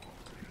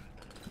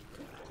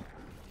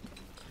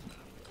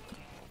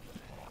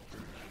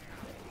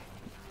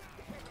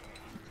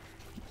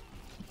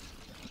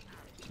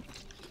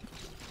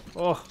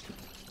 Oh,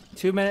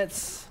 2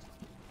 minutes,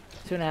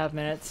 2.5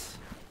 minutes.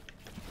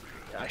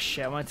 Oh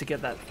shit, I wanted to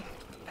get that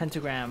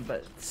pentagram,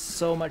 but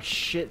so much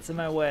shit's in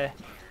my way.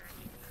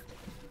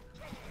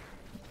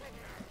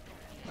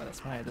 Oh,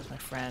 that's my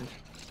friend.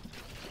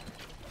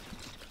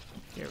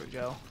 Here we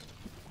go.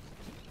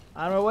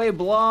 Out of my way,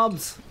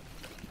 blobs!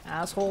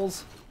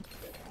 Assholes.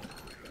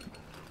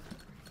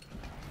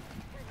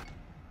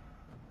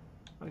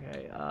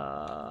 Okay,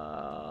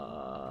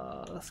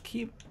 let's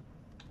keep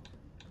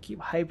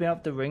hyping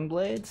up the ring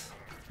blades.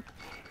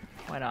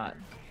 Why not?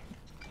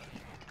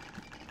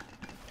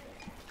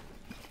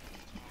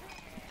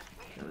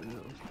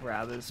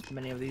 Grab as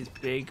many of these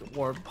big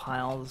orb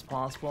piles as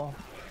possible.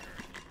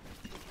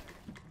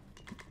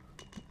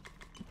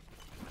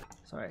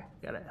 Sorry,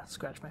 gotta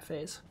scratch my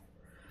face.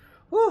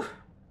 Woo!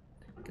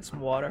 Get some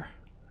water.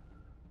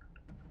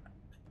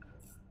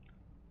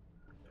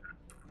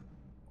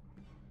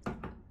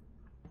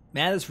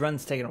 Man, this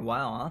run's taking a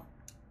while,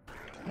 huh?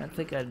 I don't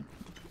think I'd...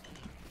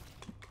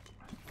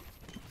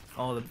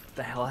 Oh,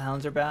 the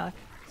hellhounds are back?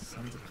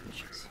 Sons of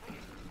bitches.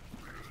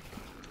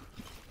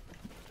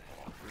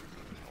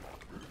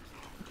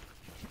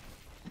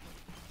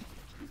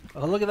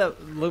 Oh, look at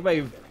that. Look at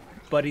my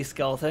buddy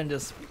skeleton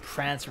just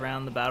prance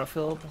around the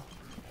battlefield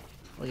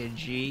like a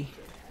G.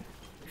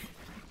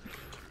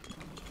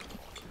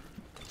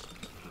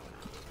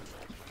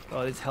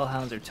 Oh, these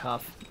hellhounds are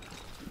tough.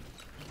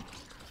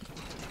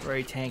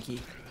 Very tanky.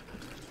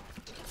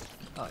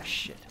 Oh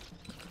shit.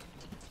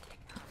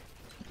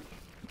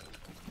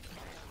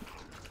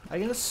 I'm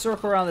gonna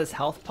circle around this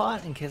health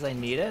pot in case I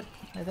need it,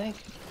 I think.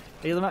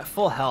 Because I'm at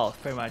full health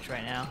pretty much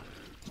right now.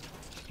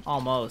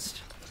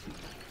 Almost.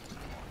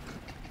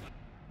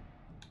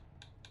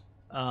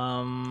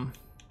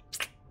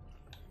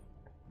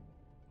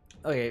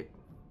 Okay,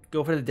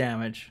 go for the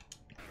damage.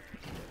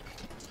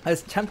 I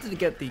was tempted to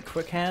get the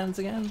quick hands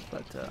again,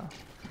 but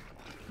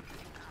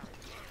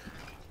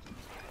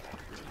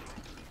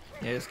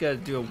yeah, just gotta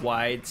do a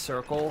wide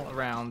circle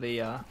around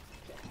the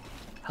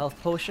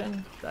health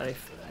potion that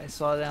I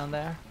saw down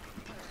there.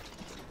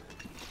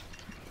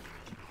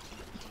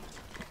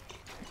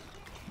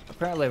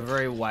 Apparently a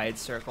very wide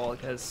circle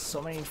because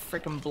so many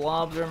freaking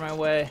blobs are in my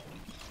way.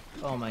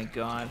 Oh my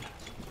god.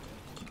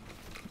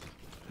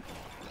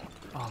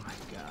 Oh my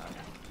god.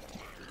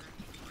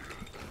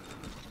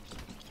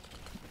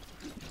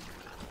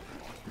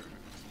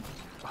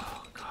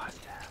 Oh god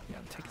damn. Yeah,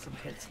 I'm taking some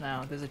hits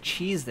now. There's a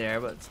cheese there,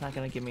 but it's not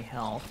gonna give me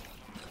health.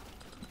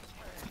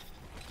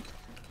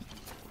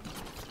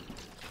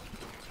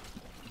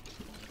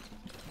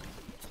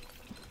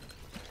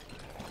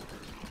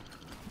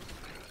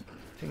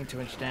 Taking too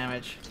much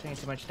damage. Taking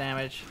too much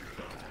damage.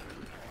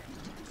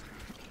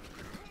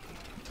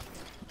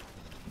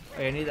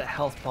 Okay, I need that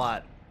health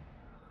pot.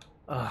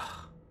 Ugh.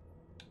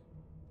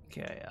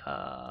 Okay,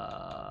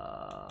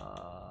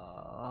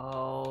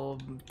 oh,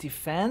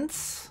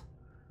 defense?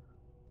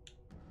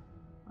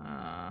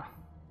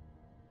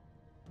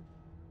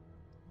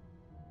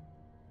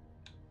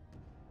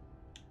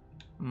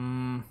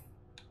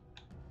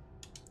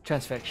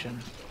 Transfixion.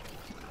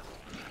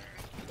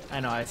 I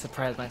know, I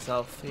surprised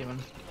myself, even.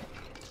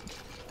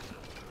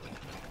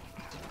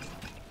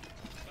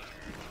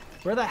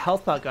 Where'd that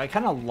health pot go? I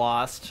kind of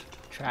lost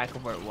track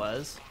of where it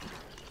was.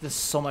 There's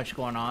so much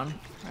going on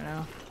right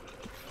now.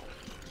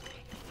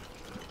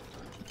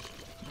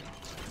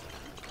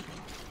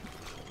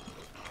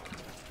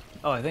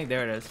 Oh, I think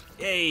there it is.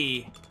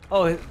 Yay!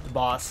 Oh, the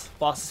boss.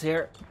 Boss is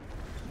here.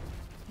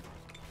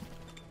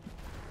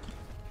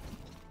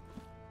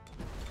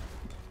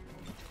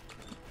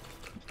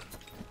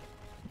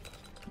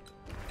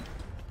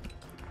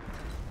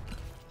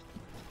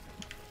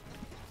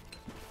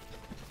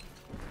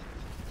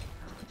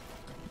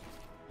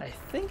 I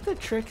think the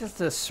trick is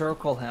to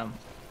circle him.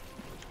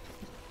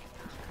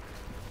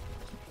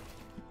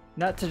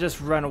 Not to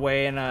just run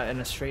away in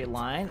a straight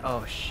line.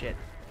 Oh shit.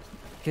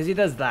 Because he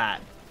does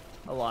that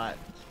a lot.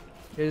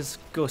 He just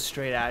goes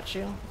straight at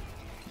you.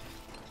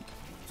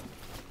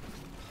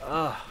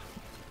 Ugh.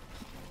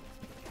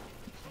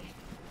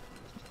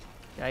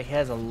 Yeah, he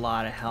has a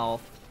lot of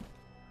health.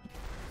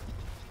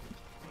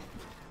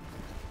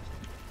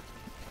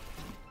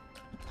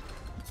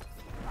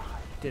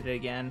 Did it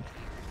again.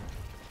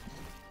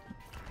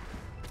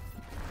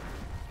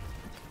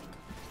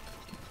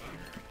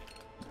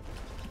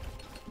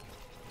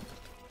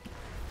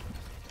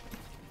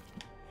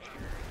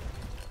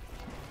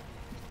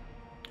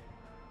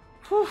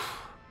 Whew.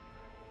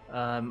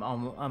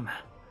 I'm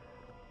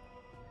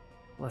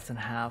less than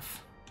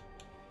half.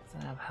 Less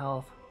than half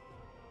health.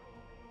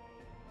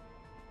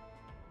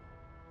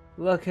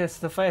 Look, it's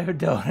the fire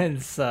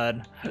Donan's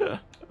son.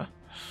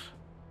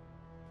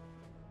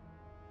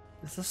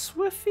 Is the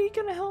Swiftfeet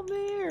gonna help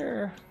me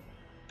or?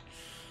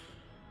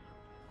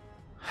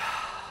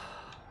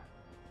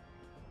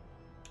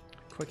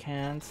 Quick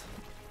hands.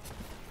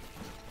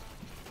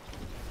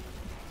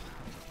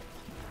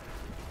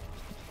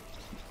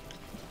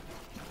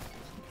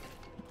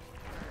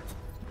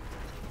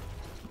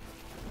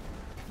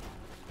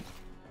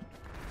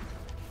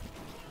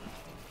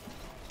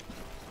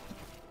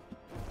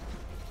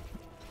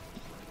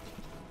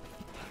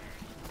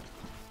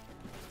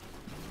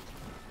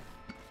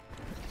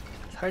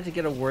 hard to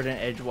get a word in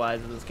edgewise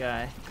with this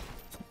guy.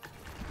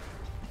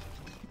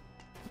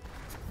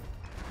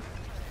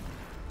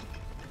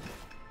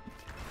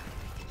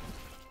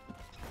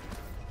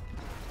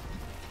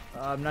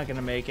 I'm not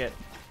gonna make it.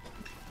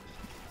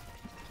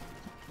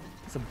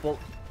 It's a bull.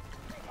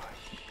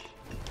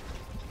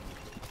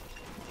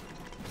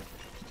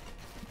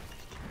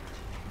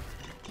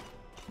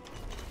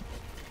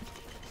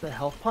 Is it a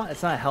health pot?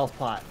 It's not a health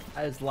pot.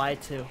 I was lied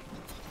to.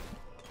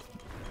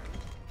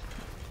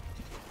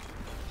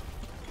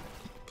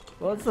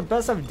 Well, it's the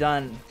best I've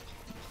done.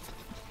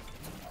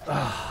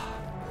 Ugh.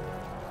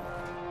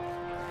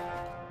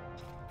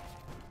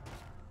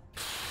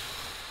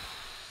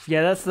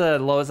 Yeah, that's the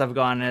lowest I've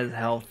gone as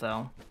health,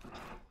 though.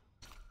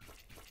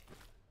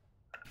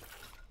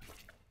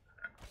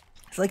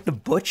 It's like the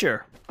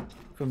butcher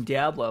from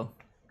Diablo.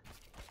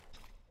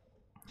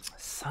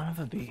 Son of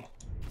a bee.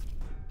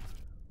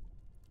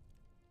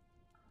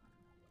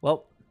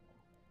 Well,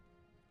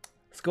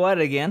 let's go at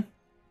it again.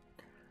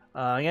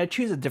 I'm gonna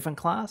choose a different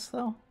class,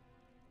 though.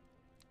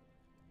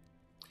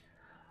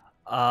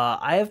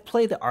 I have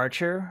played the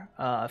archer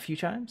a few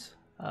times.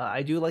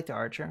 I do like the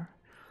archer.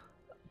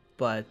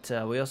 But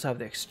we also have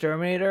the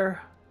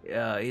exterminator.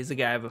 He's the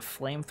guy with a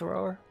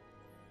flamethrower.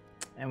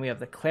 And we have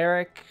the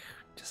cleric,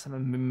 just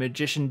some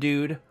magician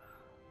dude.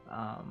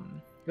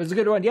 It was a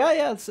good one.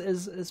 Yeah,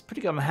 it's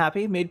pretty good. I'm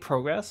happy. Made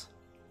progress.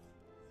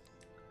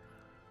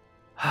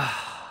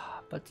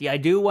 But yeah, I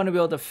do want to be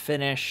able to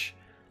finish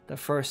the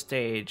first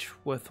stage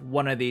with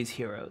one of these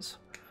heroes.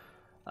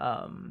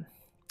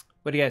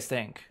 What do you guys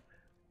think?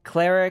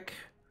 Cleric,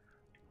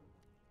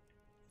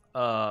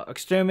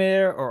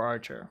 exterminator, or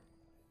archer?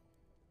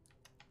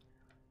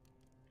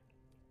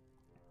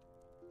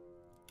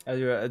 I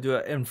do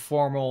an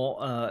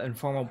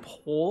informal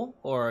poll,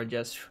 or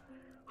just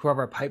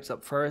whoever pipes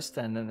up first,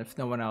 and then if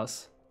no one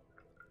else.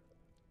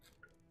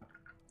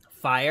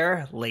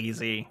 Fire,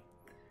 lazy.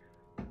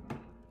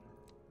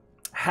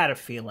 Had a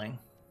feeling.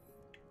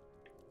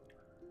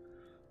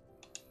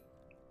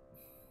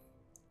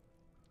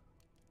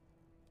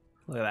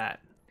 Look at that.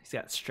 He's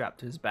got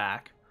strapped to his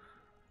back.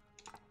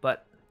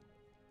 But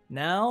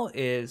now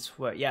is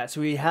what? Yeah,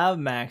 so we have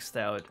maxed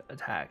out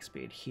attack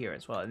speed here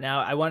as well.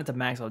 Now I wanted to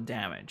max out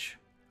damage.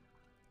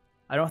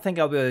 I don't think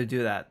I'll be able to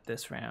do that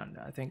this round.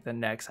 I think the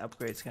next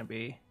upgrade is going to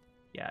be...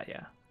 Yeah.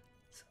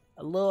 It's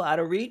a little out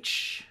of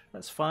reach.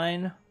 That's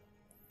fine.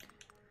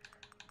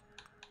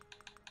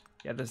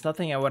 Yeah, there's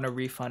nothing I want to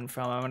refund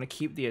from. I want to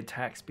keep the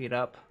attack speed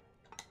up.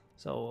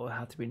 So it'll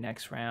have to be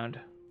next round.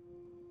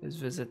 Is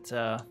visit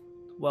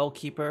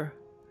Wellkeeper.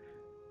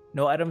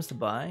 No items to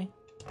buy.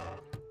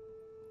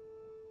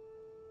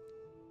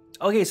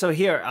 Okay, so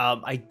here,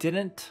 I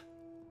didn't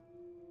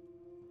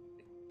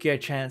get a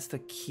chance to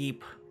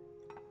keep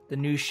the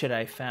new shit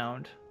I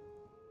found.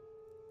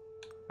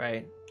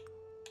 Right?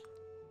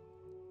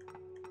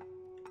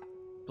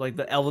 Like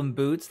the elven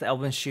boots, the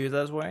elven shoes I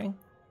was wearing.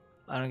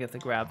 I don't get to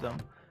grab them.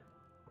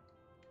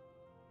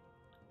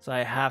 So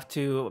I have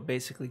to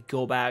basically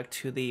go back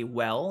to the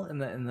well in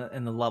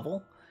the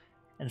level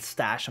and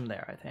stash them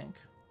there, I think.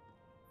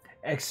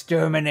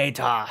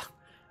 Exterminator.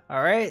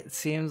 All right,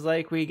 seems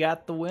like we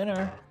got the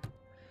winner.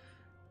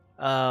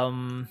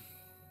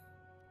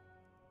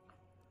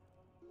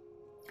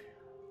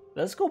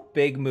 Let's go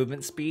big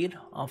movement speed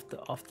off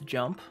the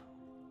jump.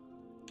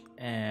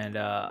 And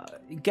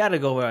you gotta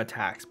go with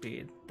attack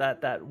speed.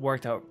 That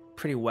worked out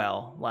pretty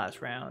well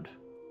last round.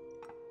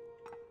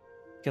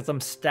 Because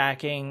I'm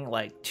stacking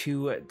like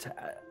 2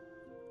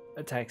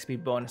 attack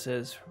speed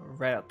bonuses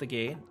right out the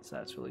gate. So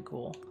that's really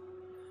cool.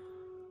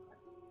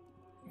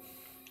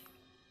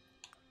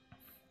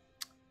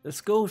 Let's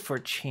go for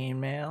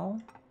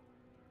chainmail.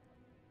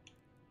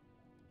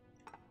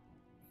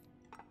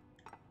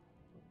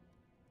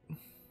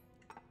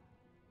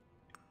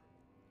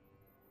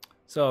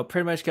 So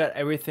pretty much got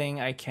everything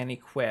I can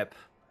equip.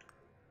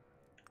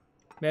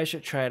 Maybe I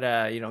should try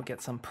to,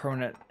 get some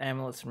permanent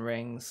amulets and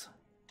rings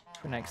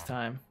for next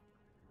time.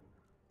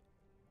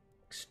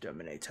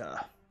 Exterminator.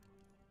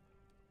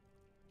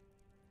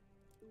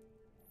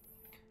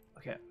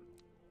 Okay.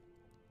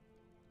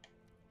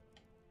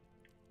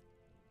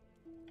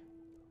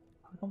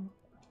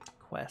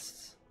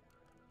 Quests.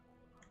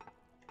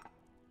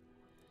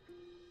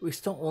 We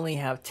still only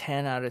have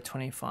 10 out of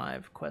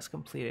 25 quests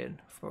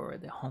completed for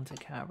the Haunted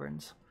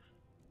Caverns.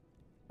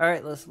 All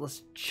right,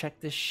 let's check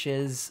this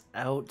shiz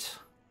out.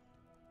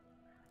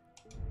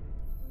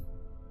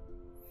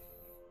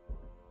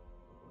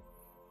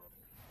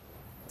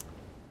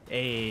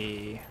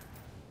 I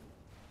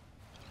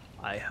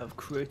have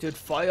created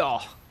fire.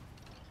 All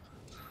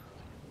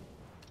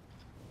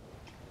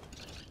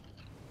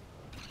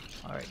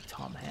right,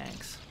 Tom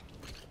Hanks.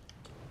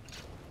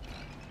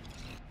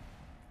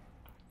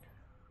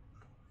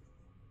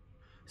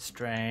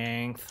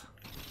 Strength.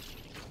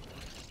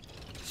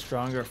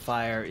 Stronger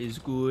fire is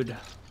good.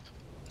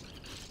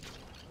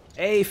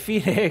 Hey,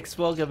 Phoenix,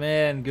 welcome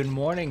in. Good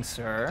morning,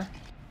 sir.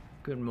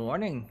 Good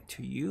morning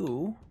to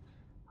you.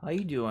 How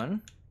you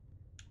doing?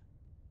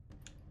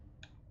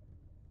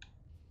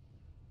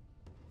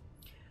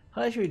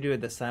 How should we do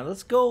it this time?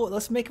 Let's go.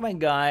 Let's make my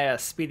guy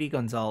Speedy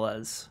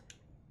Gonzalez.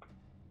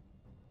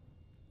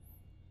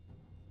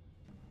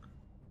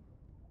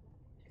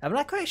 I'm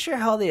not quite sure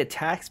how the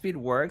attack speed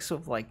works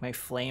with like my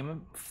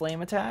flame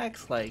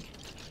attacks. Like,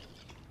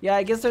 yeah,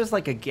 I guess there's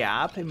like a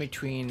gap in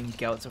between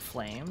gouts of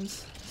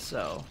flames,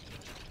 so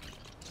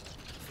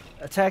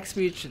attack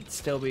speed should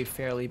still be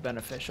fairly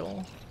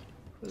beneficial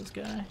for this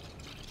guy.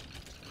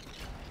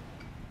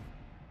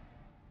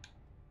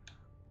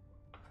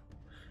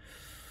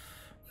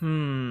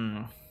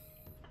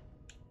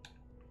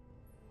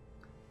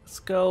 Let's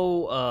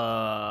go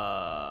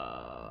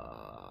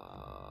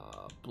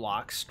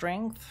block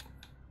strength.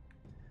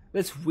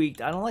 It's weak.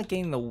 I don't like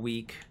getting the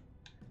weak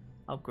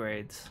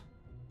upgrades.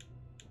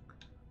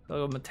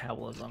 Go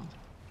metabolism.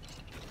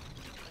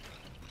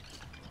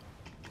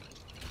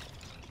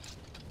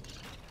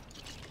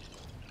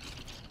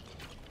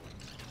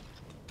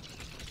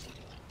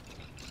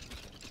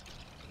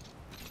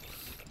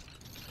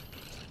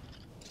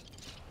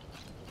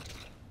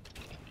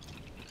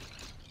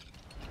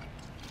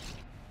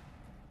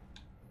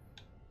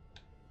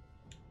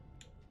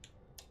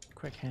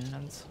 Quick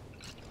hands.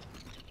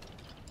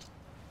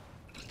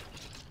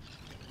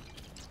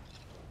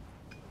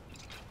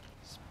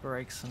 Let's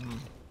break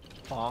some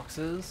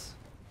boxes.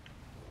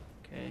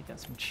 Okay, got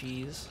some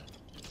cheese.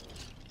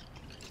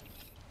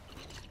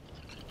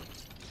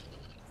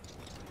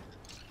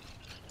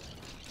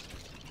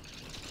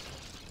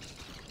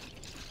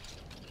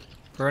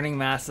 Burning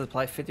masses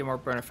apply 50 more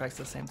burn effects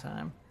at the same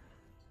time.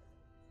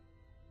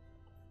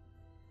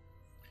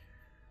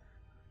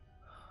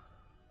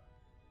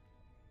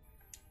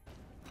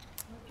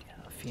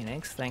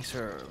 Phoenix, thanks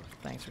for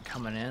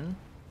coming in.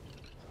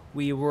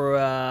 We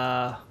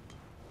were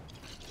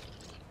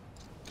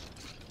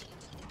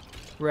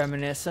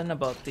reminiscing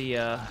about the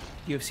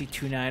UFC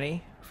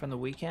 290 from the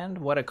weekend.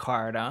 What a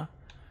card, huh?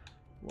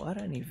 What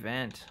an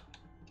event.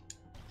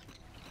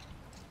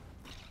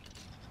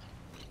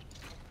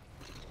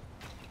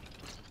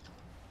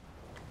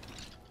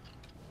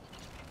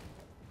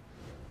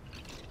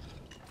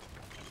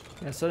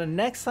 Yeah, so the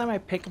next time I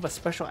pick up a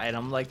special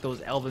item like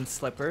those elven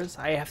slippers,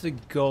 I have to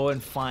go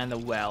and find the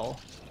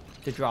well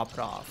to drop it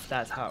off.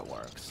 That's how it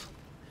works.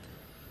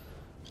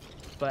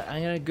 But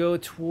I'm gonna go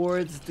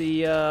towards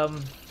the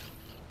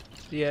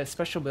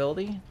special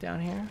ability down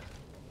here.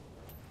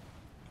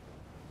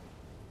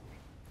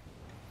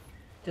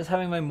 Just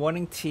having my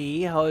morning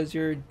tea. How's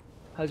your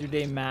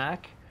day,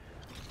 Mac?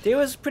 Day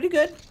was pretty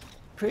good.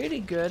 Pretty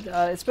good.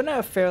 It's been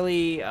a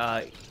fairly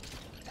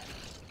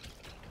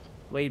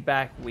laid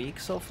back week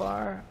so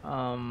far.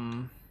 A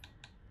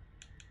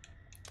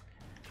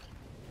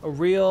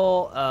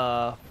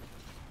real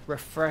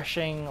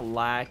refreshing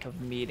lack of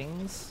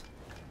meetings.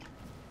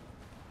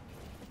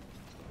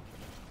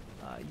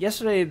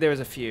 Yesterday there was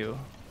a few,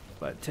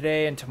 but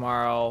today and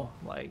tomorrow,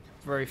 like,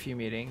 very few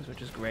meetings,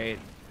 which is great.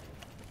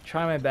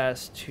 Trying my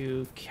best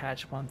to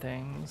catch up on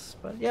things,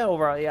 but yeah,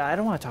 overall, yeah, I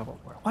don't want to talk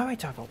about work. Why am I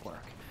talking about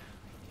work?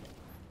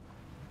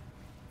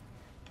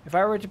 If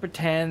I were to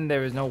pretend there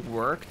was no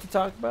work to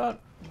talk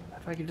about,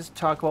 if I could just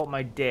talk about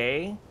my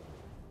day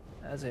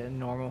as a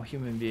normal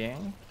human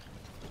being,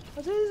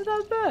 I'd say it's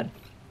not bad.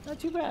 Not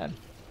too bad.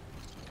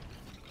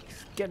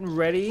 Just getting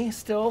ready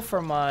still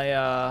for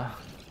my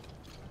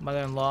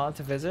mother-in-law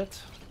to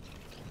visit.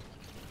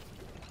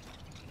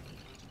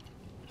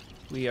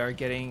 We are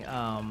getting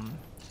a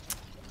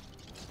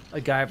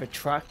guy of a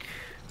truck,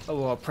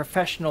 a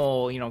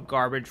professional,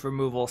 garbage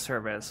removal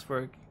service.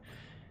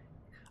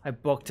 I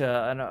booked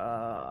an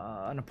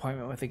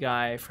appointment with a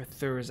guy for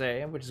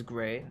Thursday, which is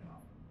great.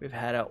 We've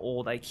had an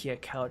old IKEA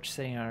couch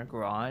sitting in our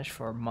garage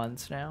for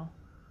months now.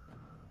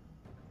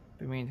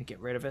 Been meaning to get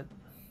rid of it.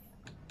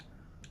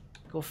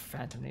 Go for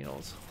Phantom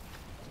Needles.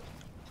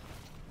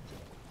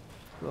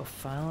 We'll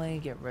finally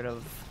get rid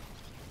of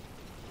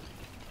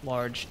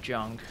large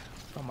junk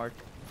from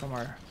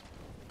our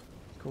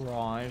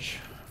garage.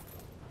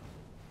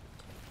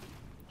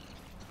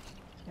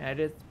 And I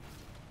did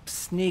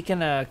sneak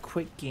in a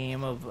quick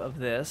game of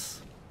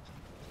this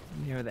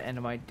near the end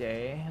of my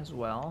day as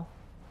well.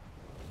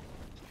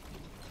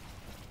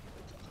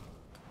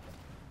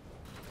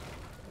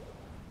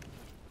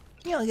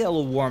 Yeah, I'll get a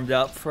little warmed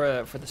up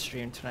for the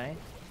stream tonight.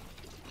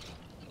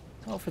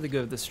 All for the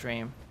good of the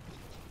stream.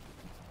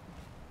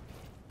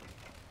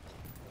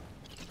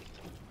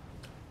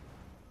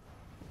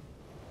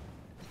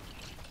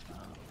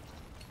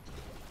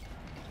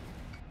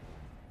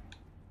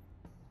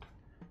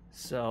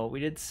 So we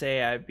did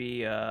say I'd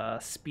be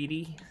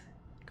speedy.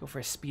 Go for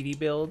a speedy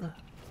build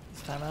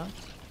this time out.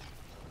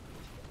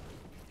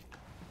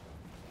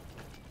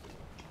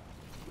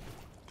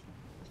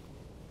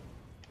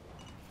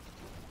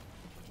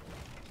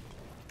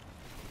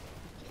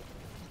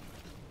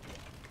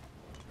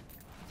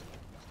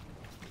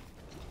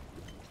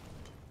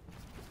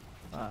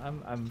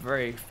 I'm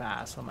very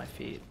fast on my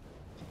feet.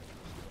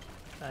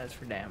 That is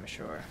for damn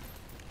sure.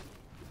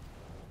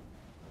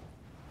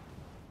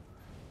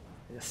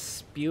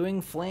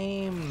 Spewing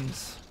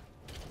flames.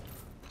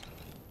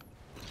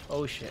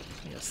 Oh shit,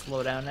 I need to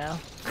slow down now.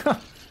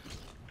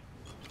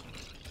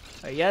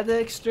 Yeah, the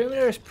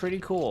exterminator is pretty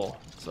cool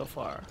so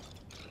far.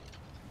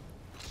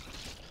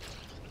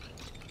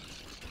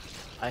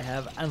 I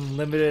have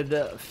unlimited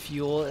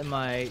fuel in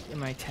my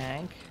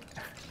tank.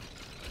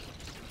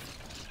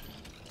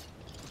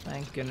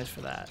 Thank goodness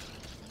for that.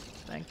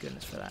 Thank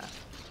goodness for that.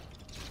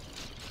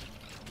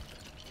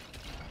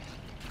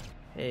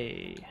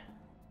 Hey.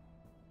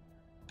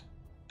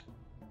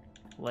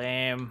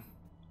 Lame.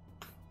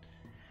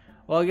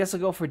 Well, I guess I'll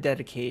go for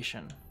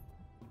dedication.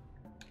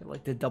 Get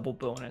like the double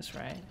bonus,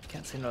 right?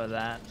 Can't say no to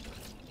that.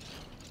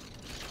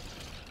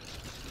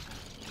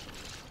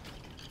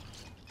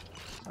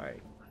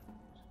 Alright.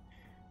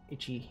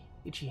 Itchy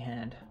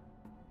hand.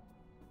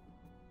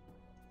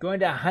 Going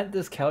to hunt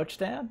this couch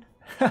down?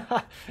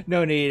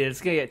 No need,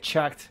 it's gonna get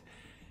chucked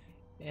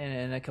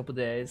in a couple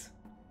days.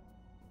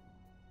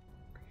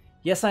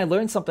 Yes, I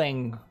learned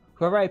something.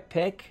 Whoever I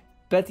pick,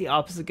 bet the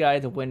opposite guy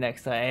to win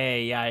next time.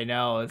 Hey, yeah, I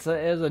know. It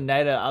was a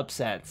night of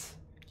upsets.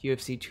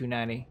 UFC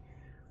 290.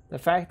 The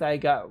fact that I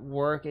got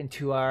work in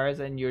 2 hours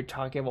and you're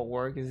talking about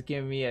work is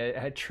giving me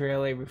a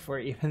trailer before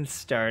it even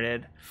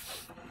started.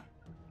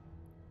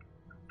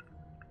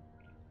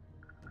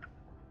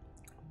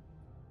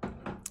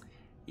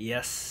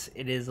 Yes,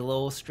 it is a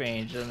little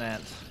strange, isn't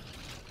it?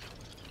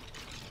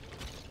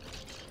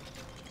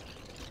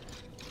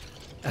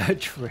 A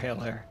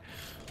trailer.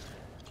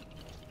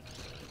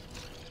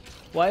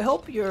 Well, I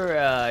hope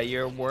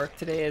your work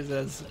today is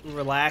as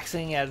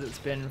relaxing as it's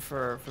been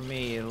for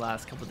me the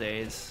last couple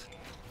days.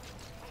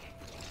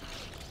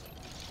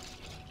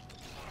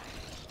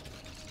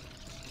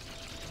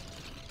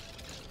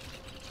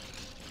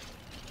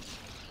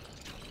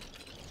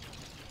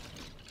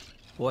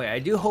 Boy, I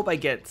do hope I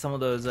get some of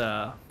those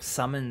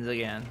summons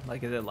again,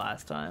 like I did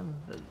last time.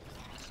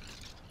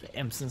 The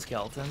imps and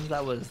skeletons.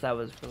 That was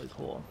really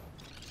cool.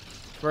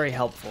 Very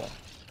helpful.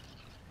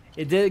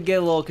 It did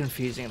get a little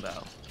confusing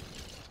though.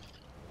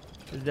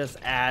 It just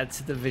adds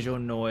to the visual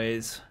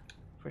noise,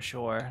 for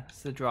sure.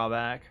 It's the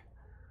drawback.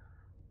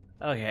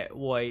 Okay,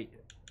 wait.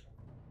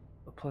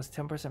 Plus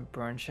 10%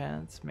 burn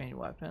chance, main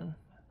weapon.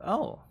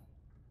 Oh.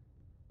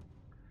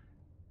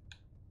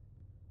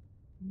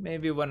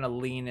 Maybe want to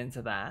lean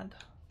into that.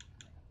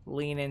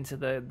 Lean into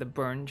the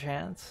burn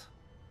chance.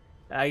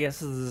 I guess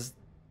this is,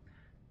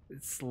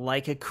 it's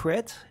like a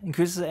crit.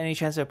 Increases any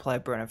chance to apply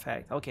burn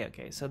effect.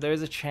 Okay. So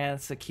there's a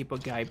chance to keep a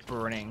guy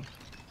burning,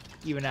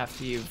 even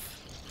after you've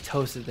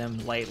toasted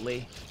them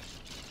lightly.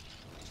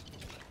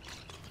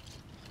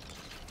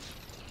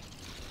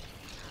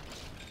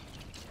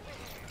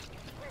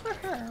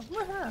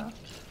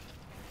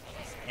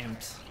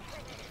 Imps.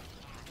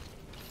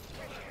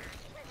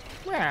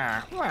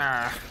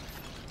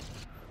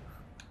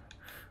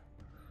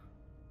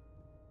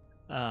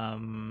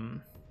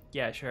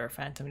 Yeah, sure.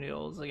 Phantom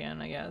Needles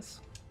again, I guess.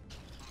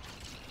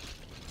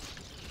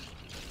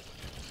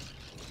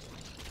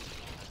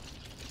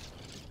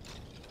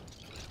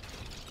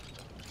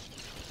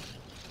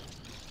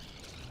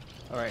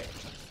 All right.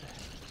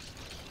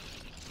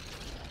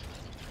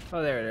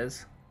 Oh, there it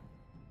is.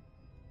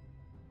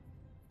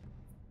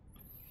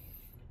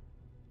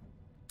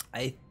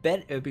 I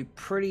bet it would be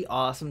pretty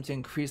awesome to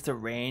increase the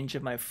range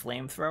of my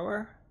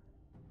flamethrower,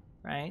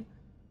 right?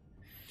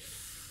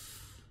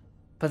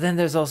 But then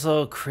there's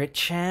also crit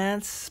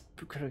chance,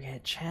 critical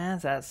hit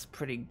chance. That's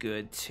pretty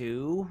good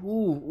too.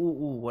 Ooh,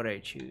 what do I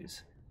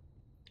choose?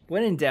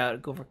 When in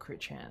doubt, go for crit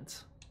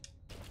chance.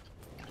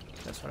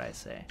 That's what I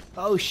say.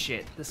 Oh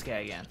shit, this guy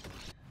again.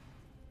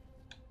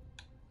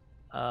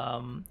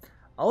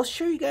 I'll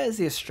show you guys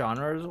the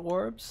astronomer's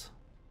orbs,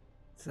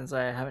 since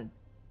I haven't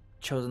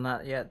chosen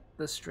that yet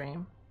this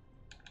stream.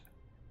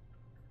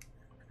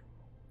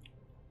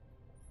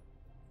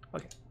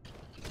 Okay.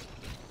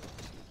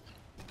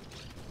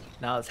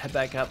 Now let's head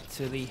back up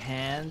to the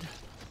hand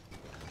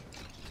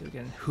so we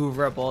can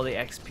hoover up all the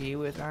XP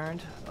we've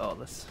earned. Oh,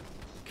 let's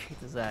kick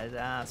this guy's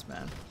ass,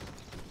 man.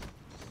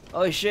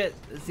 Oh shit,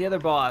 it's the other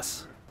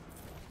boss.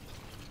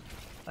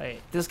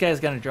 Wait, this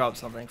guy's gonna drop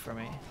something for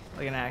me.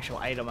 Like an actual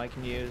item I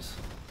can use.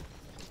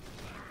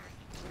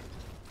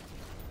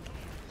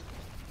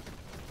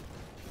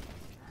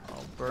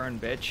 Oh, burn,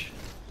 bitch.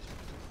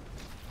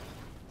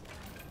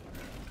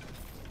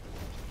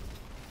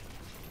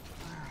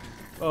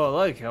 Oh,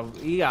 look,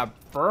 he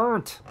got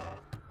burnt.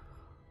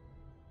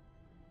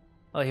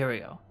 Oh, here we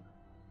go.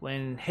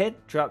 When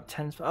hit, drop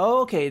 10.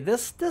 Oh, okay,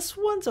 this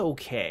one's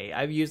okay.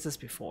 I've used this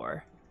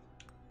before.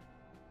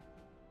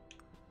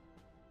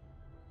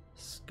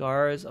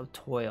 Scars of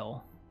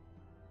Toil.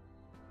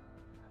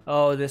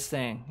 Oh, this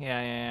thing.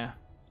 Yeah.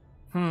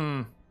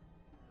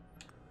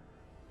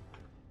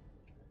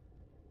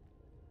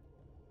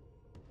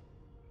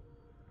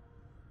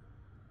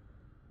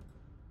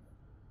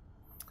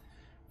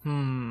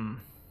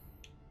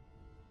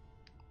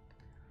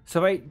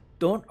 So if I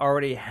don't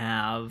already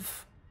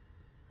have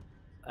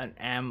an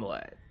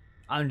amulet,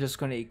 I'm just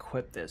going to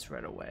equip this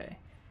right away.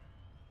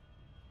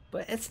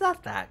 But it's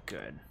not that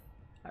good.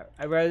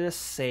 I'd rather just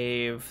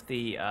save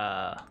the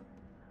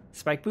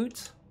spike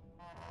boots.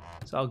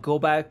 So I'll go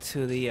back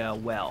to the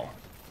well.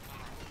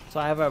 So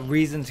I have a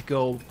reason to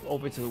go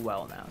over to the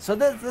well now. So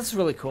this is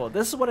really cool.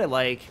 This is what I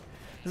like.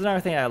 This is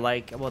another thing I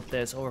like about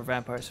this over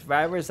Vampire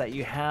Survivor is that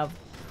you have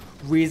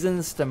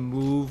reasons to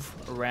move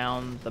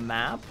around the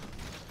map.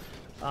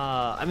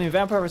 I mean,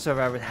 Vampire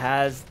Survivor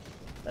has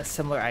a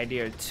similar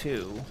idea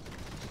too,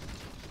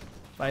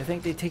 but I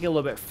think they take it a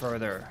little bit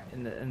further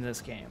in this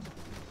game.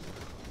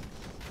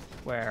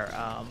 Where,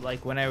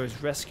 like when I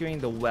was rescuing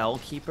the well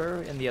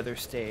keeper in the other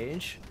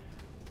stage,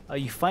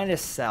 you find a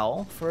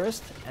cell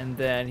first, and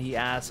then he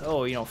asks,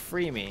 "Oh, you know,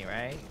 free me,"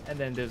 right? And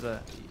then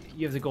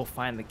you have to go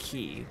find the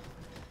key.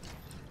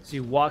 So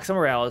you walk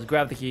somewhere else,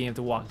 grab the key, and you have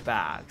to walk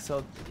back.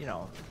 So, you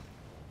know,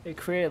 it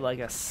created like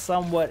a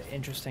somewhat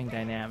interesting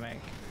dynamic.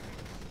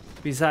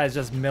 Besides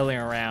just milling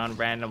around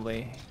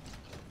randomly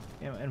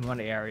in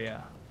one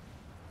area,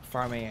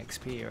 farming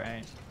XP,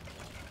 right?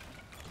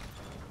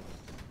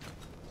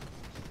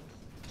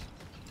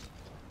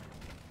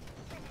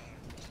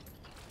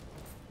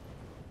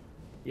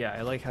 Yeah,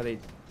 I like how they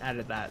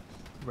added that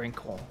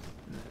wrinkle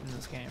in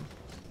this game.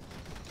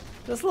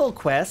 Just little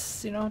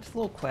quests, you know, just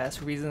little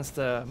quests, reasons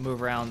to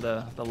move around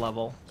the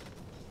level.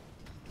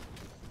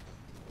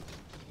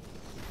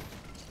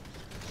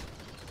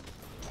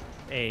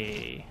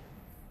 Hey.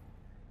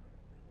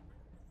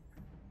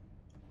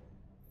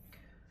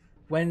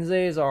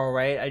 Wednesdays are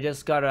alright. I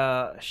just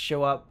gotta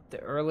show up the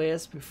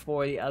earliest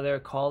before the other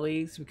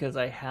colleagues because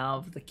I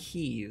have the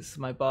keys.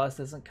 My boss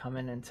doesn't come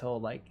in until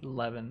like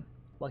 11.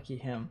 Lucky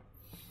him.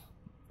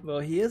 Well,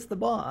 he is the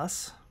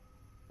boss.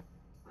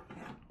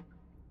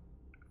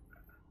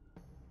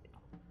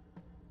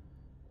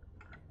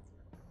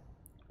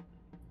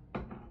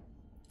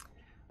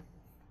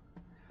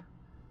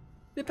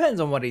 Depends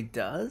on what he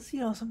does. You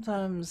know,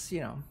 sometimes,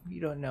 you know,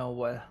 you don't know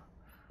what.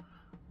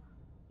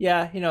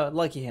 Yeah, you know,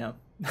 lucky him.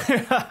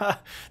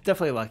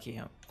 Definitely lucky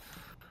him.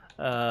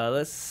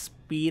 Let's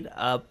speed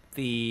up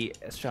the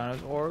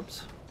astronomers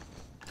orbs.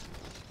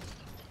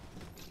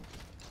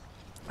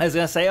 I was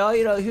gonna say, oh,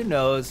 you know, who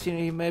knows? You know,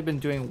 he may have been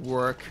doing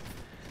work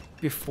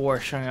before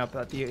showing up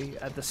at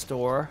the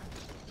store,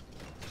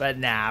 but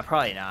nah,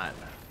 probably not.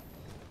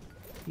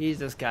 He's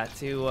just got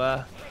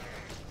to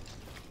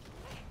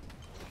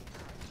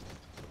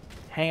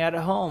hang out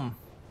at home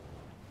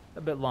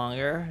a bit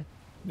longer,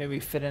 maybe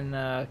fit in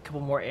a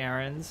couple more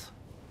errands,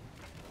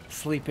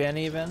 sleep in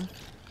even.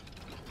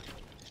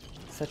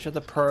 Such are the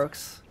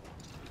perks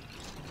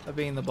of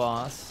being the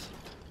boss.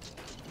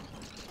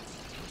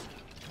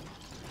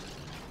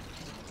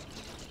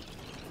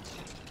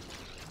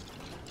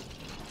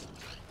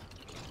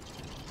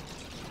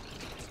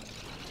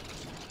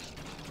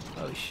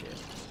 Oh shit.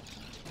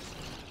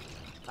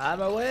 Out of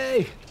my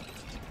way!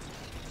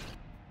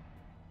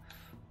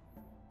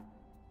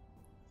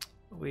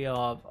 We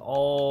have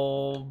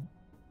all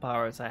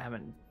powers I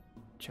haven't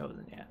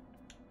chosen yet.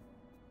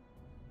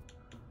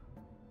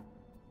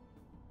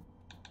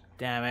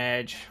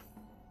 Damage.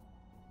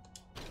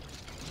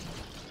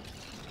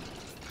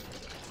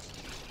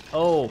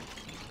 Oh,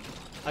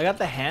 I got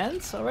the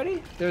hands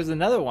already? There's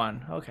another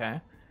one.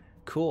 Okay,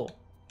 cool.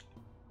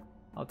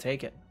 I'll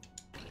take it.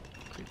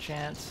 Good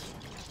chance.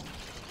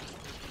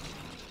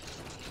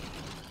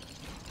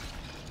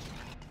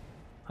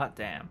 Hot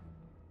damn.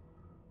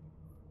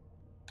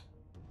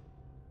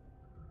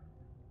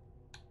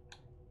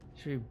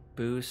 Should we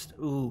boost?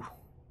 Ooh.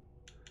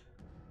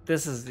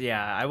 This is,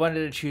 yeah, I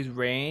wanted to choose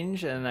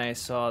range and I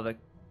saw the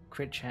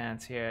crit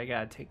chance here. I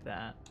gotta take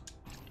that.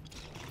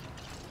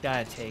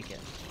 Gotta take it.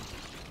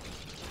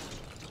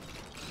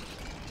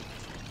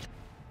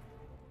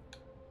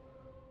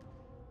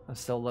 I'm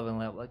still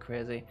leveling up like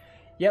crazy.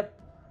 Yep.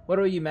 What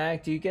about you,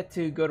 Mac? Do you get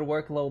to go to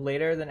work a little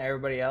later than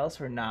everybody else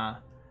or nah?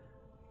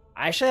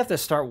 I actually have to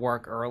start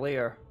work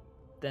earlier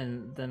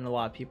than a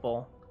lot of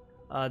people.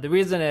 The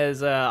reason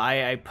is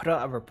I put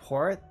out a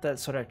report that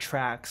sort of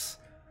tracks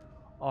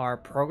our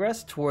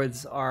progress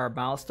towards our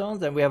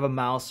milestones, and we have a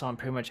milestone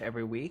pretty much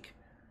every week.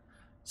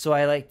 So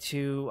I like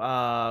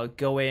to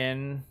go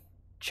in,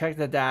 check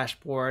the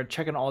dashboard,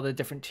 check on all the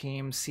different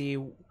teams, see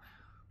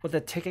what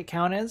the ticket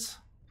count is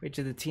for each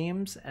of the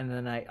teams, and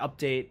then I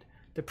update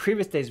the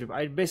previous day's report.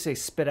 I basically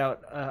spit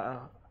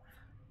out,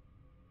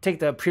 take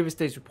the previous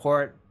day's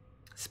report,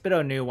 spit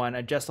out a new one,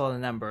 adjust all the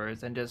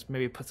numbers, and just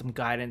maybe put some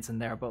guidance in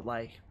there about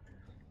like,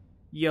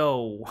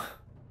 yo,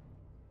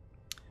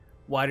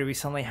 why do we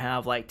suddenly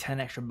have like 10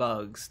 extra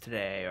bugs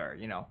today? Or,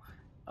 you know,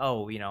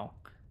 oh, you know,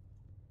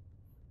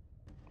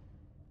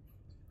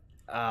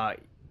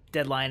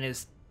 deadline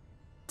is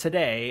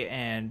today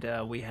and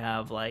we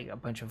have like a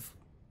bunch of,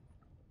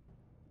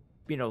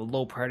 you know,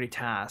 low priority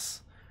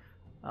tasks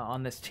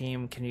on this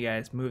team. Can you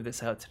guys move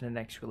this out to the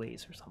next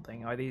release or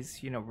something? Are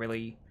these, you know,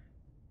 really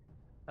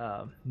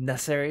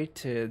necessary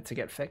to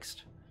get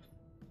fixed?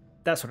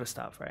 That sort of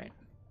stuff, right?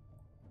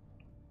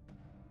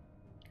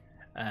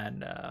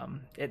 And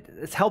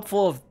it's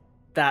helpful if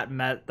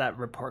that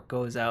report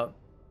goes out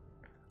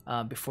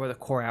before the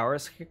core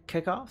hours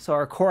kick off. So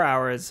our core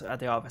hours at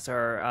the office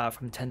are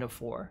from 10 to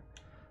 4.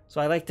 So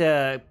I like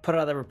to put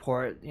out the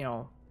report, you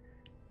know,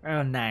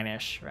 around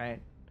 9ish,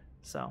 right?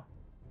 So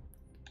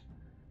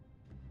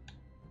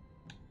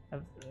I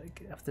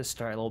have to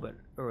start a little bit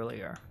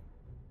earlier.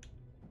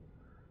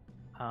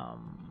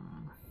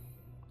 Trying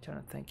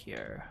to think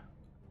here.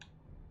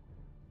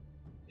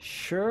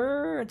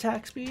 Sure,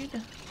 attack speed.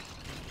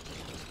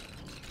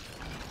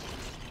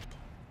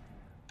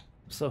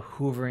 So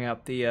hoovering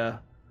up the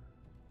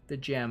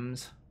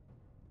gems.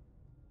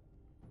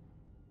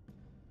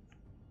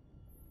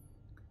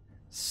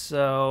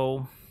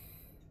 So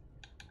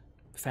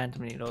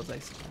Phantom Needles, I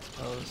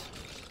suppose.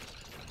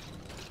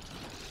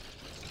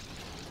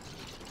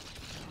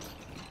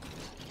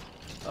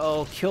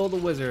 Oh, kill the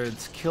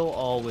wizards. Kill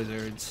all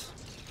wizards.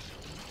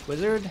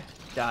 Wizard,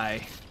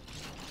 die.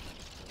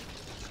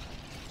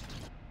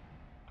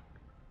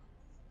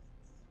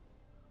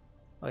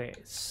 Okay,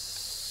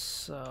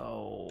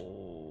 so...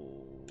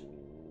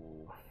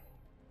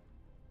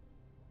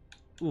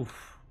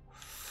 Oof.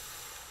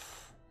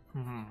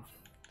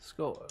 Let's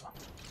go.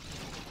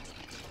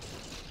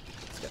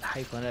 Let's get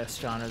Hypnus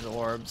John's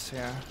orbs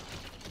here.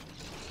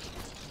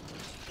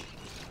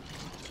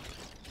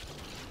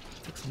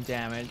 Took some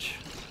damage.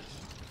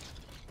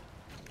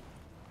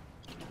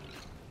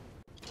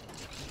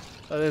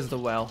 Oh, there's the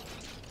well.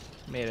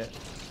 Made it.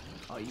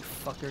 Oh, you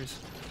fuckers.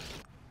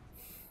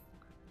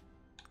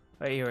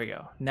 Right, here we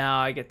go. Now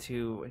I get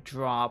to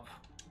drop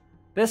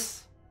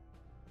this.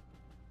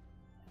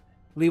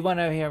 Leave one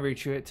out here and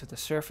retrieve it to the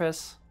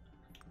surface.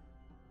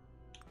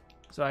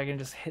 So I can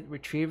just hit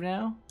retrieve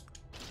now.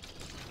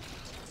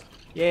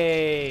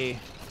 Yay!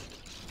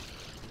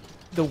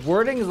 The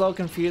wording is a little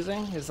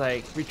confusing. It's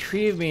like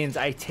retrieve means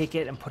I take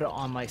it and put it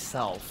on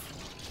myself.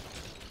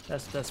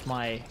 That's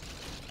my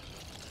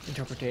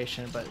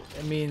interpretation, but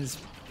it means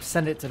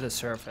send it to the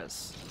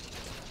surface.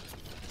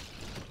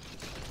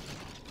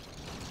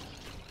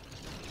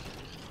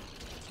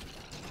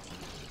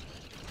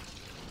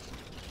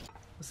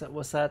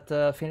 What's that,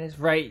 Phoenix?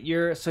 Right,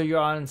 you're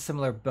on a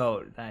similar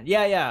boat then.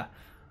 Yeah.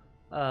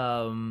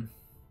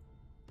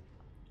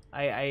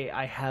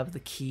 I have the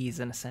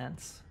keys in a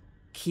sense.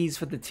 Keys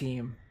for the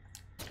team.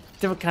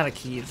 Different kind of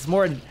keys. It's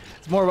more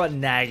about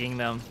nagging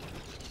them.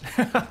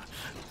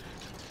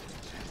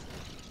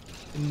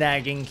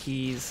 Nagging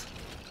keys.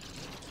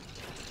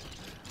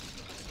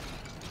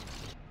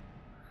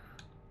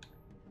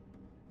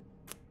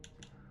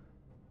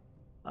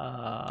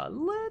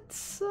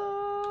 Let's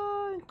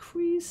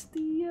increase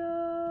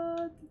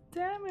the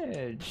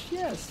damage.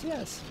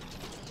 Yes.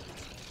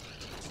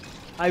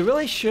 I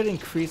really should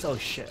increase. Oh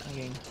shit! I'm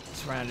getting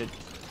surrounded.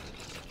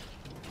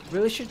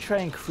 Really should try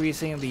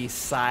increasing the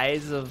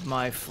size of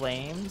my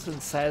flames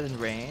and size and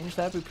range.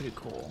 That'd be pretty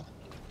cool,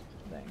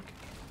 I think.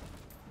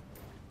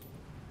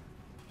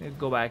 Maybe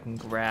go back and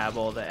grab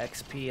all the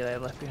XP that I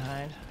left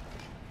behind.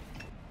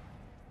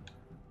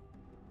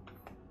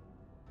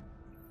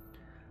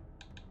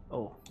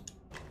 Oh,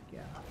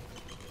 yeah.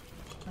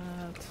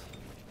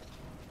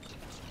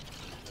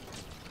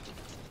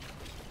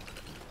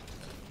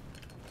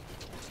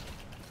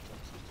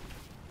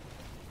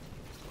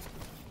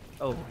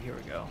 Oh, here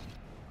we go.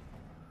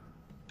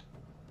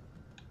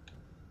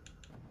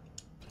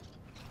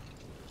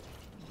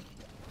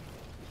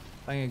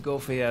 I'm gonna go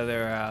for the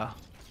other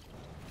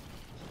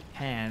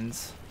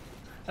hands.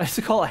 I used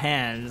to call it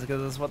hands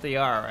because that's what they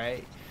are,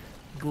 right?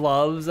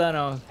 Gloves, I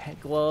don't know,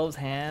 gloves,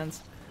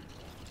 hands.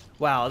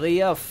 Wow, the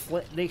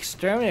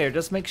exterminator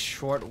just makes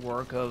short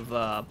work of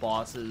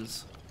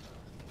bosses.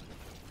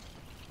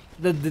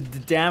 The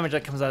damage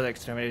that comes out of the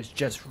exterminator is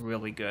just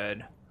really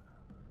good.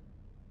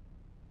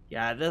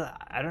 Yeah,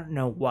 I don't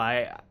know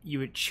why you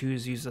would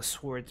choose to use the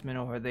swordsman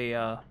over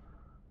the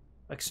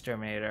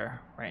exterminator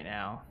right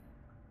now.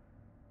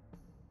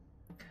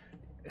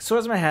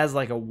 Swordsman has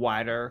like a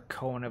wider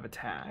cone of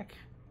attack.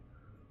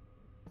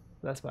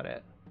 That's about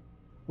it.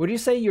 Would you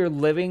say you're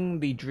living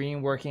the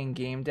dream working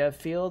game dev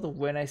field?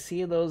 When I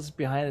see those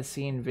behind the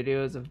scene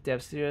videos of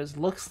dev studios,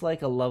 looks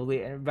like a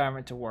lovely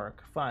environment to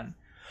work. Fun.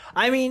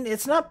 I mean,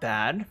 it's not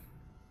bad.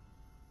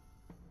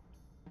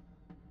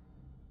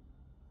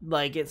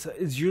 Like it's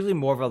usually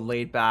more of a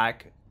laid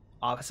back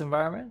office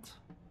environment.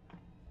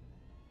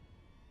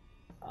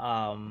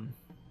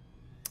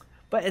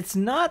 But it's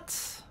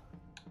not.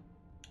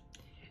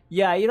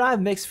 Yeah, you know, I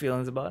have mixed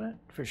feelings about it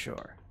for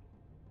sure.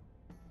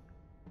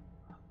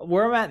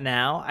 Where I'm at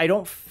now, I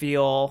don't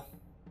feel.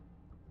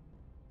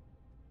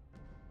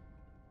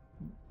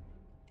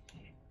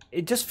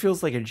 It just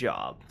feels like a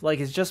job. Like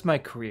it's just my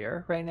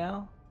career right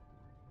now,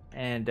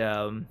 and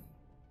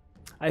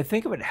I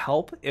think it would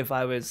help if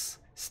I was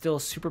still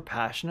super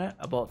passionate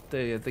about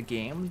the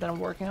game that I'm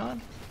working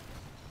on,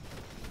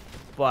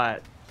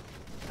 but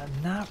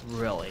I'm not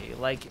really.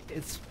 Like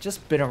it's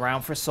just been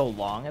around for so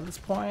long at this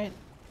point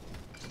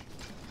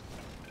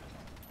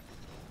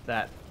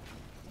that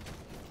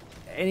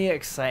any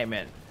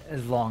excitement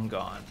is long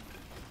gone.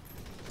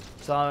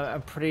 So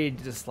I'm pretty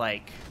just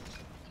like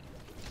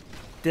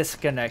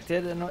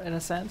disconnected in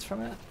a sense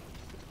from it,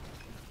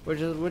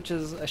 which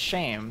is a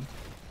shame.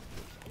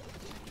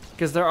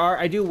 Because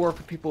I do work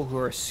with people who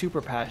are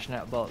super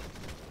passionate about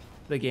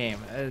the game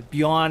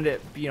beyond it,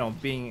 you know,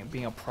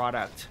 being a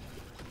product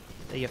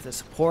that you have to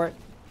support.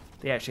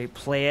 They actually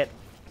play it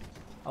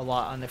a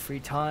lot on their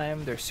free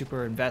time. They're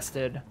super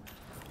invested,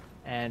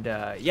 and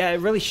yeah, it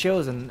really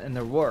shows in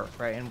their work,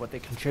 right, and what they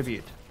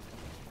contribute.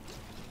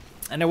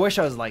 And I wish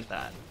I was like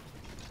that.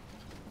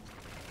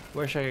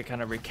 Wish I could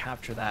kind of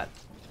recapture that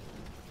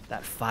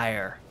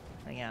fire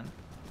again.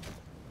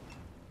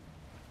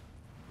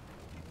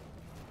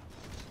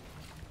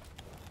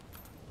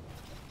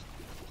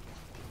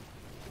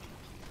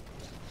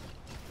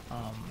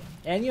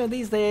 And you know,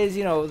 these days,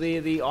 you know,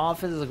 the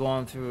office is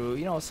going through,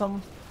 you know,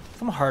 some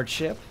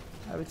hardship,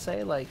 I would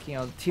say. Like, you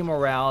know, team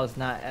morale is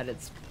not at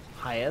its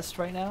highest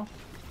right now.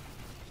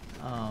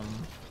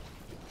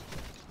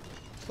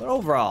 But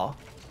overall,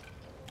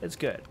 it's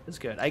good. It's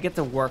good. I get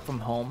to work from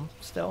home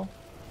still.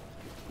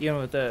 Even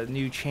with the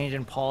new change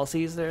in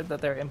policies that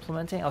they're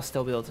implementing, I'll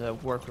still be able to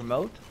work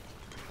remote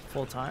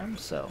full time.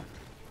 So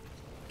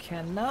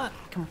cannot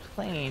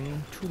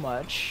complain too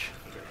much.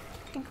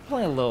 I can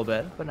complain a little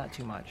bit, but not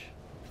too much.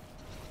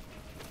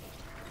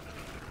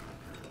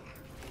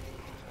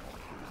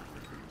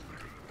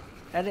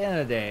 At the end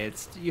of the day,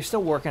 you're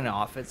still working in an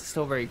office. It's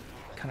still a very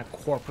kind of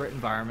corporate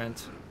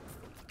environment.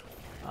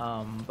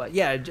 But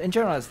yeah, in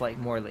general, it's like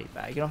more laid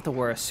back. You don't have to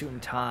wear a suit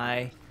and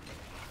tie.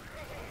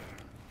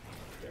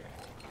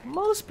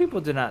 Most people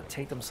do not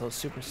take themselves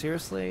super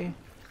seriously.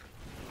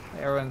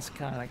 Everyone's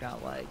kind of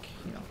got like,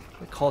 you know,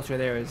 the culture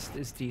there is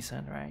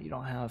decent, right? You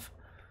don't have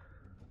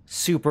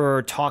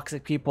super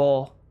toxic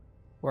people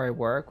where I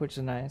work, which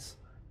is nice.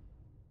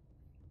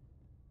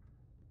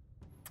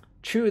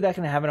 True, that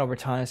can happen over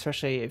time,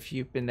 especially if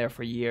you've been there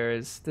for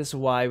years. This is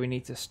why we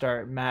need to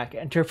start Mac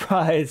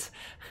Enterprise.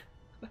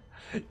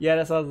 Yeah,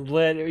 that sounds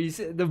lit.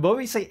 The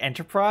moment you say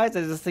Enterprise,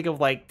 I just think of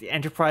like the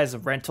Enterprise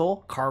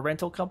car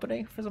rental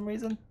company for some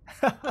reason.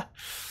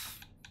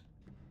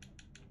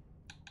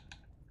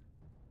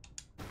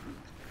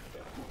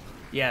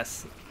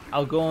 Yes,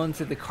 I'll go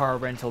into the car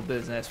rental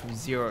business with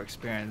zero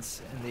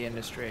experience in the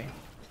industry.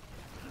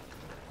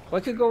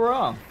 What could go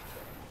wrong?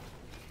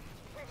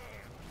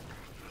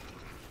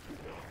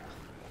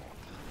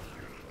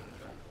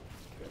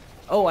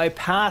 Oh, I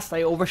passed.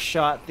 I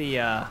overshot the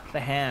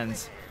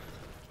hands.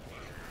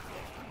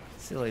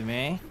 Silly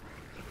me.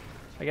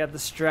 I got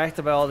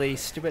distracted by all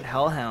these stupid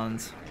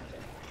hellhounds.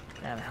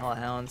 Damn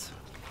hellhounds.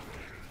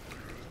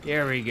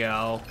 There we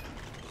go.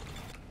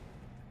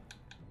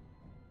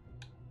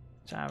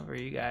 Time for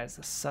you guys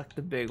to suck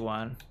the big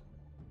one.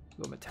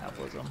 Go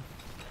metabolism.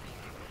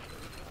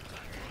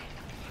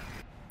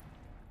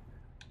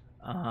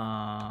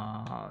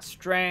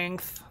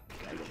 Strength.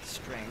 Gotta get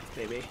strength,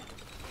 baby.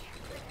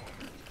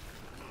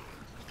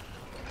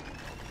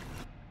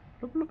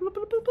 Bloop, bloop, bloop,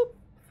 bloop, bloop, bloop.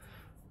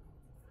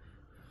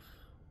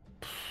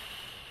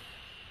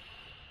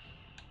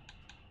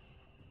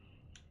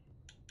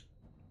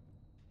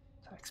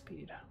 Attack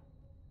speed.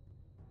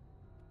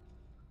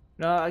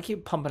 No, I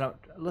keep pumping out.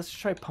 Let's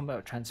try pumping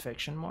out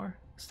transfixion more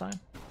this time.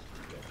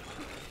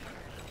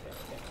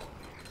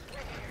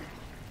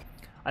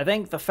 I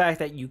think the fact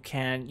that you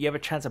have a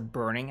chance of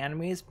burning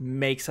enemies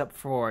makes up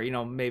for, you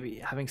know, maybe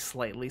having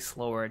slightly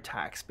slower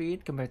attack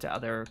speed compared to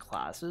other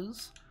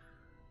classes,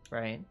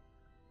 right?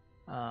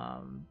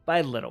 By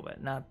a little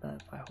bit, not by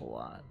a whole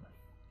lot.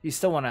 You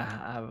still want to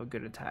have a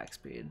good attack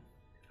speed,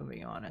 if I'm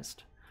being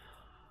honest.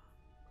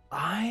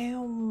 I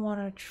want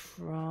to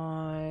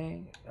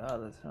try...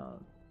 Oh, that's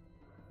not...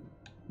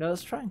 No,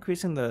 let's try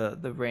increasing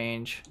the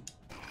range.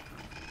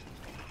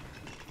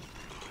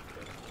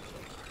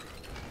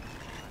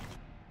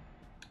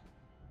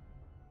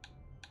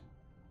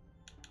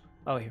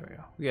 Oh, here we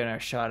go. We got our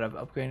shot of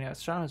upgrading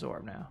Astronomer's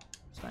Orb now.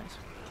 It's nice.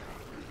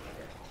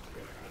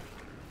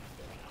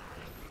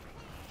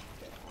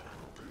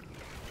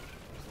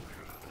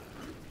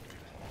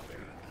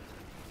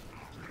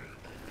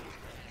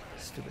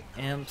 Stupid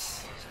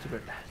imps,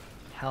 stupid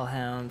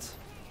hellhounds.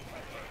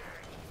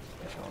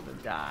 Get all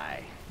to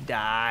die.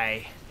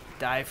 Die.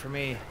 Die for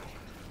me.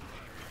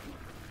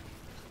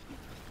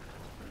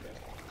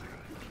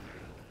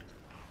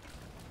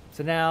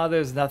 So now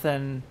there's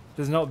nothing,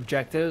 there's no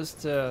objectives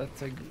to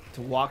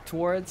walk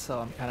towards, so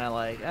I'm kind of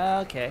like,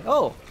 okay.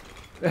 Oh,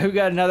 we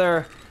got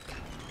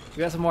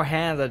some more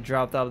hands that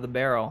dropped out of the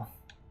barrel.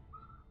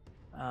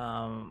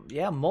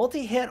 Yeah,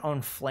 multi-hit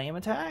on flame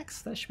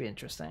attacks. That should be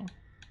interesting.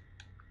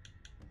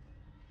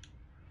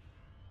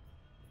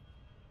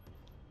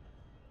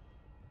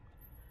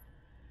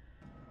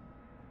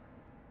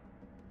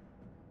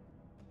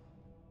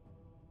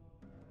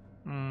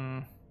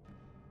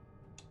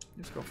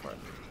 Let's go for it.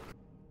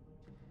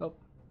 Oh.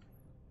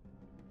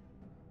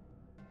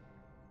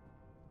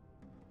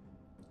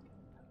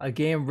 A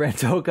game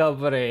rental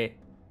company.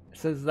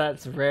 Since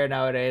that's rare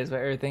nowadays with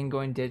everything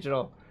going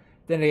digital.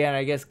 Then again,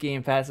 I guess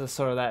Game Pass is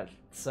sort of that.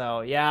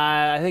 So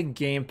yeah, I think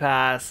Game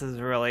Pass is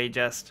really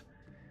just...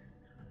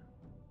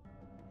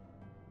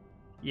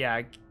 Yeah.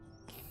 It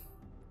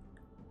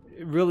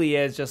really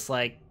is just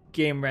like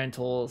game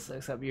rentals,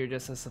 except you're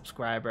just a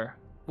subscriber.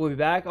 We'll be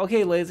back.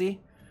 Okay, Lazy.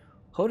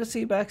 Hope to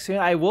see you back soon.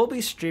 I will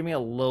be streaming a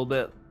little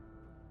bit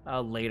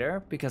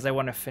later because I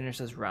want to finish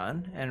this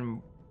run,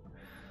 and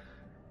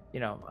you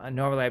know,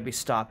 normally I'd be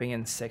stopping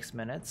in 6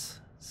 minutes.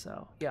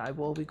 So yeah, I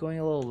will be going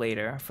a little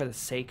later for the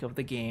sake of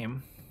the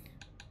game.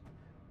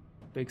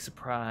 Big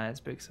surprise,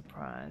 big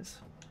surprise.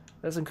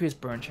 Let's increase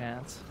burn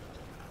chance.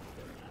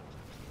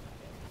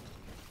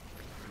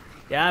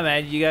 Yeah,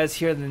 man, you guys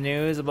hear the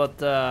news about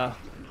the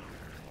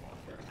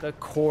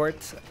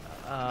court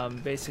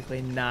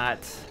basically not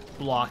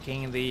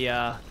blocking the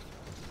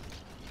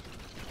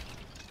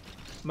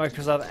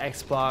Microsoft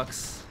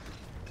Xbox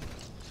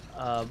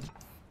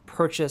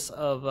purchase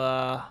of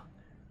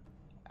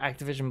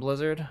Activision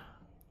Blizzard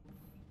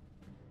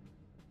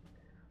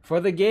for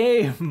the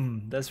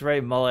game. That's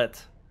right,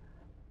 mullet.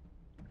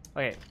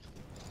 Okay,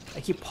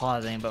 I keep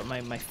pausing, but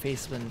my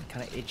face has been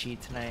kind of itchy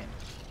tonight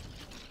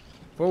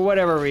for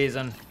whatever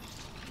reason.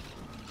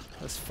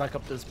 Let's fuck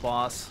up this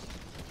boss.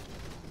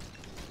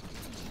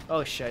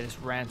 Oh shit, I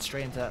just ran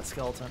straight into that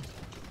skeleton.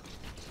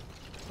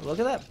 Look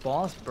at that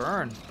boss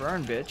burn.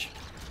 Burn, bitch.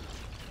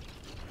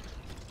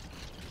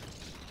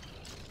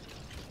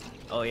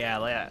 Oh yeah,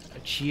 look at that.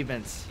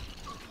 Achievements.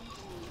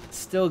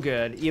 Still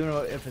good, even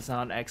if it's not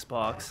on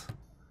Xbox.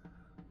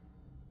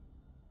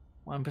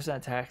 1%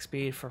 attack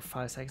speed for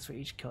 5 seconds for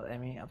each kill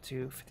enemy, up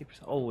to 50%.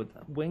 Oh, with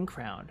wing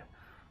crown.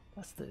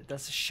 That's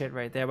the shit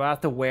right there, but I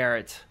have to wear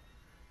it.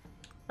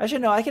 Actually,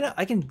 no, I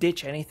can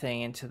ditch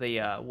anything into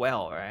the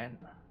well, right?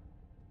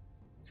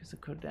 Because the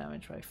crit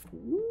damage by 4.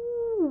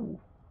 Ooh.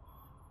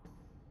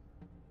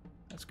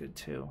 That's good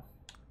too.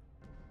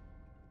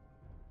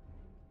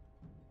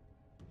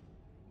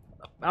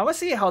 I want to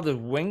see how the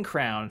wing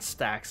crown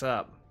stacks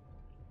up.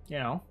 You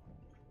know?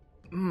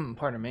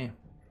 Pardon me.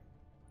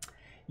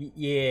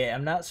 Yeah,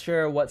 I'm not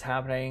sure what's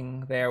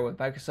happening there with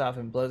Microsoft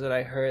and Blizzard.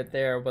 I heard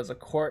there was a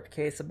court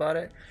case about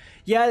it.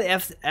 Yeah,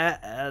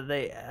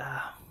 the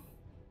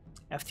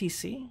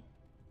FTC?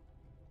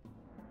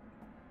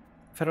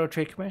 Federal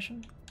Trade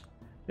Commission?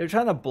 They're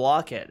trying to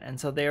block it, and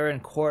so they were in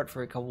court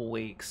for a couple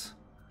weeks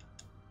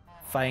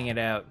fighting it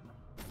out.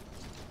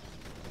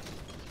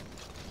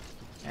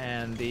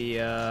 And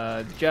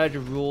the judge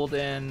ruled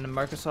in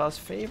Microsoft's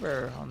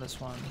favor on this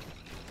one.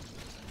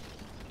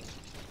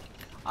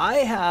 I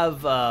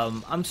have,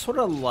 I'm sort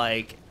of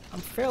like, I'm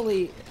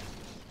fairly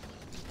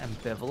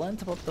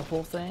ambivalent about the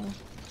whole thing.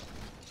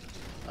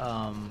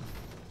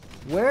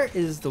 Where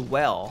is the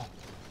well?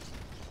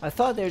 I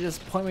thought they were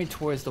just pointing me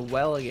towards the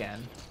well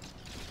again,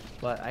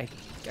 but I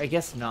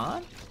guess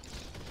not.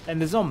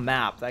 And there's no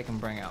map that I can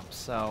bring up,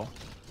 so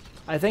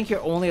I think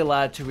you're only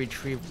allowed to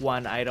retrieve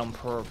 1 item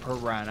per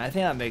run. I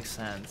think that makes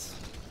sense.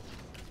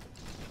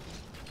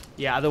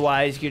 Yeah,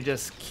 otherwise you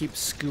just keep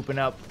scooping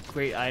up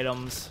great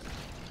items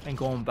and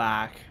going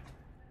back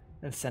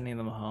and sending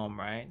them home,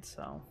 right?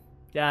 So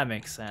yeah, that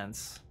makes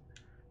sense.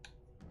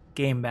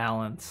 Game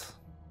balance.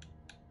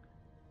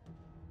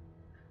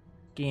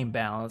 Game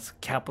balance.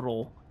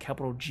 Capital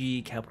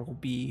G, capital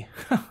B.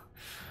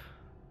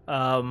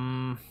 Yeah,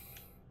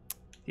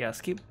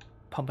 let's keep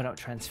pumping out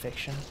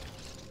transfixion.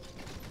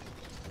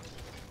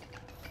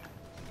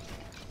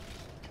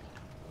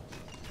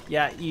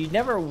 Yeah, you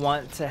never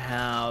want to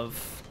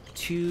have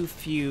too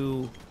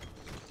few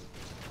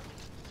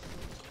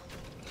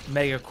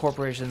mega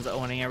corporations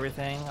owning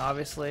everything,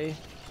 obviously.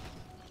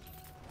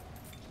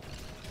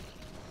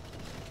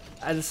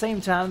 At the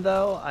same time,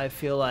 though, I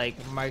feel like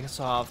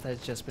Microsoft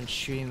has just been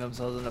shooting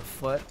themselves in the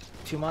foot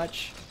too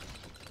much.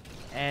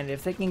 And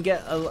if they can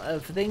get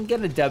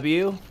a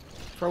W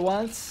for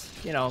once,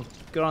 you know,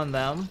 good on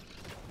them.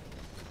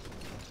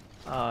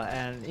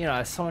 And you know,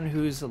 as someone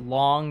who's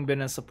long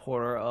been a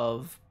supporter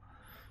of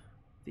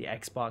the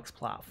Xbox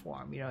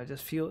platform, you know, it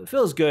just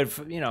feels good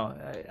for, you know,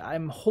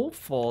 I'm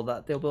hopeful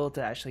that they'll be able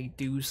to actually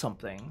do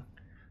something.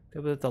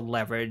 They'll be able to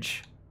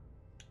leverage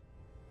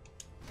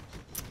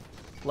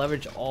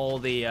all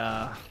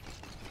the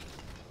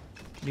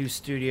new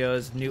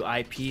studios, new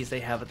IPs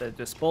they have at their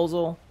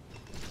disposal.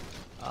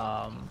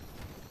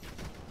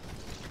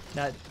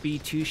 Not be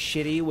too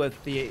shitty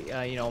with the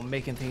you know,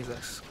 making things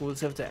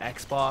exclusive to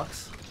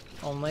Xbox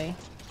only.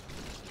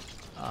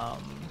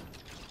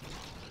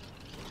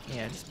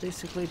 Yeah, just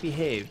basically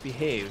behave.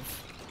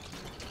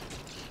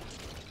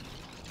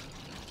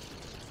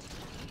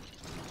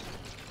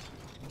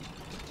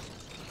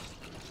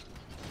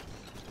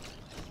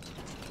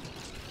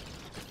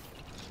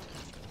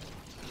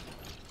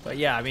 But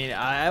yeah, I mean,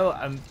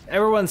 I'm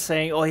everyone's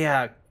saying, oh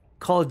yeah,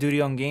 Call of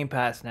Duty on Game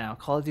Pass now.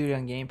 Call of Duty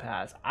on Game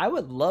Pass. I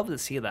would love to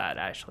see that,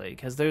 actually,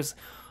 because there's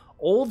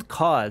old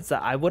CODs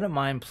that I wouldn't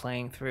mind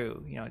playing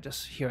through, you know,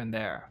 just here and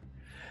there.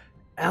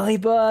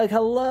 Allybug,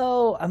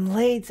 hello! I'm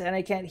late and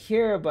I can't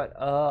hear, but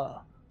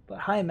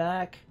hi,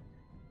 Mac.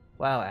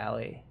 Wow,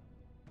 Allie.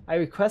 I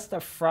request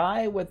a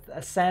fry with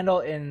a sandal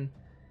in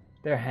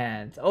their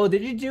hands. Oh,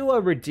 did you do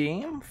a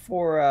redeem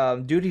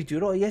for Duty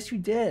Doodle? Yes, you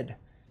did.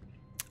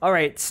 All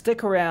right,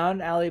 stick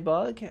around,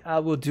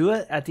 Allybug. We'll do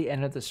it at the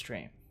end of the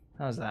stream.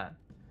 How's that?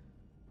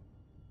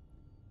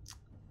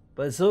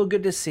 But it's so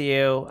good to see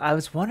you. I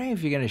was wondering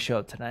if you're going to show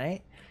up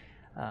tonight.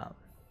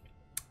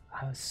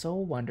 I was so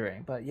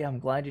wondering, but yeah, I'm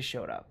glad you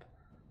showed up.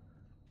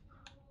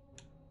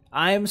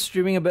 I'm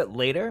streaming a bit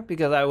later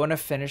because I want to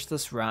finish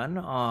this run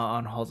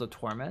on Halls of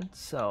Torment.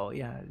 So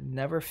yeah,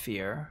 never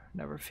fear,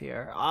 never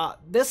fear.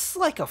 This is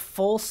like a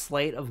full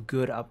slate of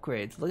good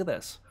upgrades. Look at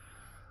this.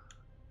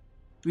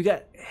 We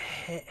got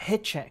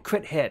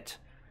crit hit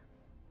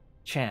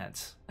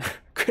chance,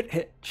 crit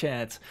hit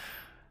chance,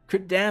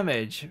 crit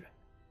damage.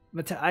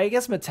 I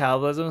guess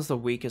metabolism is the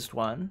weakest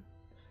one,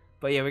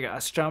 but yeah, we got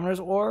Astronomer's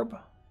Orb.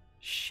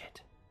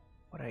 Shit,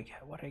 what I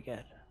get? What I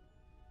get?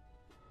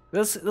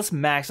 Let's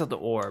max out the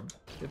orb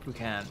if we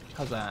can.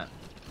 How's that?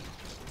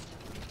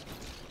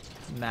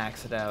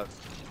 Max it out.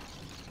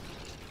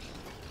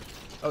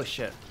 Oh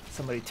shit!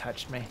 Somebody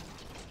touched me.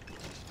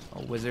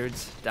 Oh,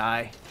 wizards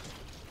die.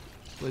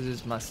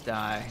 Wizards must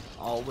die.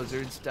 All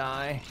wizards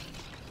die.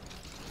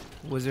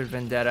 Wizard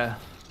vendetta.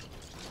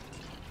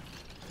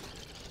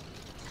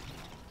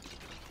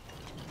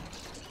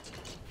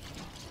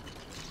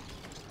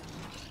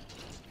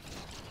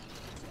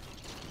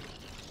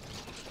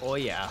 Oh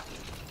yeah.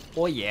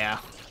 Oh yeah.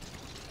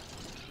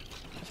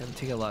 I'm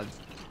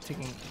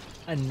taking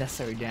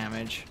unnecessary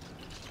damage.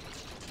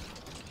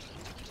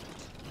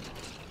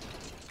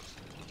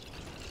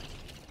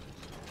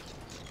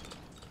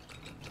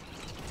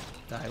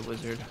 Die,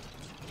 wizard.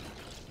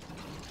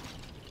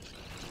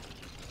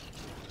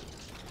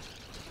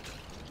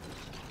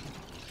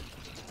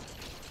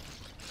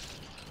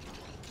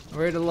 I'm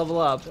ready to level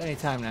up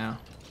anytime now.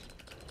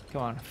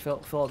 Come on,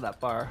 fill up that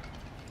bar.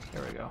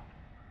 There we go.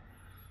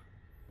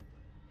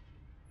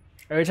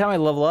 Every time I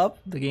level up,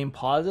 the game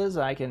pauses,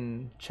 and I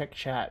can check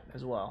chat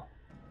as well.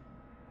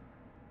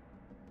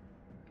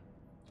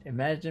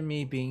 Imagine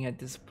me being a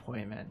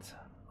disappointment.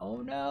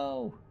 Oh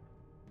no!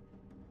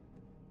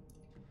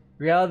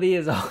 Reality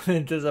is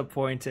often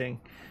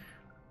disappointing.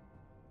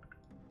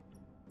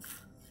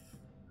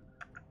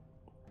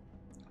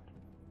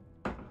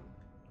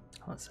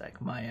 One sec,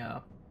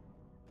 my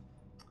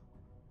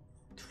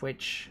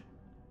Twitch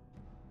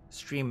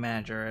stream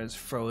manager is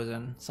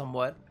frozen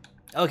somewhat.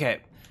 Okay.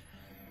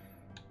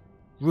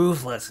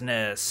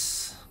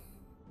 Ruthlessness.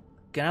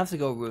 Gonna have to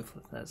go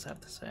ruthlessness, I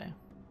have to say.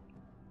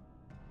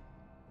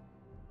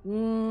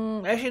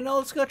 Actually, no,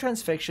 let's go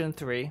Transfixion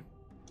 3.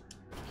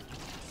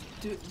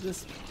 Do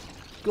this.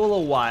 Go a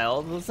little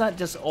wild. Let's not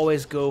just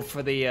always go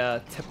for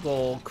the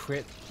typical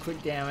crit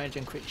damage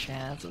and crit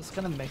chance. Let's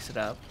kind of mix it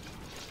up.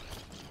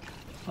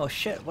 Oh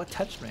shit, what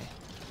touched me?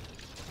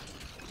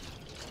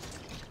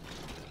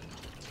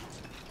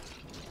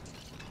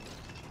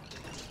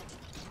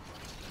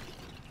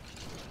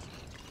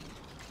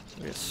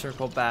 We're gonna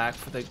circle back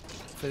for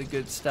the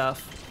good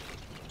stuff.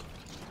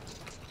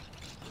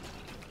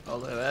 Oh,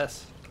 look at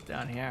this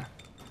down here.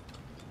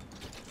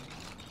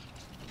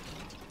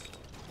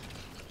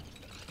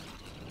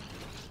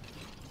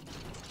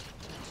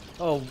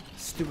 Oh,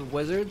 stupid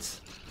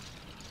wizards!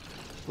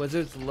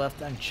 Wizards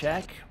left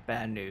unchecked.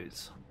 Bad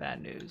news.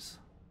 Bad news.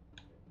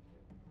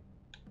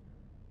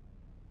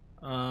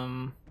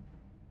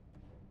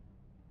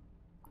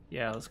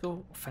 Yeah, let's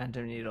go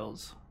Phantom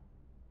Needles.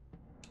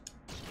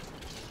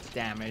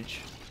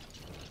 Damage.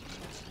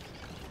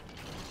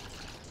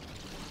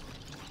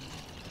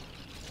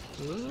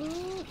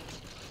 Ooh.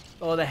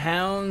 Oh, the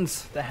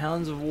hounds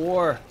of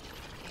war.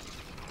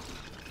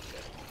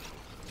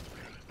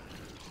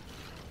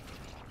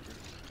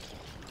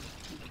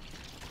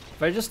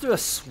 If I just do a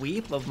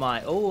sweep of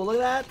my, oh, look at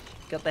that,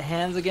 got the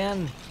hands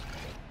again.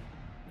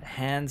 The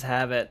hands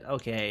have it.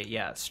 Okay,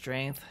 yeah,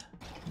 strength,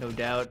 no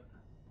doubt.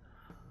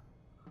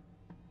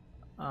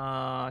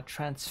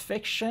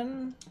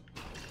 Transfixion.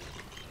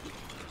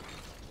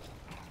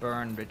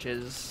 Burn,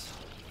 bitches.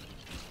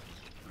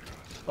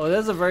 Oh,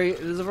 this is a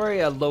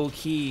very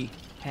low-key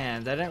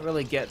hand. I didn't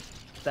really get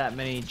that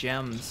many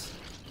gems.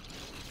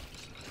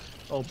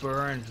 Oh,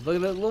 burn!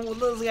 Look at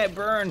this guy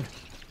burn.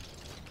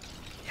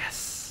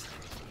 Yes.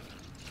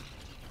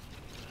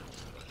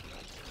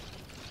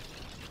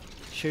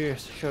 Show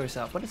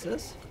yourself. What is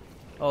this?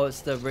 Oh,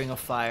 it's the Ring of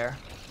Fire.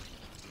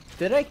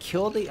 Did I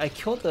kill the? I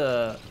killed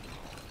the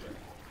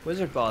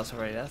wizard boss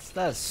already.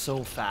 That is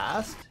so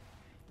fast.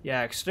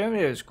 Yeah,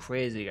 Exterminator is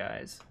crazy,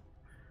 guys.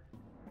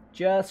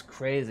 Just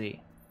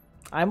crazy.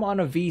 I'm on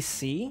a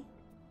VC.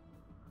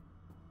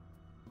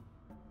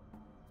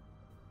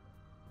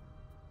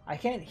 I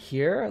can't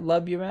hear.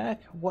 Love you,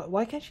 Mac.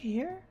 Why can't you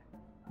hear?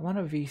 I'm on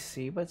a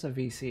VC. What's a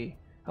VC?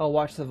 I'll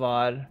watch the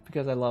VOD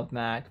because I love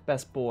Mac.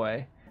 Best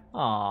boy.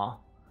 Aw.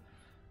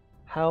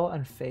 How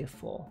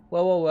unfaithful.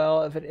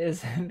 Well, if it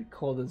isn't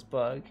cold as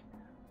bug.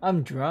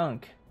 I'm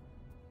drunk.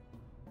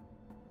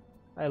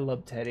 I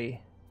love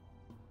Teddy.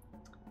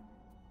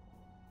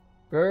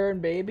 Burn,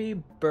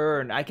 baby,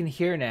 burn. I can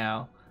hear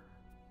now.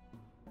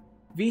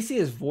 VC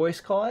is voice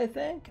call, I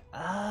think?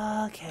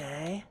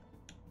 Okay.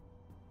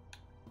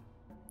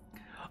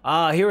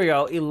 Here we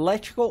go.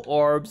 Electrical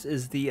Orbs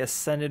is the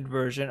ascended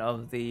version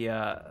of the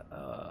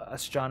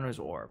Astronomer's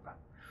Orb.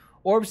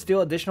 Orbs deal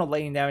additional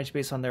lightning damage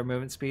based on their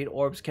movement speed.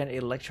 Orbs can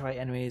electrify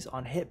enemies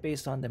on hit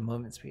based on their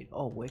movement speed.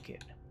 Oh,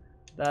 wicked.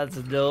 That's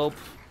dope.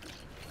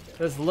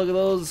 Just look at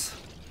those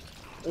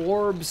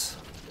orbs.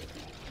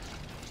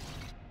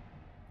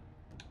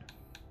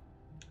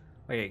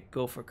 Wait,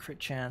 go for crit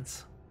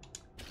chance.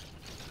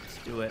 Let's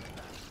do it.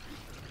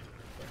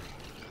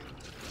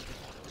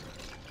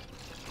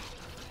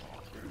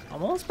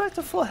 I'm almost back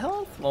to full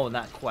health. Well,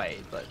 not quite,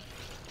 but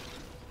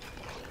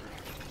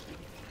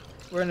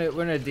we're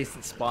in a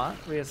decent spot.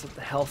 We have some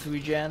health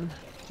regen.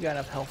 We got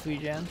enough health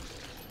regen.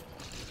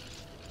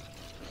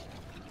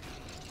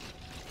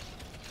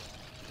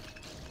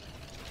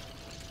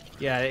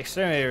 Yeah, the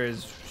exterminator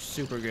is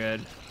super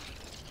good.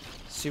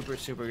 Super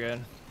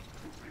good.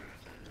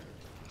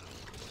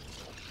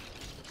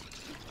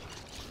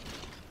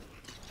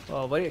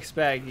 Well, what do you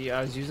expect?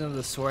 I was using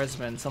the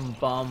swordsman, some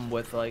bum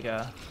with like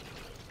a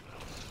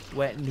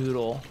wet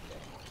noodle,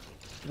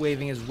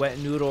 waving his wet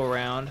noodle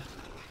around.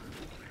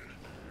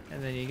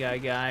 And then you got a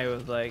guy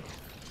with like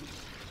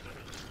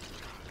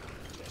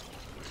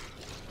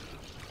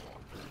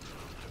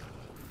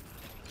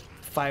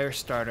fire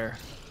starter,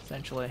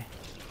 essentially.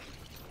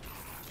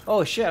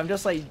 Oh shit, I'm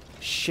just like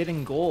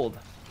shitting gold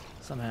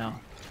somehow.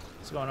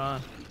 What's going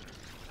on?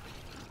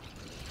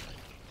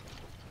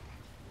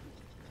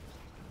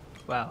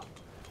 Wow.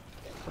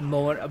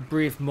 A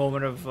brief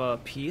moment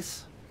of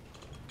peace.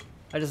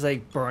 I just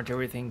like burnt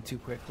everything too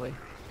quickly.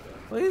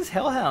 Look at these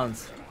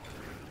hellhounds.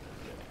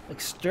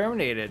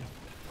 Exterminated.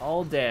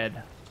 All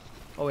dead.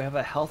 Oh, we have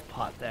a health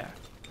pot there.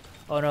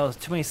 Oh no, there's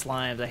too many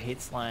slimes. I hate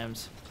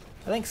slimes.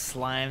 I think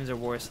slimes are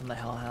worse than the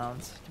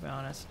hellhounds, to be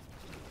honest.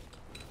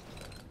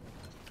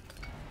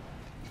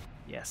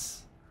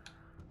 Yes.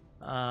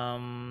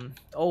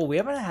 Oh, we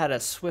haven't had a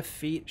swift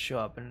feet show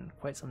up in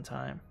quite some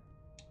time.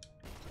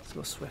 Let's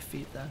go swift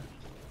feet then.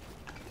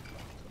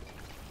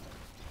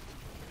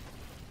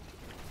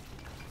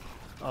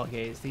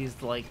 Okay, it's these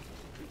like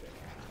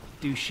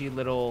douchey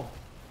little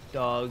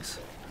dogs.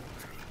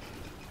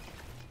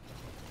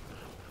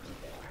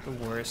 The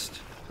worst.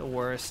 The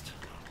worst.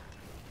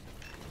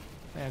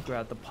 I'm gonna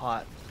grab the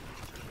pot.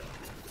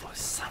 Oh,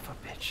 son of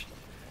a bitch.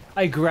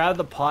 I grabbed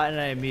the pot and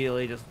I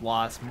immediately just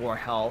lost more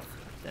health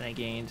than I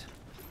gained.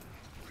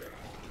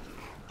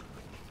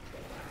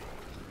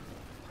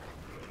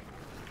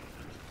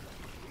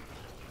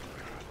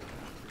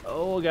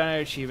 Oh, got an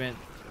achievement.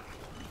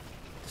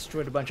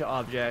 Destroyed a bunch of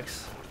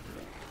objects.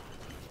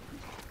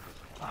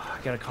 Oh,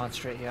 I gotta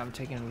concentrate here. I'm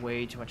taking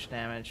way too much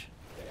damage.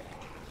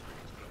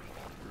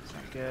 It's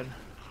not good.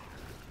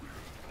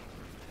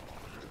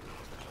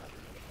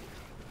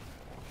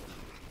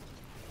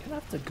 Kind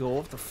of have to go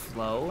with the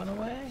flow in a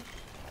way.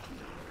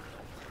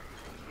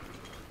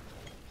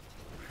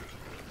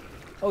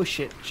 Oh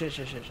shit, shit.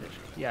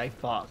 Yeah, I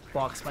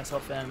boxed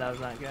myself in. That was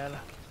not good.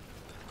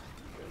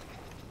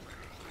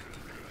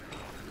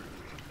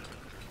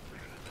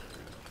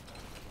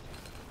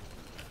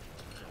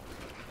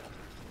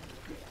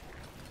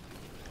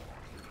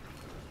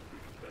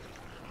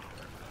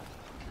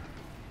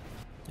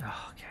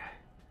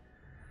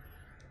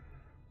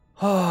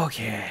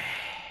 Okay.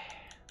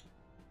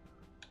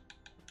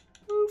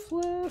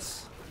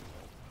 Roofless.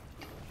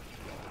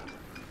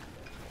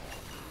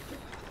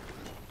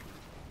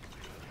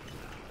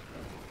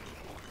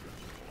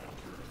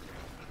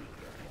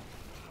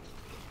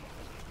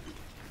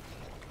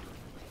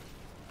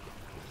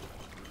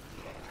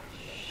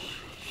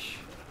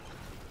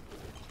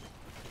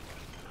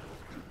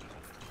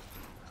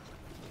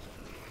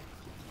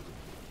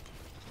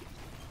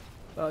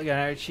 Oh, you got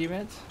another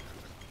achievement?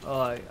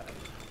 Oh,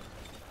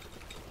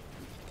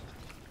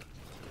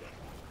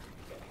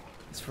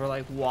 it's for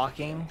like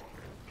walking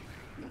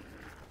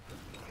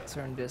a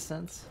certain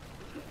distance.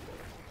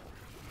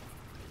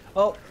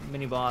 Oh,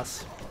 mini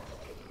boss.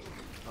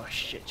 Oh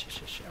shit.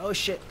 Oh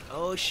shit,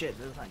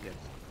 this is not good.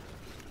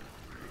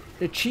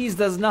 The cheese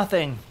does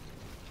nothing.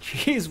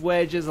 Cheese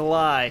wedge is a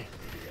lie.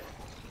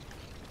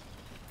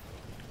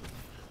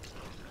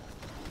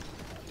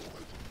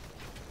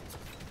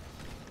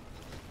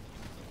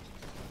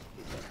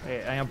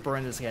 Wait, I'm gonna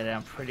burn this guy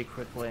down pretty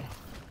quickly.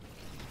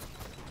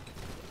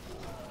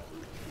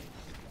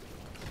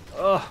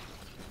 Oh,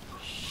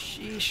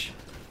 sheesh.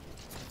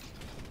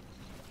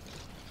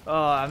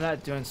 Oh, I'm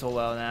not doing so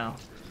well now.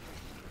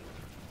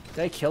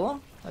 Did I kill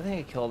him? I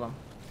think I killed him.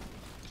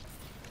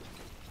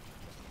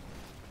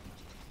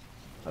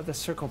 I have to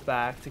circle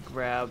back to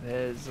grab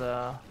his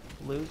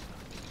loot.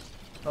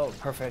 Oh,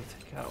 perfect.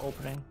 Got an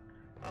opening.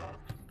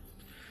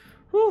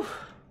 Whew.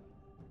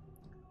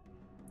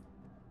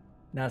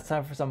 Now it's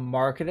time for some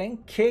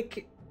marketing.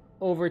 Kick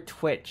over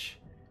Twitch.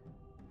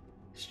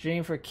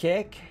 Stream for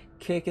Kick.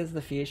 Kick is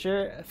the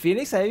future.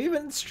 Phoenix, have you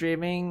been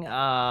streaming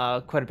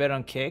quite a bit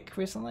on Kick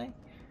recently?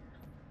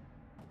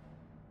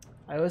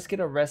 I always get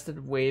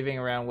arrested waving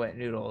around wet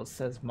noodles,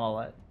 says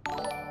Mullet.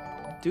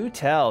 Do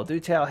tell.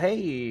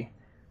 Hey!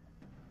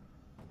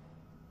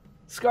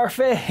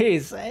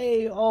 Scarface!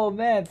 Hey! Oh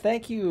man,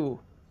 thank you!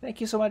 Thank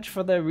you so much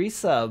for the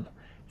resub.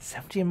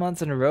 17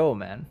 months in a row,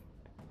 man.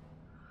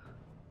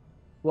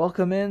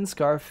 Welcome in,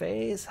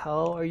 Scarface.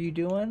 How are you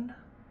doing?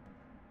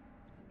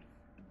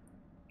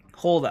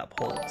 Hold up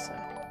a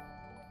sec.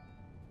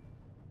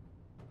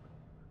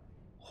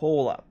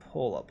 Hold up.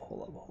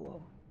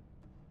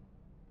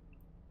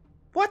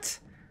 What?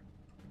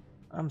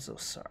 I'm so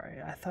sorry.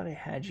 I thought I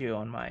had you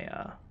on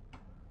my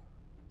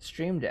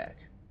stream deck.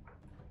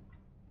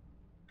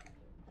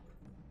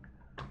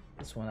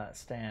 This one not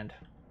stand.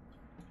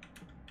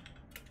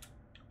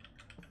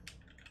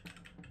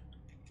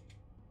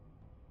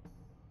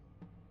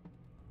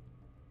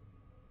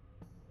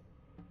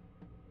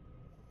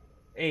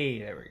 Hey,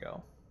 there we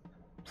go.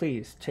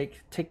 Please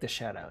take the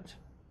shout out.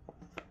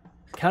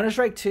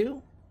 Counter-Strike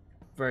 2?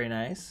 Very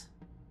nice.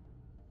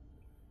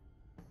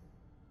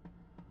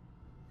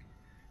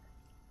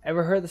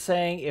 Ever heard the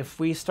saying, if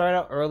we start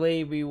out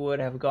early, we would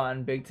have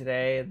gotten big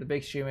today? The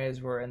big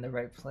streamers were in the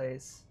right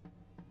place,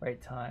 right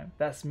time.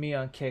 That's me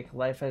on Kick.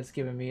 Life has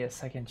given me a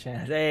second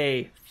chance.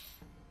 Hey!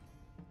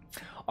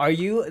 Are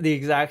you the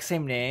exact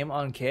same name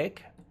on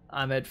Kick?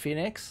 I'm Ed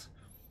Phoenix.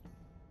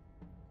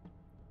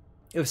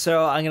 If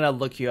so, I'm going to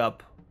look you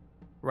up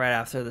right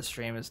after the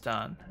stream is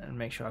done and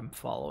make sure I'm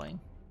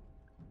following.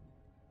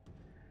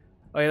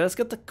 Okay, let's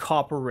get the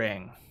copper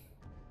ring.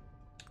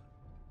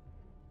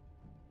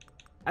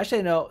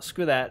 Actually, no,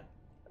 screw that.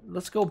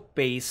 Let's go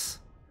base.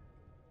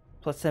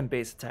 Plus 10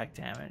 base attack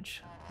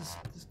damage.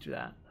 Let's do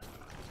that.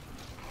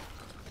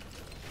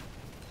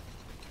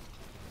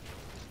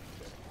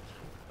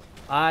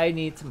 I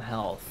need some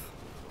health.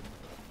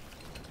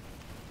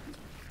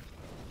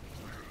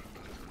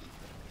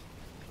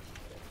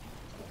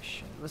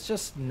 Let's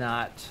just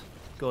not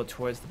go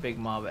towards the big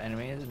mob of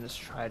enemies and just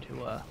try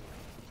to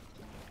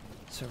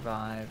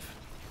survive.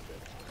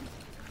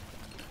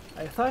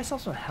 I thought I saw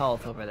some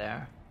health over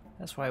there.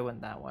 That's why I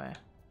went that way.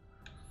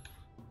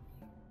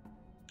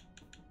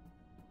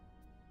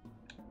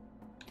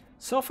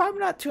 So far I'm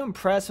not too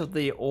impressed with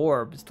the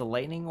orbs, the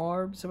lightning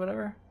orbs or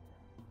whatever.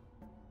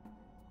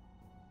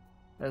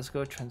 Let's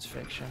go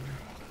transfixion.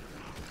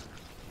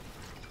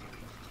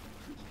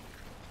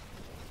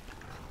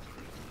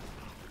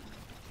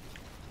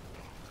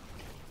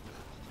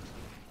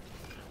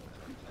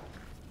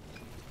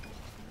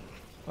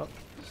 Oh,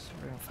 so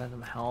we're gonna find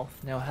some health.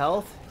 No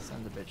health?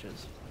 Sons of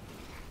bitches.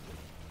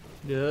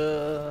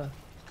 Duh.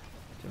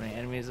 Too many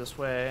enemies this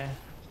way.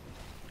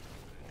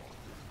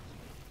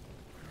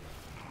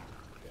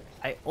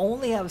 I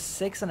only have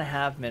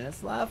 6.5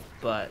 minutes left,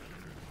 but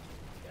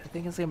I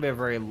think it's gonna be a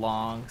very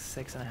long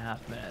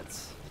 6.5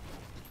 minutes.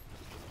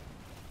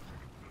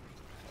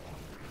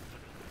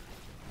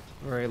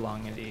 Very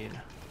long indeed.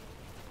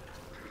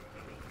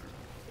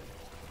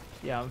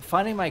 Yeah, I'm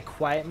finding my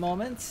quiet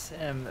moments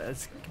and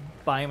it's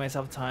buying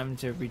myself time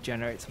to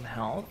regenerate some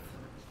health.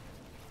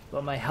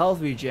 But my health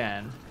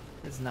regen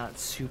is not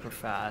super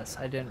fast.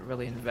 I didn't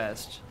really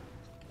invest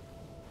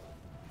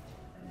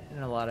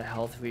in a lot of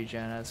health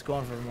regen. I was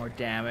going for more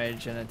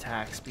damage and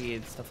attack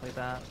speed, stuff like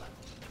that.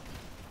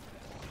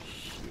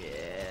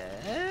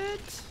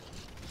 Shit.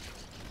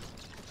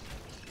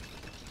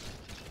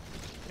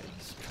 Okay,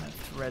 just trying to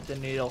thread the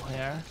needle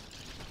here.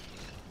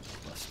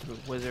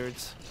 Stupid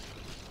wizards.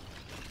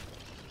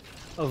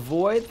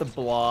 Avoid the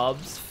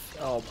blobs,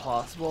 if all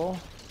possible.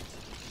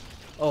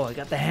 Oh, I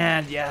got the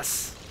hand,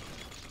 yes.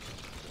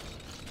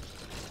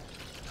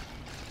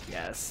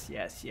 Yes,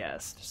 yes,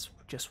 yes.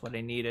 Just what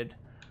I needed.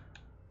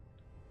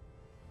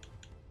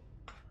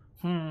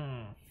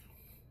 Yeah,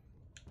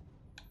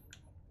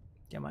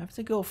 I might have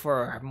to go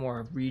for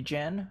more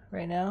regen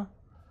right now.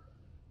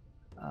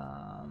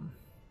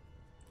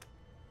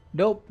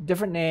 Nope,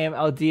 different name.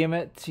 I'll DM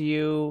it to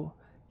you.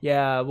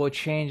 Yeah, we'll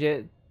change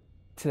it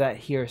to that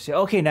here. So,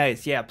 okay,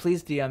 nice. Yeah,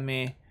 please DM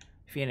me,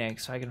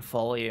 Phoenix, so I can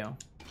follow you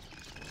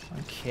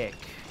on Kick.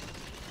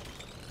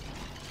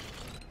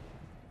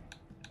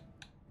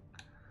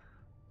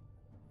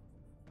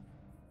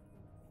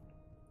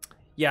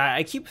 Yeah,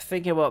 I keep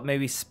thinking about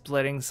maybe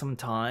splitting some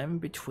time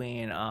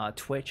between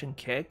Twitch and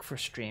Kick for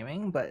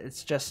streaming, but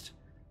it's just...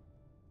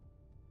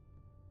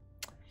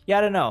 Yeah,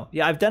 I don't know.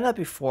 Yeah, I've done that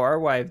before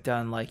where I've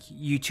done like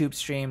YouTube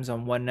streams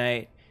on one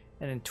night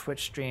and then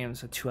Twitch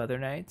streams on 2 other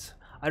nights.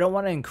 I don't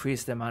want to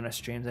increase the amount of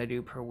streams I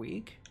do per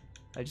week.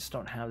 I just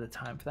don't have the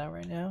time for that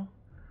right now.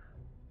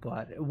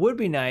 But it would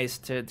be nice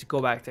to go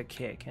back to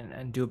Kick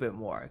and do a bit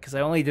more, because I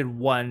only did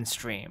one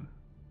stream.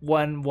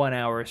 One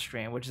hour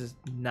stream, which is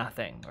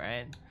nothing,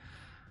 right?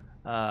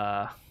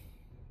 I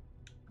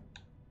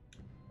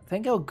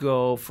think I'll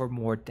go for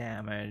more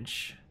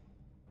damage.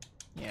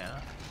 Yeah.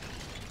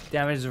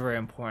 Damage is very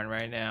important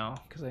right now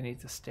because I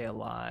need to stay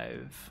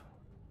alive.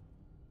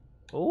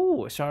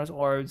 Oh, Astronomer's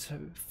Orbs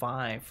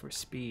 5 for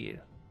speed.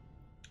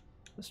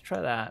 Let's try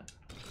that.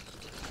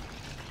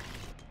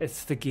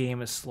 It's the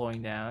game is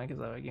slowing down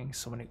because I'm getting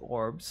so many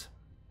orbs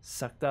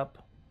sucked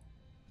up.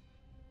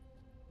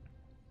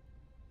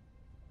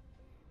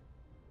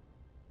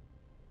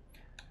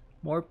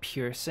 More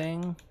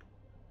piercing,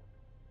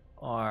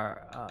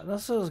 or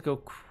let's just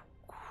go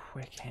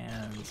quick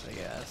hands, I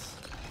guess.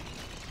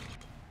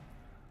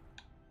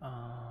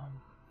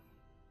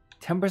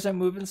 10%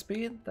 movement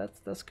speed.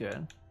 That's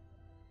good.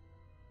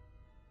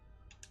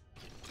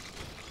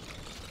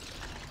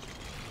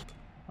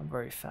 I'm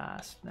very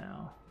fast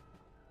now.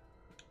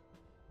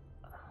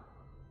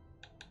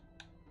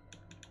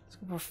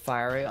 Super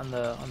fiery on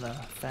the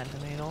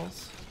phantom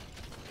needles.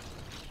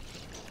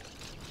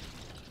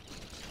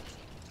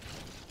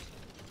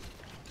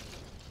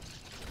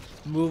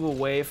 Move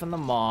away from the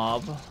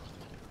mob.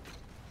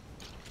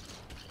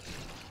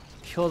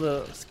 Kill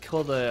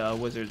the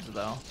wizards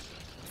though.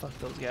 Fuck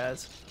those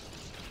guys.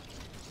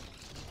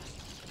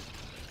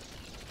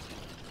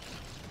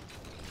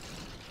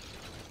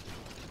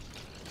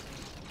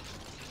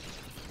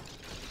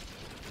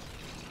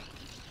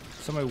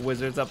 So many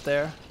wizards up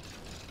there.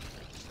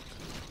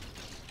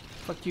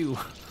 Fuck you.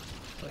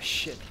 Oh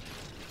shit.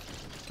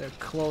 They're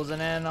closing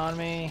in on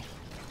me.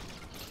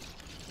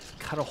 Let's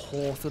cut a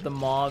hole through the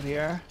mob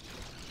here.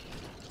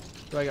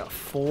 Do I got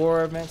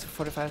 4 minutes and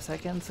 45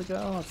 seconds to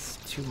go? That's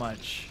too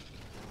much.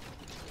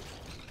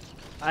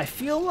 I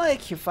feel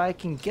like if I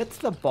can get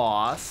to the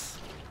boss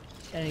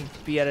and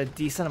be at a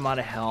decent amount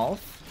of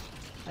health,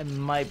 I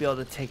might be able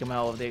to take him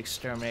out with the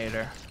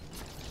exterminator.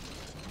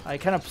 I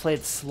kind of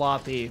played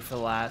sloppy for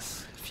the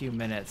last few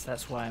minutes.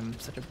 That's why I'm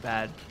such a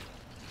bad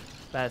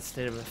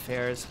state of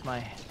affairs.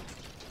 My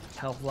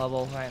health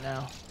level right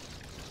now.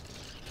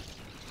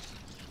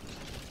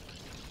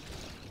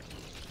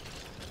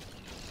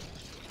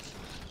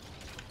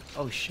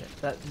 Oh shit,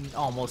 that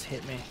almost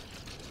hit me.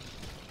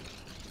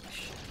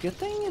 Good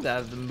thing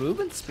that the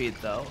movement speed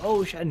though.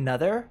 Oh shit,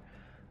 another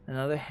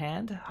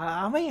hand?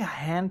 How many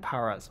hand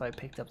power-ups have I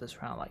picked up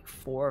this round? Like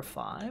 4 or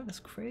 5? That's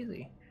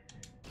crazy.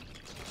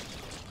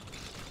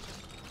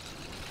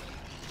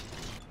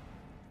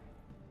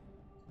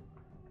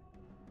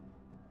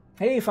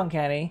 Hey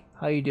Funkani,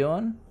 how you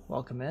doing?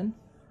 Welcome in.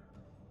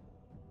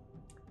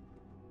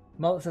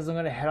 Mullet says I'm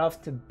gonna head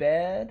off to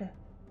bed.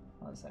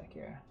 One sec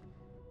here.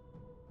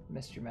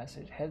 Missed your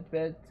message. Head to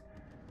bed.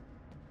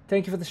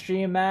 Thank you for the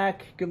stream,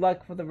 Mac. Good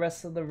luck for the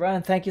rest of the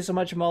run. Thank you so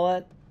much,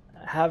 Mullet.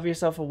 Have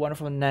yourself a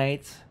wonderful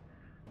night.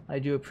 I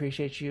do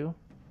appreciate you.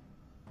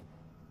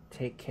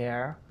 Take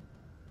care.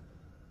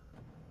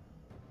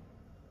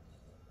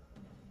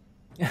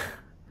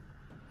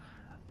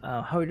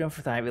 How are we doing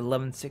for time?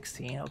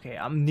 11:16. Okay,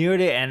 I'm near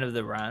the end of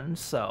the run,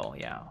 so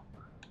yeah,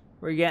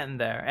 we're getting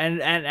there. And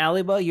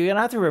Aliba, you're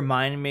gonna have to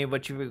remind me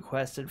what you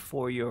requested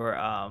for your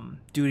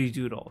duty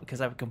doodle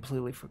because I've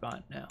completely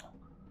forgotten now.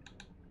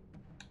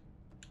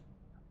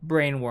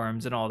 Brain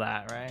worms and all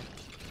that, right?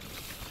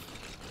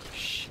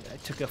 Shit, I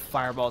took a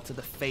fireball to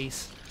the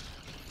face.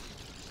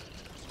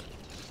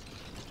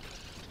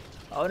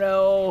 Oh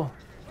no,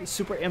 the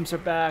super imps are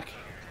back.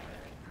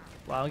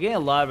 Wow, I'm getting a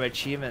lot of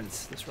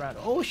achievements this round.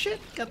 Oh shit,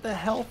 got the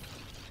health.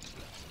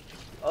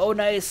 Oh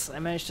nice, I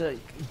managed to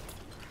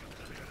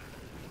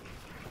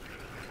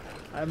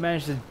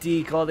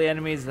deke all the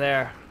enemies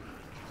there.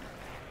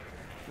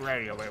 Well,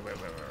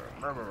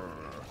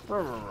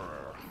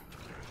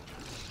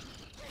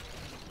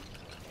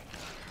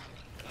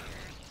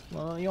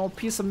 you want a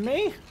piece of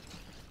me?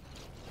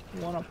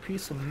 You want a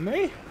piece of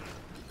me?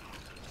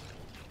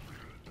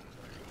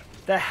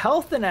 The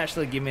health didn't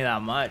actually give me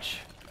that much.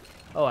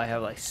 Oh, I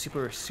have like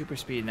super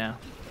speed now.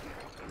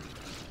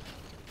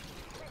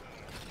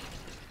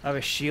 I have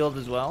a shield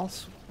as well.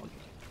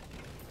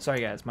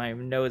 Sorry guys, my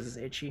nose is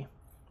itchy.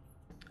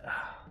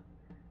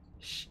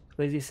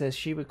 Lazy says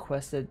she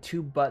requested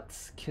 2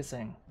 butts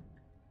kissing.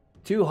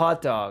 2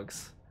 hot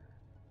dogs.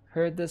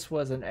 Heard this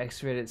was an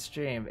X-rated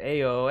stream.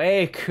 Ayo,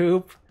 hey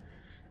Coop.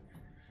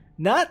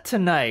 Not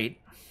tonight.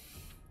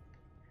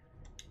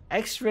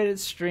 X-rated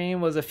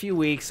stream was a few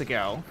weeks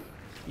ago.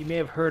 You may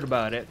have heard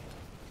about it.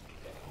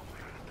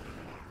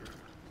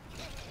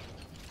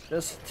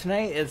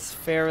 Tonight is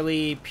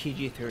fairly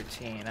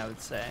PG-13, I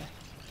would say.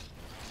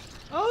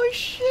 Oh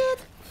shit!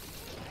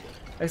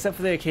 Except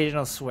for the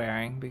occasional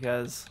swearing,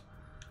 because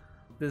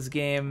this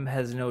game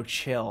has no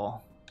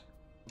chill.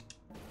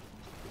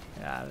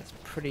 Yeah, it's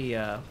pretty,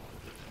 I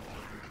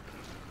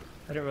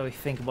didn't really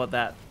think about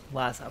that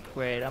last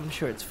upgrade. I'm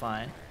sure it's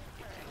fine.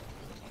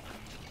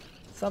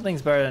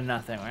 Something's better than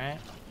nothing, right?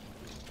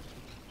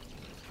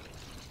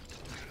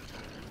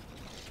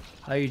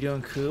 How you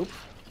doing, Coop?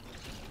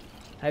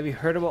 Have you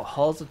heard about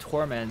Halls of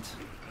Torment?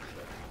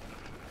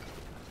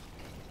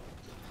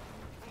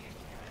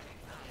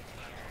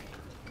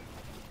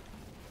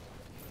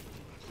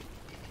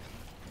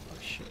 Oh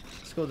shit.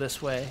 Let's go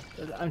this way.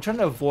 I'm trying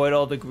to avoid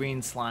all the green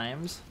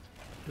slimes.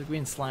 The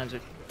green slimes are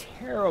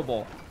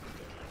terrible.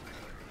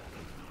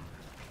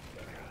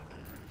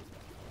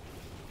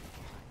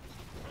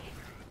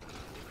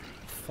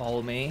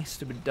 Follow me,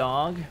 stupid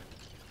dog.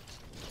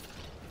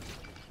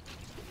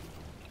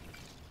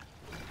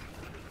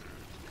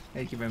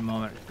 Hey, give me a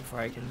moment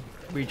before I can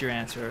read your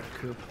answer,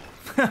 Coop.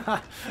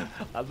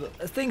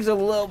 Things are a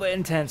little bit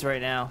intense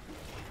right now.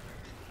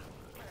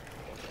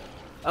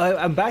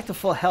 I'm back to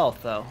full health,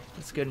 though.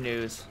 That's good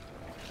news.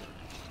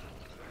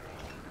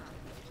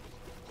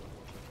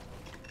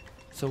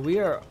 So we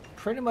are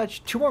pretty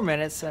much 2 more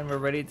minutes, and we're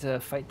ready to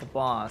fight the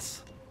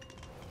boss.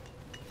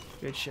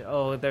 Good shit.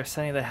 Oh, they're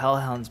sending the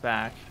hellhounds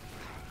back.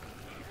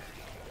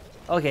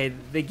 Okay,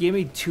 they gave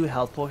me 2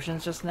 health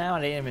potions just now,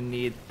 and I didn't even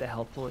need the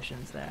health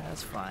potions there.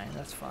 That's fine,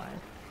 that's fine.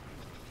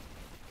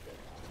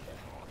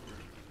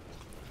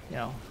 you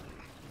know,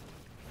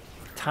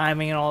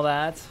 timing and all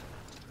that.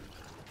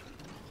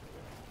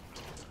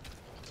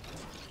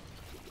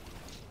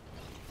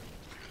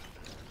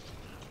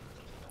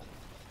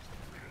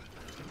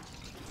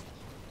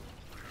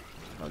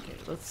 Okay,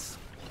 let's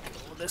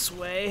go this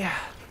way.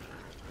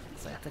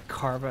 So I have to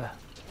carve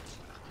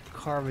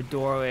a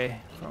doorway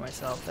for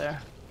myself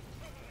there.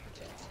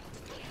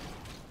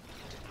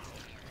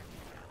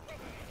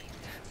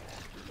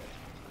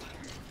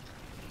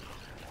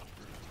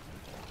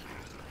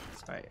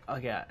 Sorry.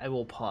 Okay, I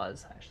will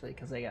pause actually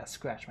because I gotta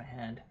scratch my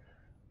hand.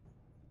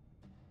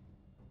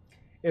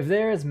 If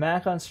there is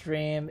Mac on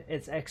stream,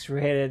 it's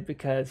X-rated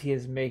because he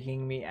is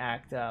making me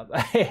act up.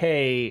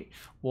 Hey,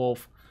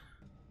 Wolf.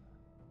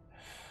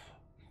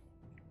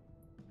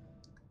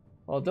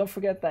 Well, don't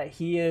forget that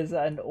he is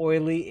an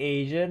oily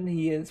Asian.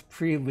 He is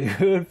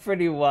prelude.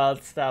 Pretty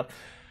wild stuff.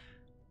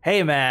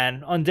 Hey,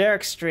 man. On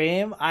Derek's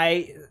stream,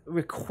 I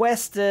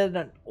requested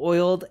an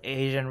oiled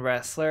Asian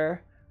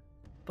wrestler,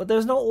 but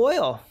there's no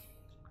oil.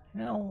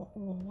 You know,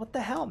 what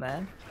the hell,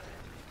 man?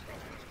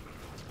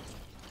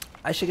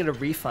 I should get a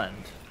refund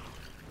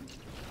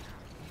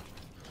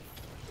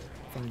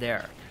from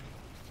Derek.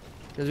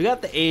 Because we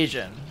got the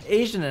Asian.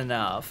 Asian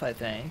enough, I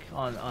think,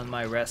 on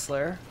my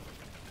wrestler.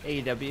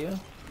 AEW.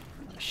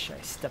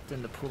 I stepped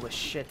in the pool of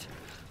shit.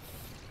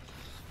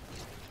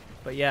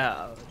 But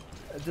yeah,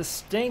 a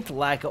distinct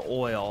lack of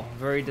oil.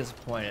 Very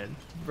disappointed.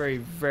 Very,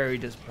 very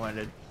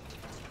disappointed.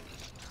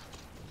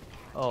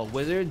 Oh,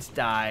 wizards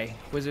die.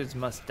 Wizards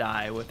must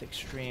die with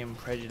extreme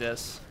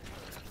prejudice.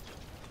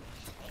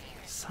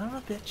 Son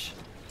of a bitch.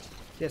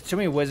 There's too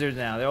many wizards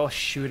now. They're all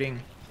shooting.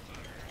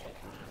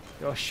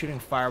 They're all shooting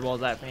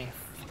fireballs at me.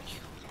 Fuck you.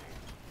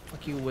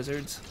 Fuck you,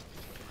 wizards.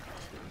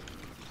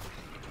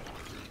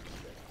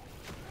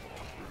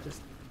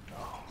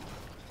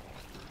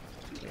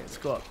 Let's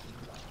go up.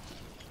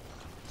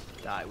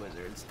 Die,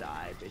 wizards,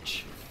 die,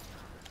 bitch.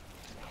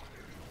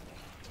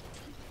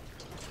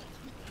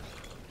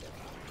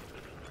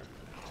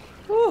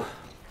 Whew.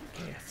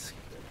 Okay, it's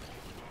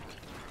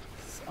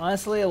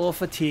honestly a little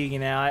fatiguing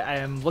now. I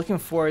am looking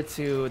forward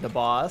to the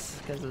boss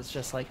because it's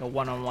just like a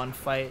one-on-one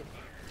fight.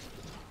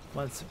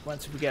 Once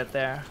we get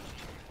there.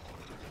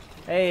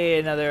 Hey,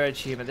 another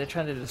achievement. They're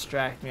trying to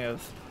distract me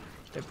with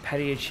their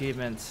petty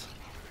achievements.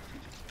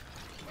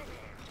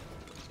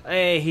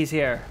 Hey, he's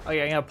here.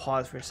 Okay, I'm gonna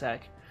pause for a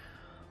sec.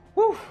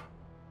 Woo!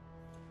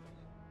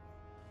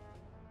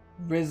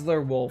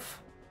 Rizzler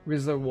Wolf.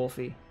 Rizzler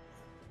Wolfie.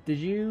 Did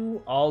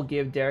you all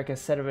give Derek a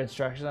set of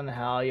instructions on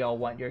how y'all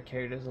want your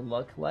characters to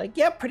look like?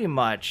 Yeah, pretty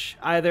much.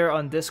 Either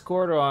on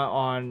Discord or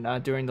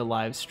on during the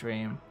live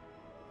stream.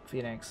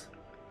 Phoenix.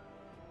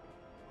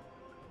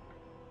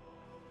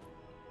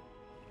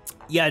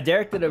 Yeah,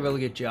 Derek did a really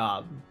good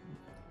job.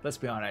 Let's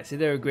be honest. He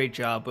did a great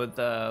job with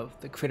the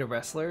creative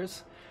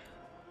wrestlers.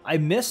 I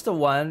missed the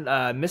one,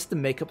 missed the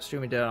makeup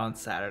stream we did on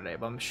Saturday,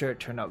 but I'm sure it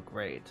turned out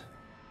great.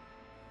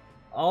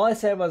 All I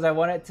said was I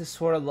want it to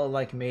sort of look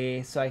like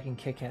me so I can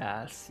kick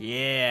ass.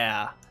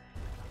 Yeah.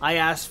 I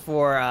asked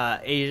for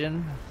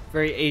Asian,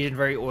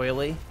 very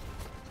oily.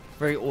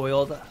 Very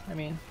oiled, I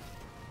mean.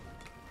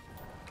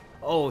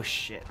 Oh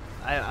shit.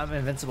 I'm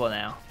invincible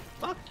now.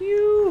 Fuck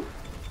you!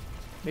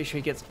 Make sure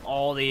he gets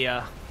all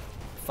the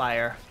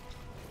fire.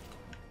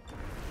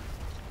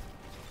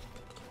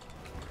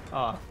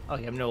 Oh,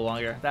 okay, I'm no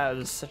longer. That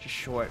was such a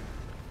short.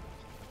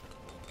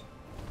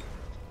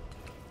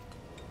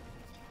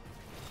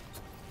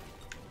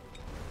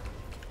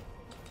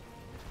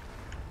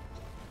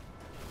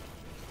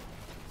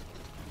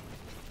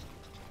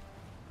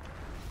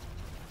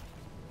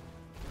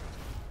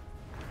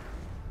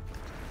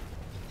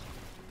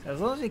 As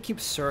long as he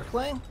keeps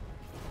circling,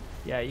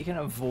 yeah, you can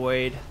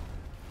avoid.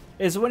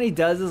 It's when he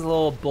does his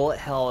little bullet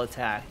hell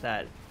attack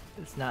that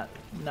it's not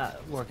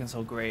working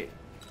so great.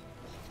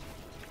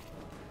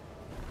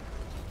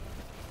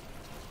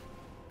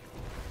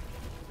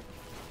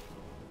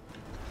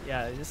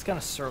 Yeah, you just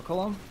gotta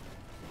circle him.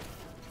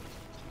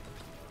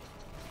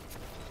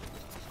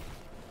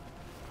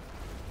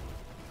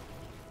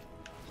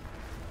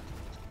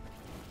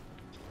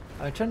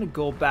 I'm trying to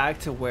go back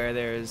to where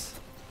there's...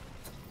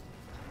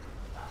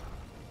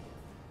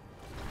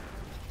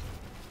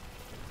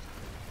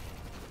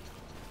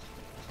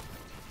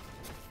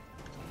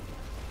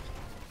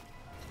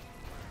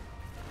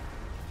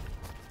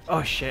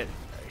 Oh shit.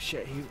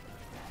 Shit, he...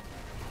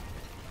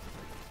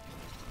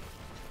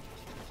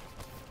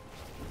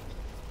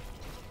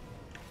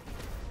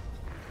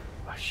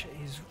 Oh shit,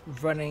 he's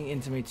running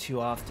into me too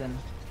often.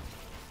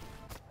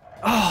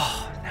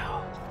 Oh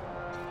no.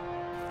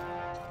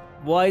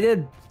 Well, I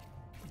did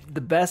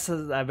the best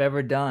I've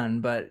ever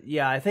done, but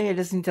yeah, I think I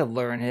just need to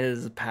learn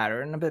his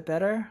pattern a bit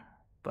better.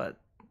 But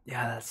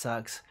yeah, that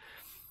sucks.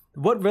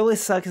 What really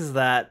sucks is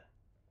that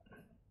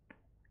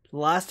the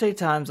last 3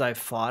 times I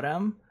fought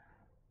him,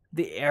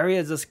 the area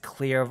is just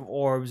clear of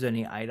orbs and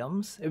any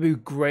items. It'd be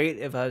great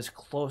if I was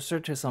closer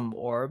to some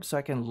orbs so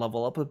I can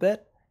level up a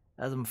bit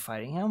as I'm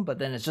fighting him, but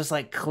then it's just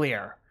like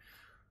clear.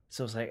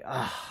 So it's like,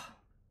 ah.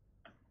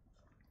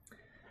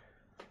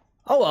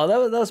 Oh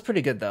well, that was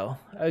pretty good though.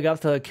 I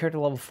got to character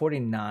level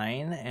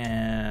 49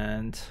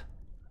 and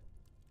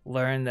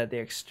learned that the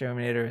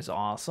exterminator is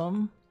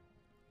awesome.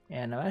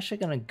 And I'm actually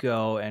gonna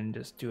go and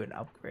just do an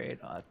upgrade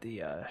at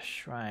the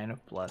Shrine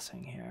of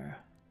Blessing here.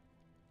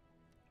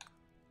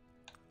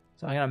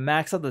 So I'm gonna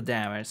max out the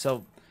damage.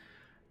 So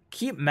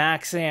keep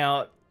maxing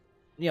out,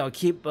 you know,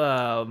 keep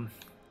pumping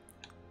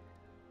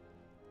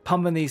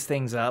these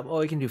things up. Oh,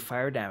 we can do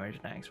fire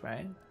damage next,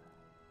 right?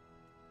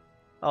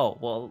 Oh,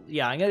 well,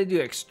 yeah, I'm gonna do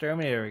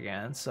Exterminator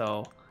again,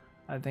 so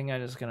I think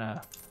I'm just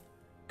gonna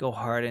go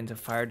hard into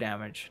fire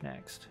damage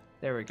next.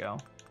 There we go.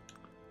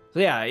 So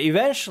yeah,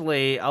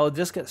 eventually I'll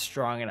just get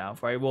strong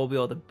enough, right? We'll be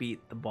able to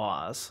beat the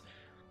boss.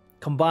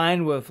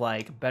 Combined with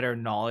like better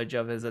knowledge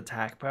of his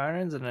attack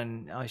patterns, and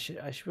then I should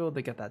be able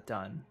to get that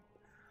done.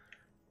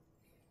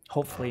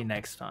 Hopefully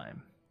next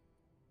time.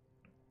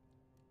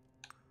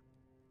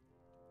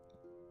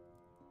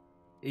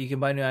 You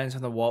can buy new items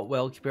from the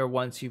well keeper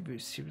once you've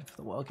received it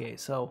from the well. Okay,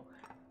 so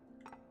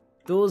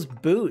those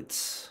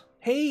boots.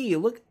 Hey,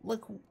 look,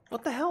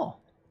 what the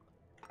hell?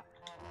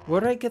 Where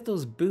did I get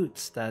those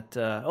boots that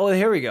oh,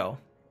 here we go.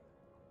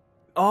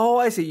 Oh,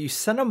 I see. You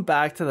send them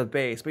back to the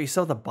base, but you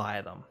still have to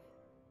buy them.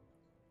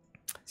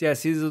 So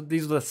yes, these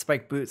are the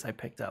spiked boots I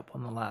picked up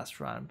on the last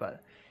run,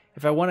 but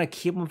if I want to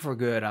keep them for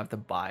good, I have to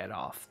buy it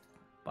off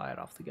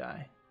the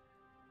guy.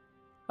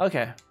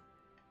 Okay.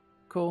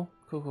 Cool.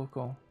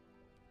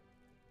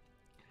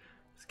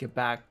 Let's get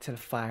back to the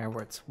fire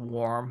where it's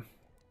warm.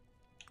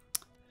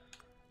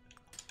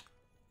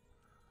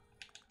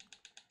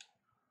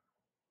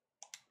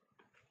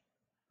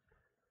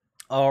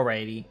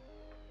 Alrighty.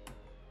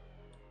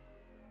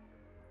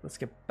 Let's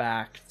get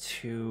back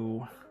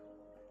to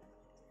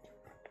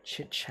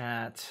chit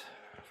chat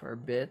for a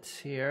bit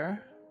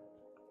here.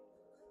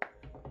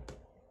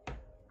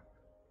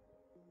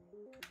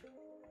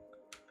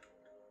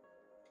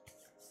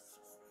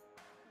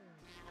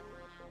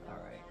 All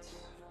right.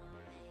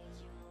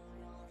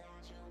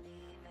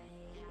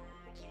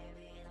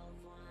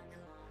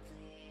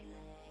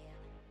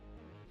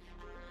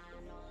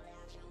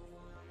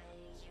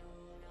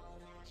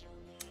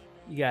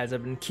 You guys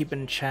have been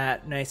keeping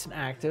chat nice and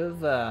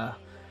active.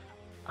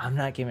 I'm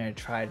not giving it a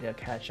try to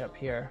catch up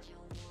here.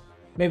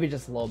 Maybe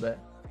just a little bit.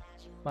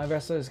 My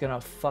wrestler is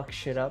gonna fuck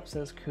shit up,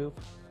 says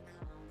Coop.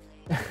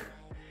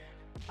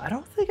 I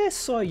don't think I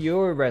saw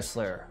your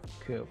wrestler,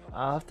 Coop.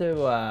 I'll have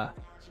to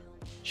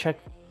check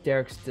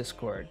Derek's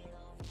Discord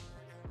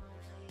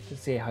to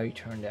see how he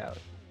turned out.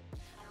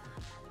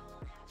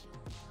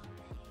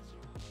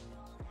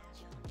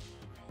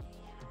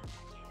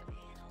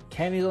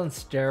 Kenny's on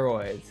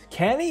steroids.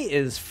 Kenny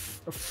is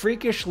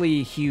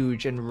freakishly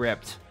huge and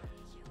ripped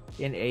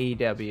in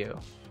AEW.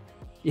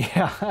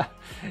 Yeah,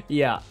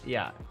 yeah.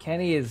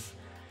 Kenny's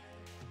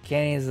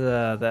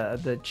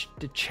the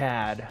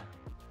Chad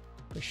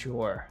for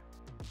sure.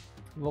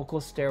 Local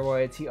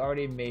steroids. He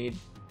already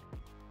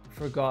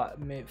forgot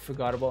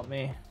about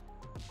me.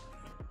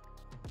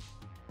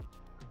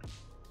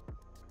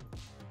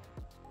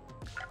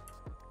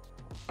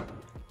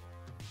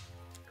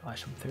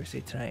 Gosh, I'm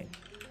thirsty tonight.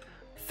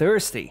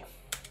 Thirsty.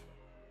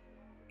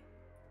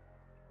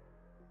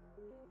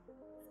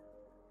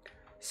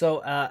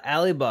 So,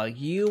 Allybug,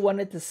 you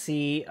wanted to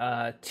see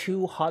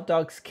 2 hot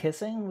dogs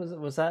kissing?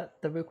 Was that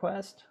the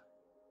request?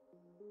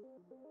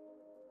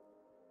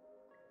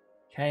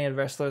 Canyon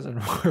wrestlers and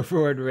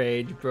roid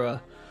rage,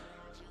 bruh.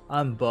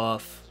 I'm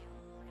buff.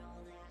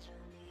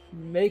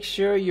 Make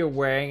sure you're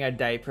wearing a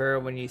diaper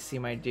when you see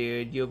my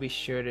dude. You'll be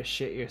sure to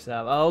shit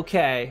yourself.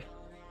 Okay.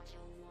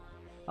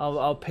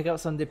 I'll pick up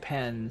some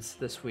Depends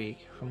this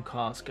week from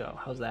Costco.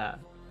 How's that?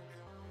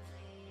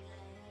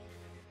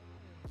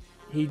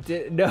 He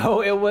did.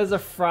 No, it was a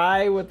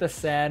fry with a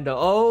sandal.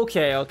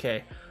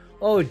 Okay.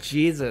 Oh,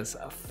 Jesus.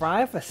 A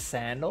fry with a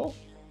sandal?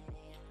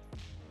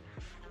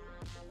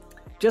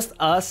 Just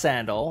a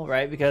sandal,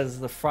 right? Because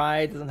the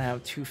fry doesn't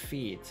have 2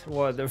 feet.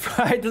 Or the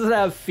fry doesn't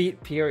have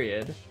feet,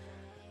 period.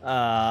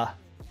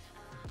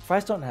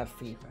 Fries don't have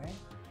feet, right?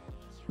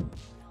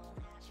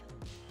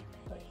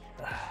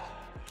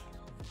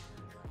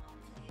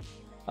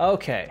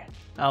 Okay.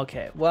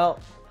 Well,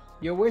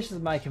 your wish is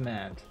my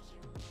command.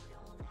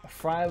 A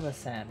fry with a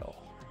sandal.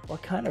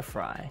 What kind of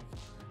fry?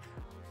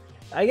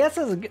 I guess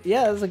that's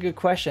a good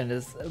question.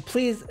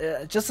 Please,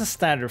 just a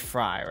standard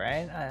fry,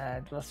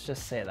 right? Let's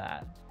just say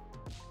that.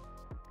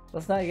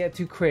 Let's not get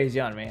too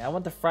crazy on me. I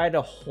want the fry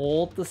to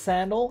hold the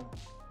sandal.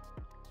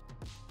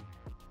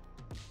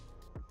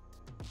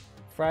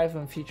 Fry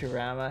from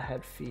Futurama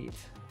had feet.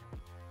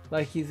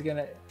 Like he's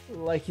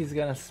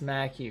gonna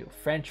smack you.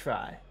 French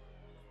fry.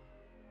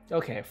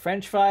 Okay,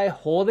 French fry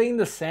holding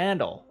the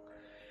sandal.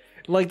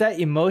 Like that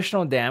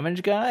emotional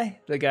damage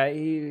guy. The guy,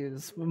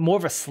 he's more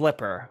of a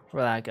slipper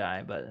for that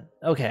guy, but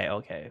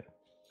okay.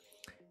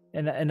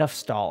 Enough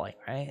stalling,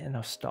 right?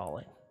 Enough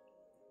stalling.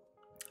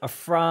 A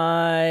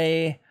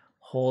fry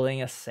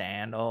holding a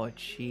sandal.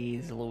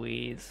 Jeez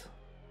Louise.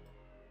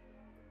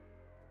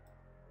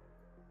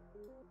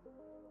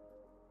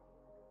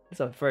 It's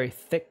a very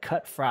thick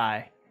cut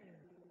fry.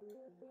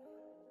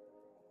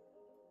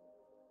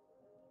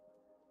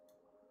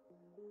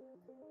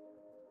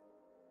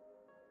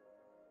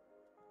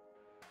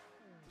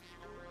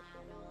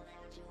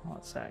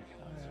 One sec.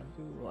 I'm gonna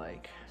do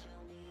like.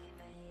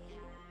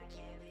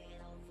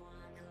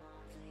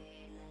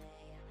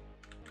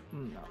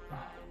 No.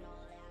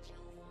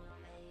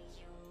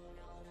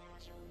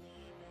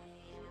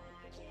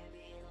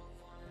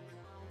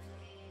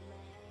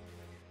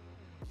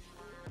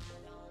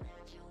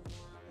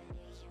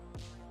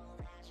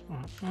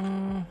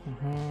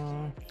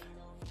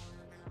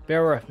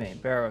 Bear with me,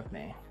 bear with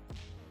me.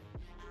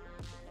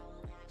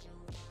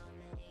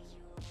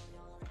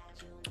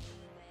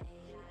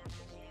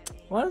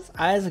 Why does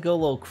eyes go a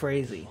little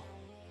crazy?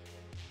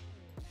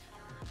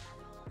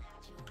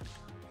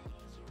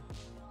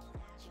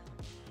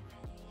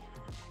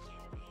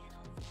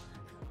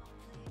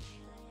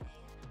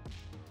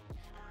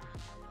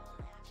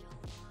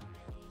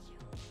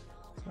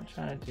 So I'm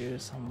trying to do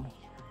some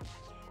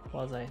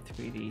quasi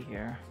 3D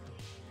here.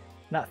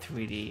 Not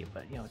 3D,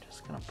 but you know,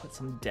 just gonna put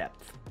some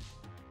depth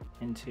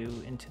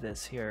into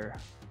this here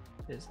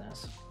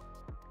business.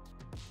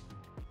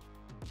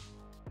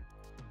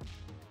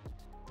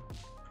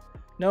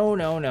 No,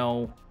 no,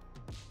 no.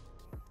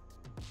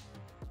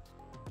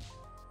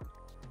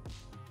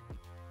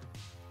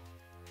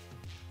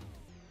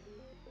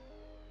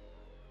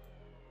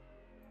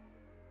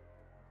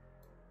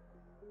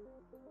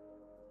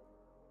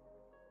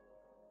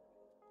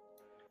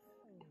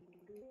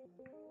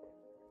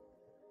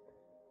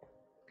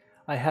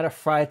 I had a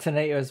fry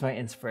tonight. It was my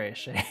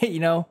inspiration. You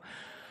know,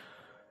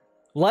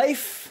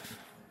 life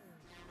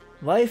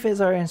is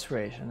our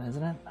inspiration,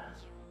 isn't it?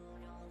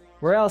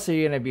 Where else are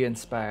you going to be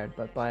inspired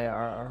but by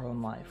our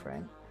own life,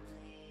 right?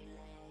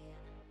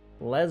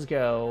 Let's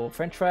go.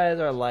 French fries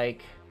are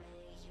like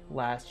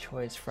last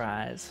choice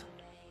fries.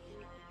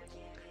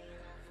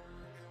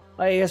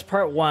 I guess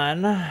part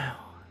one. Got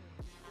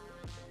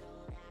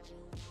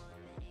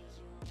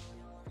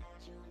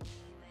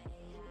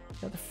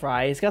the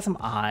fry. He's got some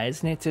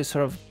eyes. Need to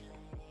sort of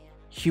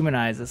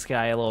humanize this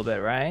guy a little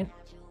bit, right?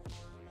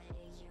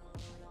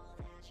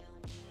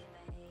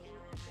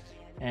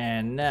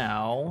 And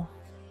now...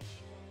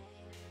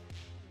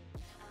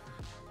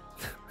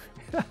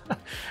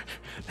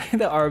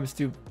 the arm's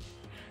too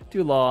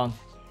long.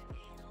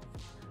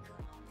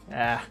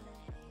 Ah.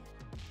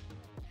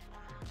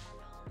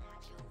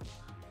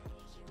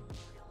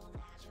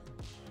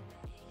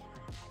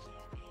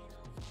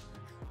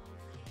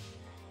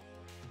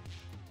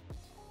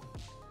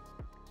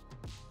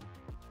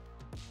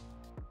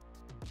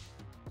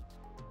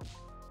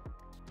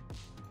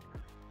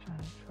 Trying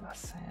to draw a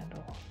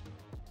sandal.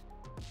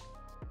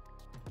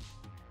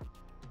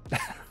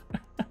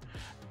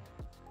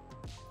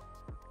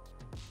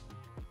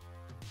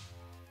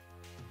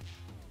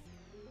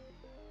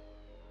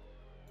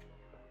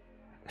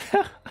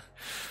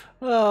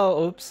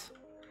 Oh, oops.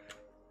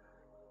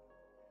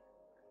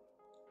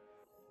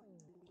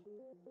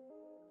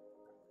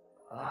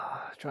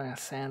 Drawing a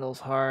sandal's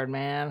hard,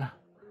 man.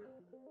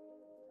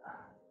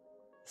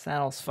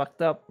 Sandal's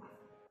fucked up.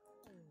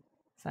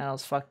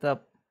 Sandal's fucked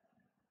up.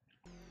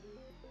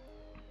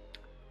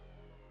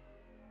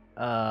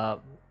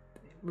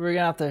 We're gonna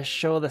have to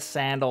show the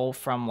sandal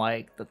from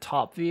like the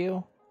top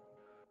view.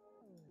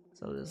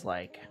 So there's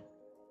like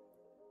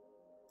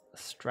a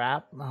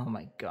strap. Oh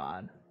my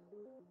god.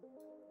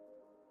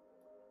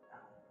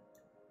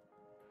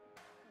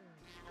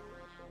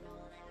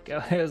 Go,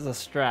 here's the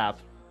strap.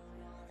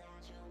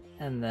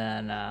 And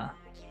then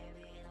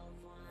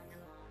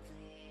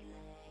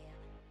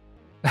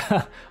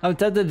I'm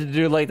tempted to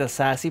do like the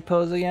sassy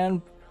pose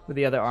again with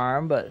the other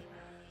arm, but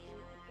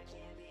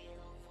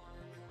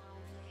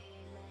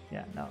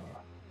yeah, no.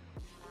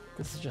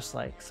 This is just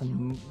like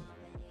some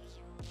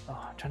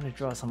I'm trying to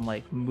draw some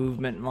like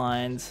movement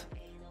lines.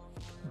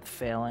 I'm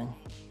failing.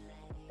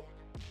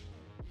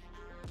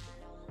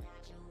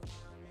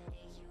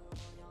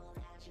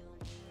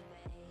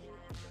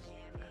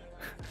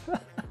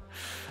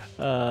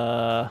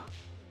 I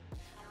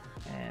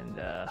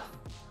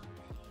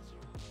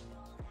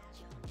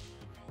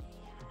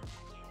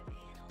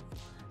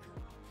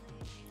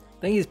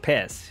think he's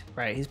pissed,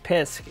 right? He's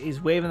pissed.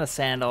 He's waving the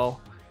sandal.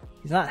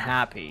 He's not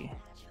happy.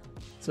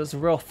 So it's a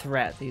real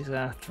threat. He's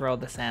gonna throw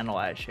the sandal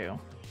at you.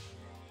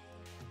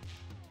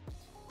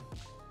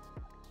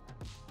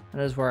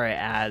 That is where I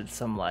add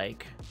some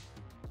like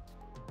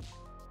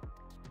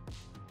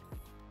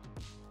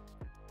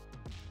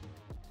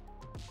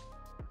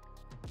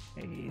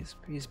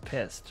he's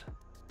pissed.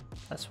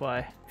 That's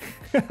why.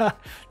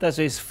 That's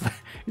why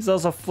he's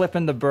also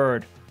flipping the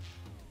bird.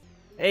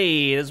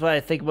 Hey, that's what I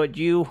think about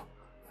you.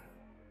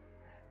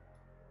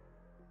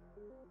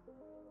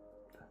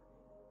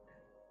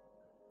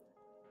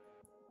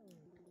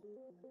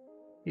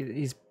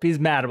 He's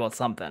mad about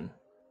something.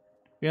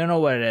 We don't know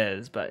what it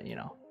is, but you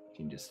know, you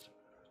can just.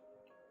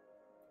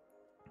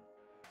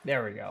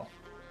 There we go.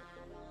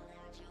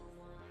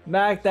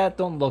 Mac, that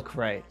don't look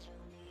right.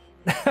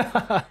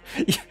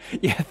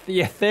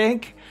 you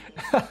think?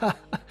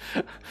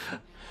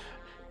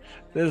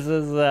 This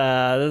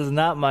is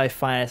not my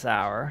finest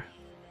hour.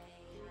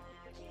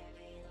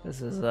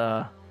 This is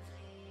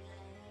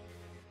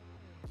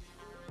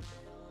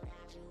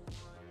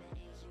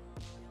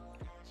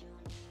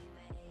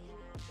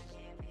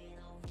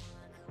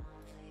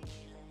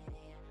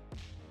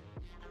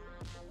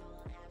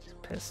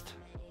pissed.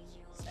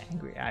 It's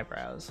angry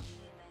eyebrows.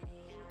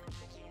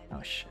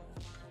 Oh shit.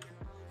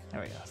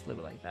 There we go. Let's leave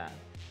it like that.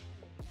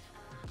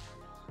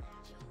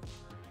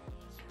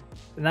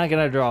 I'm not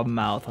gonna draw a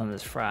mouth on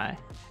this fry.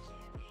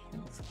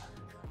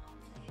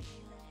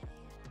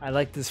 I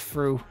like this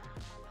fruit.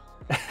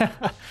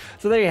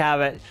 So there you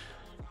have it.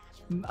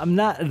 I'm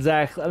not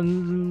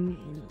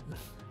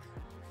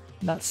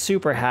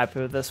super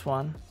happy with this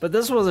one, but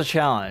this was a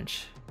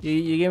challenge.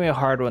 You gave me a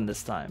hard one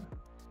this time,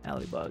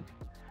 Allybug.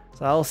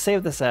 So I'll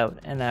save this out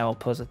and I will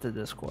post it to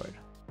Discord.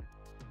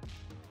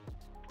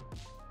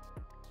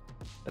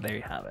 But there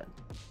you have it.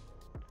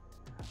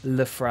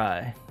 Le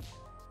Fry.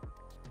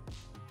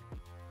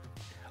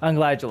 I'm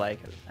glad you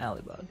like it,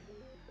 Allybug.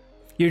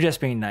 You're just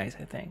being nice,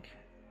 I think.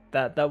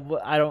 I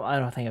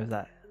don't think it was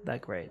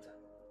that great.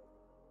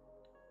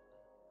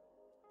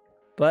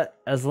 But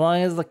as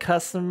long as the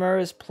customer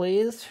is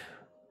pleased,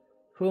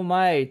 who am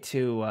I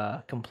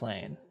to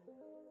complain?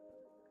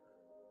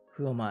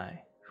 Who am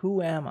I?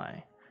 Who am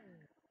I?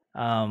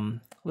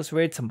 Let's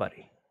raid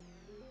somebody.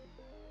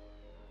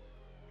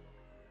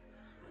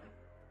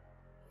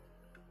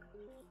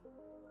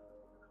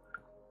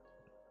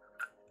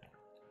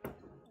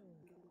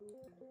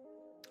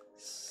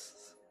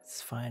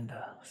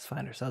 Let's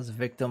find ourselves a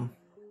victim.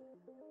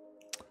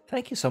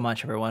 Thank you so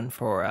much, everyone,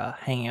 for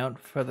hanging out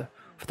for the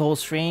whole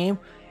stream,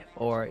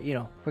 or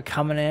for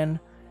coming in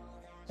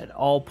at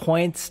all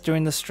points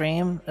during the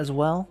stream as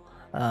well.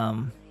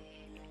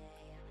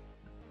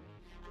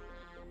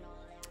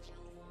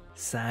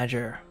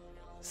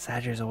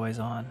 Sager's always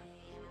on.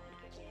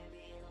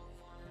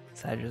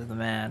 Sager's the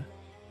man.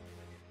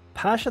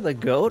 Pasha the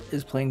Goat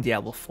is playing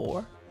Diablo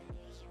 4.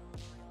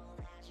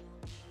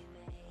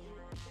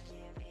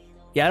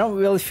 Yeah, I don't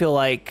really feel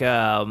like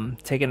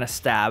taking a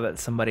stab at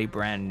somebody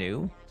brand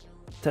new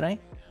tonight.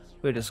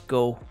 We'll just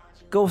go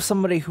with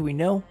somebody who we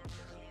know.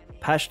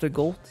 Pasha the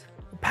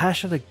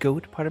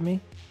Goat, pardon me.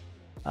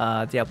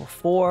 Diablo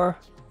 4,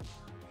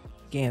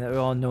 game that we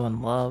all know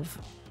and love.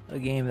 A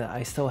game that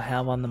I still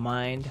have on the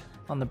mind,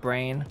 on the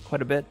brain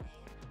quite a bit.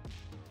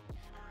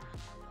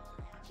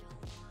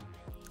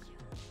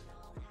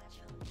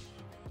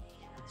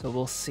 So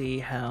we'll see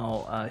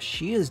how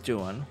she is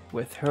doing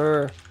with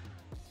her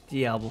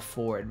Diablo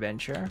 4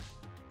 adventure.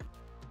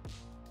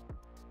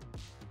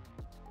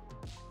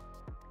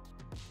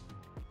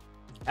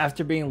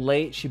 After being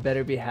late, she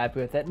better be happy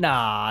with it.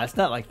 Nah, it's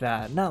not like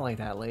that. Not like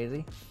that,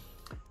 lazy.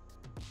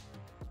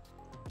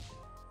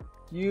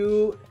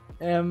 You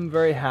am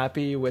very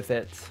happy with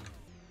it.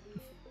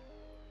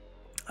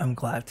 I'm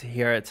glad to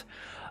hear it.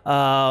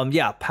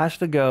 Yeah, Patch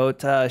the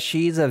Goat.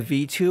 She's a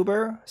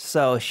VTuber,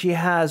 so she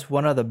has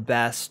one of the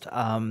best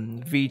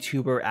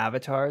VTuber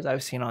avatars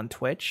I've seen on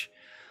Twitch,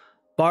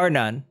 bar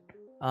none.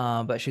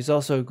 But she's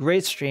also a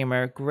great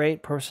streamer,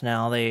 great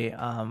personality,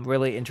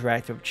 really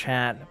interactive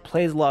chat,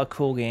 plays a lot of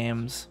cool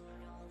games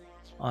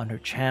on her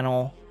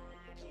channel.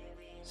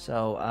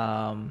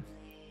 So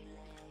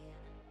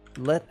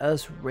let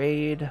us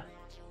raid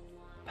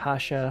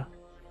Pasha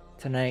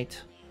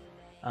tonight.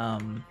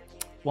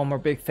 One more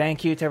big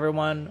thank you to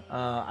everyone.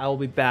 I will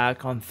be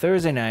back on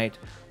Thursday night.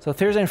 So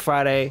Thursday and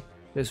Friday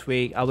this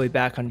week, I'll be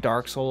back on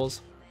Dark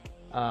Souls.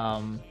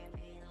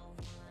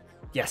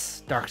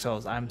 Yes, Dark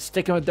Souls. I'm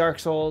sticking with Dark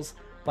Souls,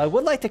 but I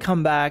would like to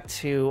come back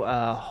to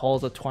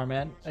Halls of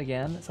Torment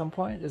again at some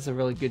point. It's a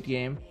really good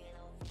game.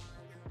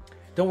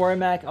 Don't worry,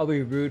 Mac. I'll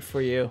be rude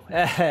for you.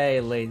 Hey,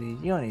 lady,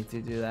 you don't need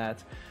to do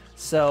that.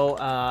 So,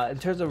 in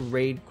terms of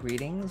raid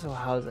greetings, so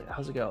how's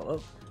it go?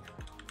 Oh,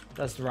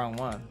 that's the wrong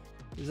one.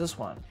 Is this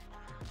one?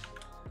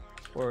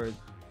 Or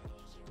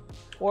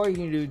you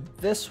can do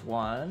this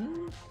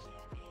one.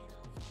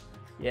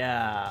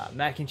 Yeah,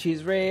 mac and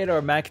cheese raid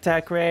or mac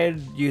attack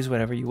raid. Use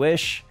whatever you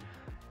wish,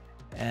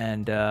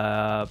 and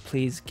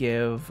please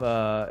give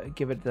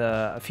it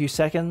a few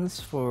seconds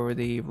for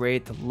the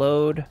raid to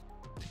load,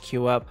 to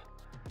queue up,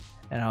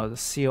 and I'll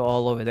see you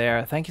all over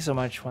there. Thank you so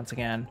much once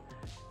again.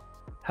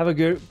 Have a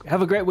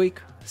great week.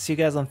 See you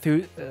guys on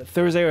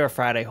Thursday or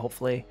Friday,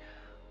 hopefully.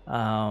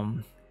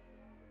 But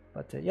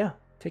yeah,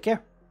 take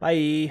care.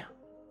 Bye.